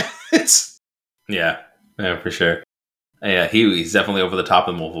impulses of that. Yeah, for sure. Yeah, he's definitely over the top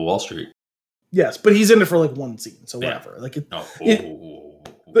of Wolf of Wall Street. Yes, but he's in it for like one scene, so whatever. Like, but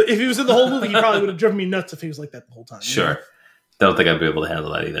if he was in the whole movie, he probably would have driven me nuts if he was like that the whole time. Sure, don't think I'd be able to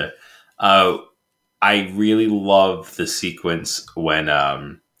handle that either. I really love the sequence when,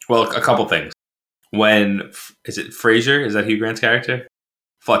 a couple things. When is it Fraser? Is that Hugh Grant's character?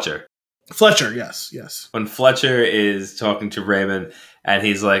 Fletcher, yes. When Fletcher is talking to Raymond and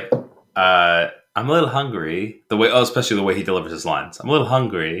he's like, I'm a little hungry. Especially the way he delivers his lines. I'm a little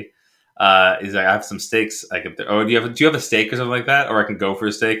hungry. He's like, I have some steaks. Do you have a steak or something like that? Or I can go for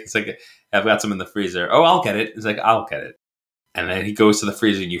a steak. It's like, I've got some in the freezer. Oh, I'll get it. He's like, I'll get it. And then he goes to the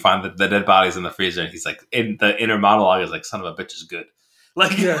freezer and you find the dead bodies in the freezer. And he's like, in the inner monologue is like, son of a bitch is good.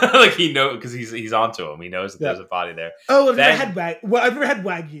 Like, like he knows because he's onto him. He knows that there's a body there. Oh, I've never had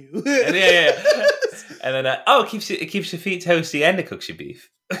Wagyu. Yeah. And then, it keeps your feet toasty and it cooks your beef.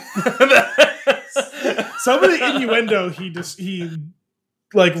 Some of the innuendo he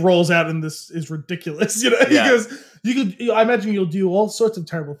like rolls out in this is ridiculous. You know, he goes, I imagine you'll do all sorts of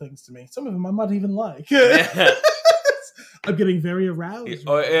terrible things to me. Some of them I might even like. I'm getting very aroused.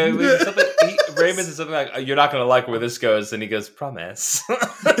 Raymond says something like, "You're not going to like where this goes," and he goes, "Promise."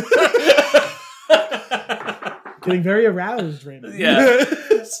 Getting very aroused, Raymond. Yeah,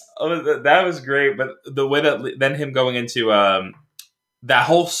 that was great. But the way that then him going into that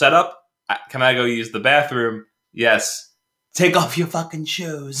whole setup. Can I go use the bathroom? Yes. Take off your fucking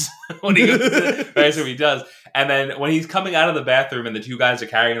shoes. When he goes that's what he does. And then when he's coming out of the bathroom and the two guys are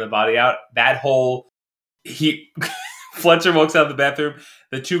carrying the body out, that whole Fletcher walks out of the bathroom.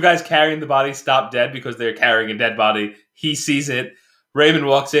 The two guys carrying the body stop dead because they're carrying a dead body. He sees it. Raymond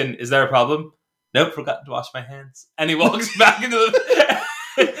walks in. Is there a problem? Nope, forgot to wash my hands. And he walks back into the...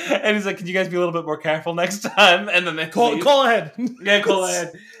 and he's like, "Can you guys be a little bit more careful next time?" And then they Call ahead. Yeah, call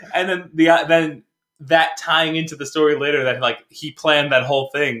ahead. And then then that tying into the story later that like he planned that whole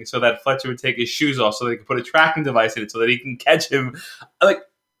thing so that Fletcher would take his shoes off so they could put a tracking device in it so that he can catch him. Like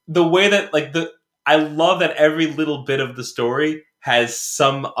the way that I love that every little bit of the story has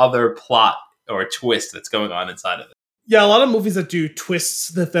some other plot or twist that's going on inside of it. Yeah, a lot of movies that do twists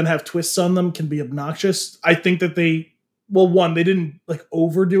that then have twists on them can be obnoxious. I think that one, they didn't like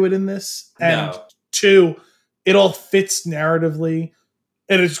overdo it in this, and two, it all fits narratively,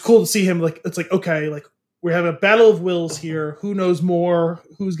 and it's cool to see him like it's like okay, like we have a battle of wills here. Who knows more?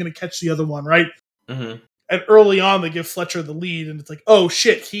 Who's going to catch the other one, right? Mm-hmm. And early on, they give Fletcher the lead, and it's like, oh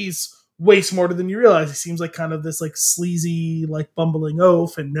shit, he's way smarter than you realize. He seems like kind of this like sleazy, like bumbling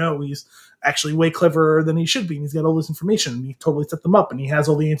oaf, and no, he's actually way cleverer than he should be. And he's got all this information, and he totally set them up, and he has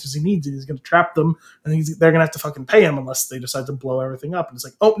all the answers he needs, and he's going to trap them, and they're going to have to fucking pay him unless they decide to blow everything up. And it's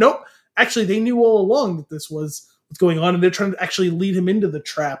like, oh nope, actually they knew all along that this was what's going on, and they're trying to actually lead him into the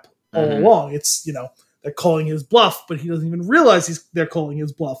trap all along. It's they're calling his bluff, but he doesn't even realize they're calling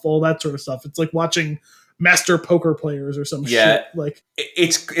his bluff. All that sort of stuff. It's like watching master poker players or some shit. Like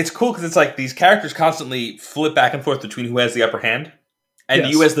it's cool because it's like these characters constantly flip back and forth between who has the upper hand,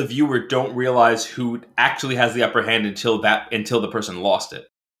 and you as the viewer don't realize who actually has the upper hand until the person lost it.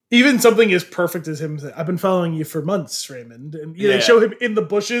 Even something as perfect as him saying, "I've been following you for months, Raymond," and they show him in the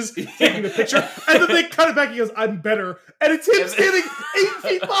bushes taking the picture, and then they cut it back. And he goes, "I'm better," and it's him standing 8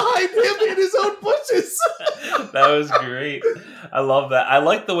 feet behind him in his own bushes. That was great. I love that. I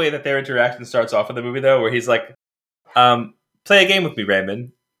like the way that their interaction starts off in the movie, though, where he's like, "Play a game with me,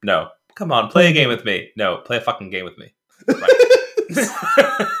 Raymond." No, come on, play a game with me. No, play a fucking game with me. Right.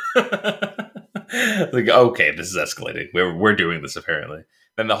 Like, okay, this is escalating. We're doing this apparently.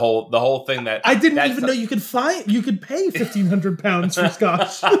 Then the whole thing that I didn't even know you could pay £1,500 for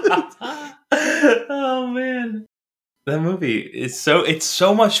scotch. Oh man, that movie is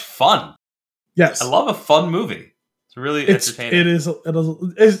so much fun. Yes, I love a fun movie. It's really entertaining. It is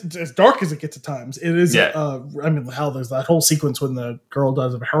as dark as it gets at times. It is. Yeah. I mean, hell, there's that whole sequence when the girl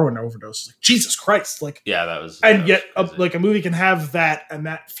dies of a heroin overdose. Like, Jesus Christ! Like, yeah, that was. And yet, like a movie can have that, and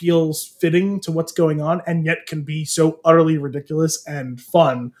that feels fitting to what's going on, and yet can be so utterly ridiculous and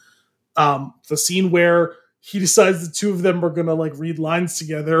fun. The scene where he decides the two of them are gonna like read lines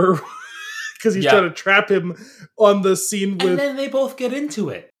together because he's trying to trap him on the scene with, and then they both get into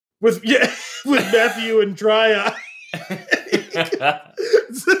it with Matthew and Dry Eye.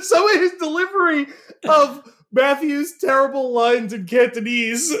 So his delivery of Matthew's terrible lines in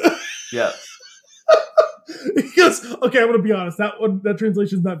Cantonese. Yeah. He goes, okay, I'm going to be honest. That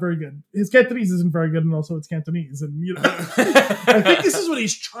translation is not very good. His Cantonese isn't very good, and also it's Cantonese. And I think this is what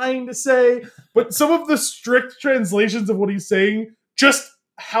he's trying to say. But some of the strict translations of what he's saying, just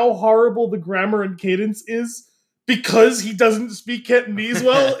how horrible the grammar and cadence is, because he doesn't speak Cantonese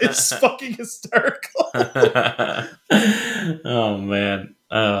well, it's fucking hysterical. Oh man,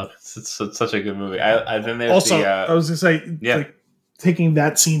 it's such a good movie. I then there's also, I was gonna say, like, taking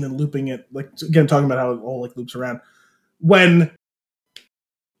that scene and looping it, like again talking about how it all like loops around. When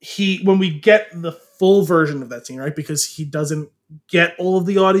we get the full version of that scene, right? Because he doesn't get all of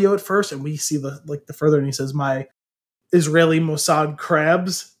the audio at first, and we see the further, and he says, "My Israeli Mossad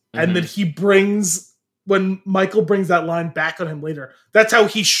crabs," and then he brings. When Michael brings that line back on him later, that's how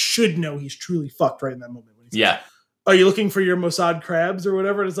he should know he's truly fucked right in that moment. When he says, "Are you looking for your Mossad crabs or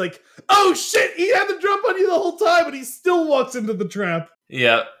whatever?" And it's like, oh shit, he had the jump on you the whole time, and he still walks into the trap.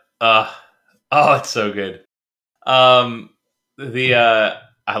 Yeah. It's so good. I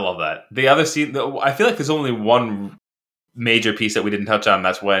love that. The other scene, I feel like there's only one major piece that we didn't touch on.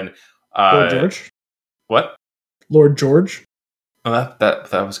 That's when Lord George. What? Lord George. Oh,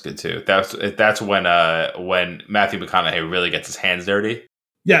 that was good too. That's when Matthew McConaughey really gets his hands dirty.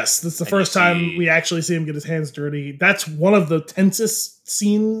 Yes, that's the first time we actually see him get his hands dirty. That's one of the tensest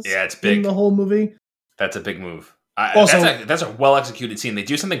scenes. Yeah, it's big in the whole movie. That's a big move. That's a well executed scene. They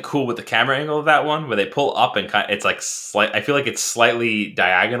do something cool with the camera angle of that one, where they pull up and it's like I feel like it's slightly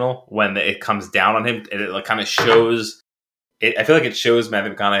diagonal when it comes down on him, and it like kind of shows. I feel like it shows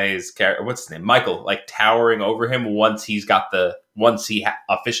Matthew McConaughey's character, what's his name, Michael, like towering over him once he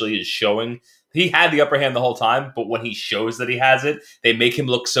officially is showing. He had the upper hand the whole time, but when he shows that he has it, they make him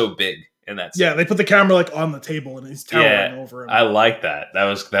look so big in that scene. Yeah, they put the camera like on the table and he's towering over him. I like that. That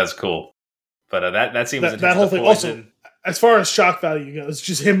was cool. But that scene was that whole thing. Also, as far as shock value goes,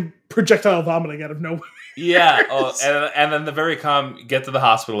 just him projectile vomiting out of nowhere. Yeah. Oh, and then the very calm, get to the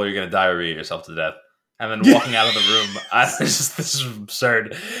hospital or you're going to diarrhea yourself to death. And then walking out of the room. This is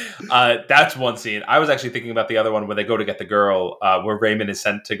absurd. That's one scene. I was actually thinking about the other one where they go to get the girl, where Raymond is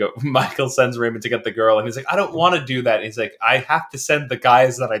sent to go. Michael sends Raymond to get the girl. And he's like, I don't want to do that. And he's like, I have to send the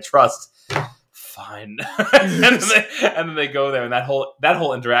guys that I trust. Fine. and then they go there. And that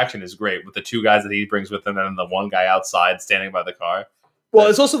whole interaction is great with the two guys that he brings with him and then the one guy outside standing by the car. Well,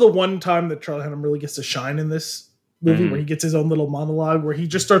 it's also the one time that Charlie Hunnam really gets to shine in this movie where he gets his own little monologue where he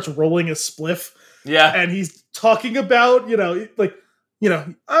just starts rolling a spliff. Yeah. And he's talking about, I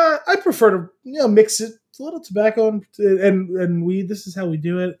prefer to, mix it, a little tobacco and weed. This is how we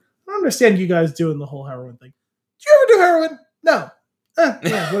do it. I don't understand you guys doing the whole heroin thing. Do you ever do heroin? No.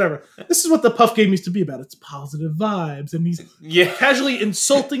 Yeah, whatever. This is what the Puff game used to be about. It's positive vibes. And he's casually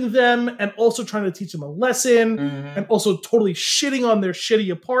insulting them and also trying to teach them a lesson and also totally shitting on their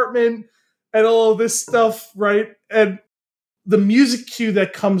shitty apartment and all of this stuff, right? And the music cue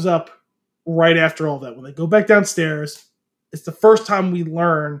that comes up right after all that, when they go back downstairs, it's the first time we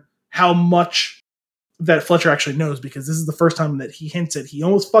learn how much that Fletcher actually knows, because this is the first time that he hints at. He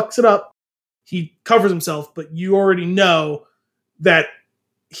almost fucks it up. He covers himself, but you already know that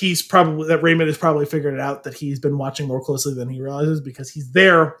Raymond has probably figured it out, that he's been watching more closely than he realizes because he's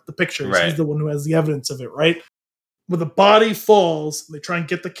there, the pictures. Right. He's the one who has the evidence of it, right? When the body falls, they try and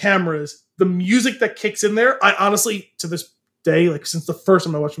get the cameras. The music that kicks in there, I honestly, to this day, like since the first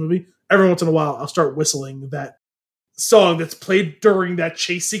time I watched the movie, every once in a while I'll start whistling that song that's played during that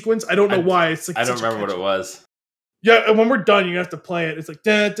chase sequence. I don't know why. It's like I don't remember what it was. Yeah, and when we're done, you have to play it. It's like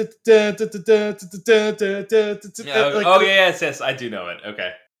yes, I do know it.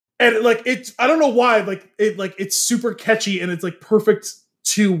 Okay. And it's I don't know why, it's super catchy and it's like perfect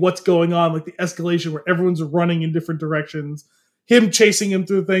to what's going on, like the escalation where everyone's running in different directions. Him chasing him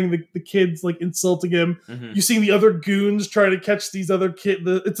through the thing, the kids like insulting him. Mm-hmm. You see the other goons try to catch these other kids.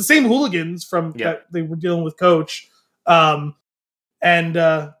 It's the same hooligans from that they were dealing with Coach. It's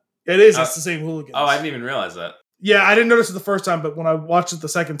the same hooligans. Oh, I didn't even realize that. Yeah, I didn't notice it the first time, but when I watched it the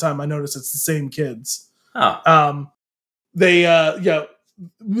second time, I noticed it's the same kids. Oh.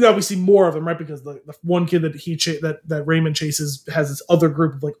 We see more of them, right? Because the one kid that that Raymond chases has this other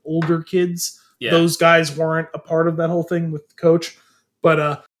group of like older kids. Yeah. Those guys weren't a part of that whole thing with Coach.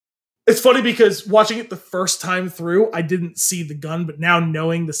 But it's funny because watching it the first time through, I didn't see the gun, but now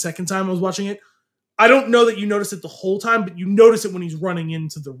knowing the second time I was watching it, I don't know that you notice it the whole time, but you notice it when he's running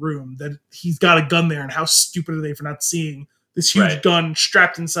into the room that he's got a gun there, and how stupid are they for not seeing this huge gun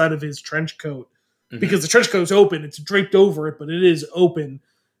strapped inside of his trench coat. Mm-hmm. Because the trench coat's open, it's draped over it, but it is open.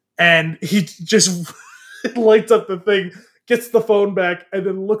 And he just lights up the thing, gets the phone back, and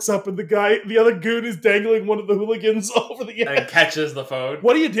then looks up, and the other goon is dangling one of the hooligans over the edge. And catches the phone.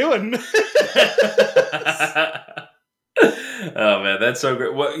 What are you doing? Oh man, that's so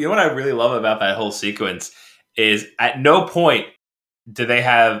great. You know what I really love about that whole sequence is at no point do they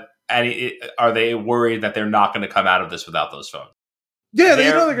have are they worried that they're not going to come out of this without those phones. Yeah,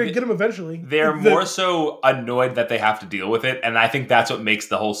 they know they're going to get him eventually. They're more so annoyed that they have to deal with it, and I think that's what makes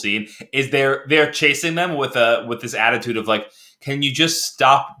the whole scene is they're chasing them with this attitude of like, can you just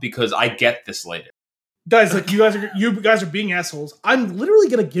stop because I get this later. Guys, like you guys are being assholes. I'm literally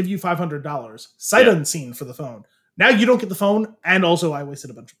going to give you $500 sight unseen for the phone. Now you don't get the phone, and also I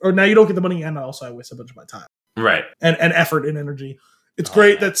wasted now you don't get the money, and also I wasted a bunch of my time. Right. And effort and energy. It's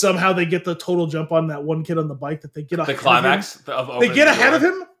great that somehow they get the total jump on that one kid on the bike, that they get ahead the climax of him. They get ahead of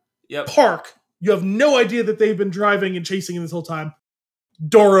him. Yep. Park. You have no idea that they've been driving and chasing him this whole time.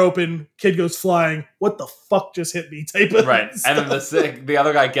 Door open, kid goes flying. What the fuck just hit me? Type of right. stuff. And then the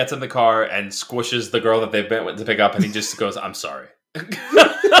other guy gets in the car and squishes the girl that they've been to pick up, and he just goes, "I'm sorry."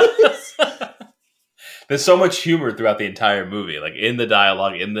 There's so much humor throughout the entire movie, like in the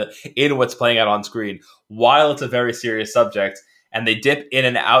dialogue, in what's playing out on screen, while it's a very serious subject. And they dip in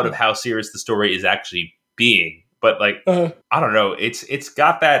and out of how serious the story is actually being. But like, I don't know. It's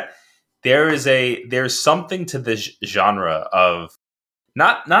got that. There's something to the genre of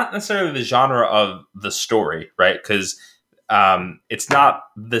not necessarily the genre of the story, right? Because it's not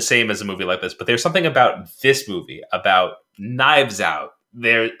the same as a movie like this. But there's something about this movie, about Knives Out.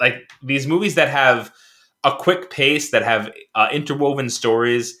 They're like these movies that have a quick pace, that have interwoven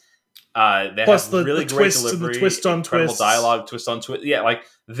stories. That plus have really the great twists delivery, and the twist on incredible twists. dialogue, twist on twist. Yeah, like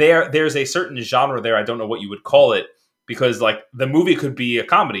there's a certain genre there. I don't know what you would call it, because like the movie could be a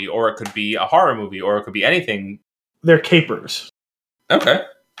comedy, or it could be a horror movie, or it could be anything. They're capers. Okay,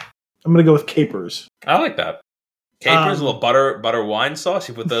 I'm gonna go with capers. I like that. Capers, a little butter wine sauce.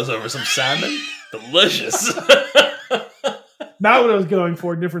 You put those over some salmon. Delicious. Not what I was going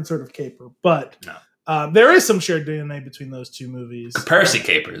for. Different sort of caper, but No. there is some shared DNA between those two movies. Percy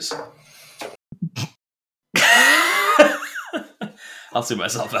capers. I'll see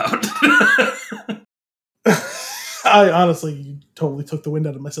myself out. I honestly, you totally took the wind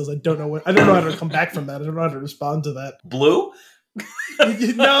out of my sails. I don't know how to come back from that. I don't know how to respond to that. Blue?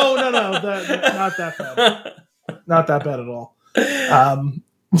 No, not that bad. Not that bad at all.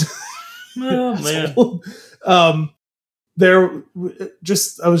 Oh man.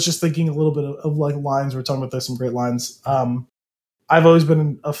 I was just thinking a little bit of like lines. We're talking about there's some great lines. I've always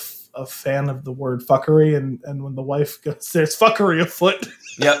been a fan of the word fuckery, and when the wife goes, there's fuckery afoot.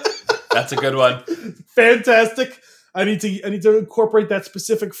 Yep, that's a good one. Fantastic. I need to incorporate that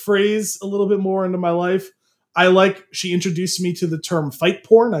specific phrase a little bit more into my life. She introduced me to the term fight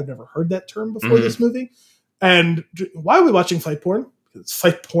porn. I've never heard that term before this movie. And why are we watching fight porn? Because it's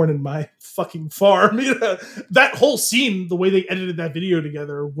fight porn in my fucking farm. That whole scene, the way they edited that video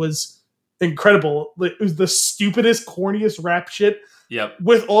together was incredible. It was the stupidest, corniest rap shit. Yep.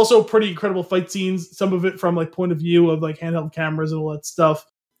 With also pretty incredible fight scenes. Some of it from like point of view of like handheld cameras and all that stuff.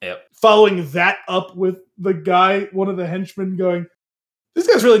 Yep. Following that up with the guy, one of the henchmen going, these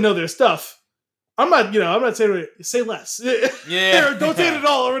guys really know their stuff. I'm not saying say less. Yeah. Don't say it at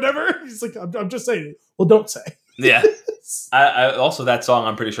all or whatever. He's like, I'm just saying it. Well, don't say. Yeah. I also, that song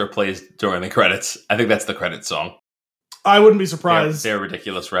I'm pretty sure plays during the credits. I think that's the credits song. I wouldn't be surprised. They're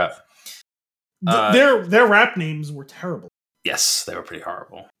ridiculous rap. Their rap names were terrible. Yes, they were pretty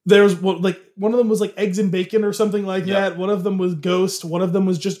horrible. There was one of them was like Eggs and Bacon or something like that. One of them was Ghost. One of them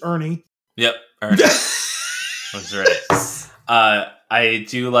was just Ernie. Yep, Ernie. That's right. I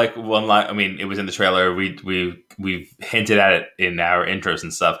do like one line. I mean, it was in the trailer. We've hinted at it in our intros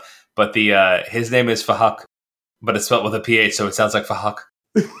and stuff. But his name is Fahuk, but it's spelled with a PH, so it sounds like Fahuk.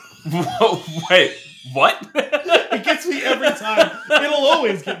 Wait, what? It gets me every time. It'll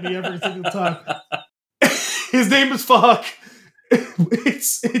always get me every single time. His name is Fahuk.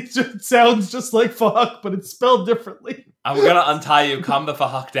 It just sounds just like Fahuk, but it's spelled differently. I'm gonna untie you. Calm the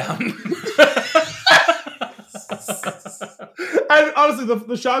Fahuk down. And honestly,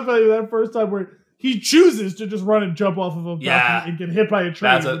 the shock value of that first time where he chooses to just run and jump off of a balcony and get hit by a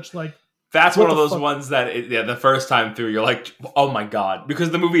train, that's one of those ones that the first time through you're like, oh my god,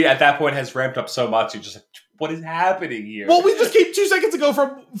 because the movie at that point has ramped up so much. You're just like, what is happening here? Well, we just came 2 seconds ago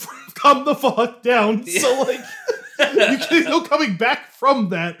from calm the fuck down, so like. There's no coming back from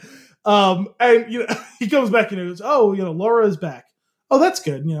that. And he comes back and he goes, oh, Laura is back. Oh, that's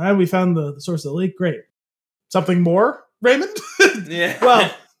good. And we found the source of the leak. Great. Something more, Raymond? Yeah.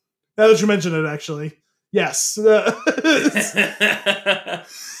 Well, now that you mention it, actually, yes. That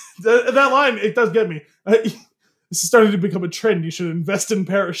line, it does get me. This is starting to become a trend. You should invest in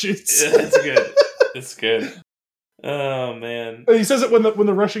parachutes. Yeah, that's good. It's good. Oh man. And he says it when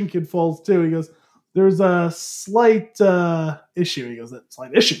the Russian kid falls too. He goes, there's a slight issue. He goes, that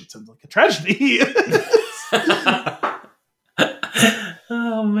slight issue sounds like a tragedy.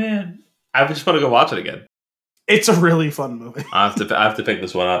 Oh man, I just want to go watch it again. It's a really fun movie. I have to pick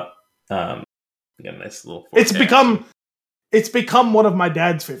this one up. Get a nice little. It's become one of my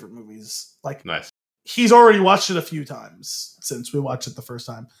dad's favorite movies. Like, nice. He's already watched it a few times since we watched it the first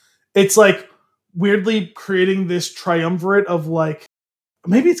time. It's like weirdly creating this triumvirate of like.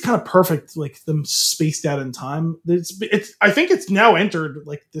 Maybe it's kind of perfect, like them spaced out in time. I think it's now entered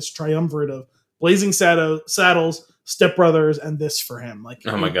like this triumvirate of Blazing Saddles, Step Brothers, and this for him. Like,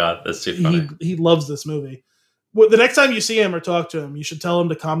 oh my god, that's too funny. He loves this movie. Well, the next time you see him or talk to him, you should tell him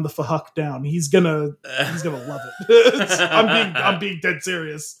to calm the fuck down. He's gonna love it. I'm being dead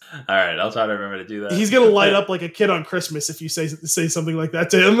serious. All right, I'll try to remember to do that. He's gonna light up like a kid on Christmas if you say something like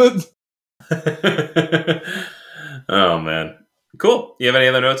that to him. Oh man. Cool. You have any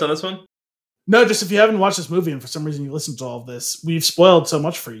other notes on this one? No, just if you haven't watched this movie and for some reason you listened to all of this, we've spoiled so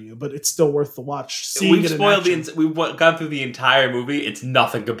much for you, but it's still worth the watch. We've spoiled we've gone through the entire movie. It's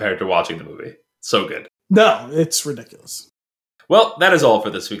nothing compared to watching the movie. So good. No, it's ridiculous. Well, that is all for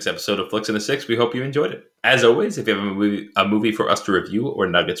this week's episode of Flicks in the Six. We hope you enjoyed it. As always, if you have a movie for us to review or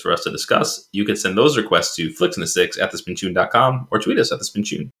nuggets for us to discuss, you can send those requests to flicksinthesix@thespintune.com or tweet us at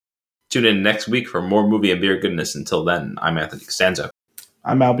thespintune. Tune in next week for more movie and beer goodness. Until then, I'm Anthony Costanzo.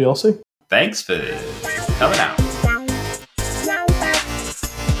 I'm Al Bielsi. Thanks for coming out.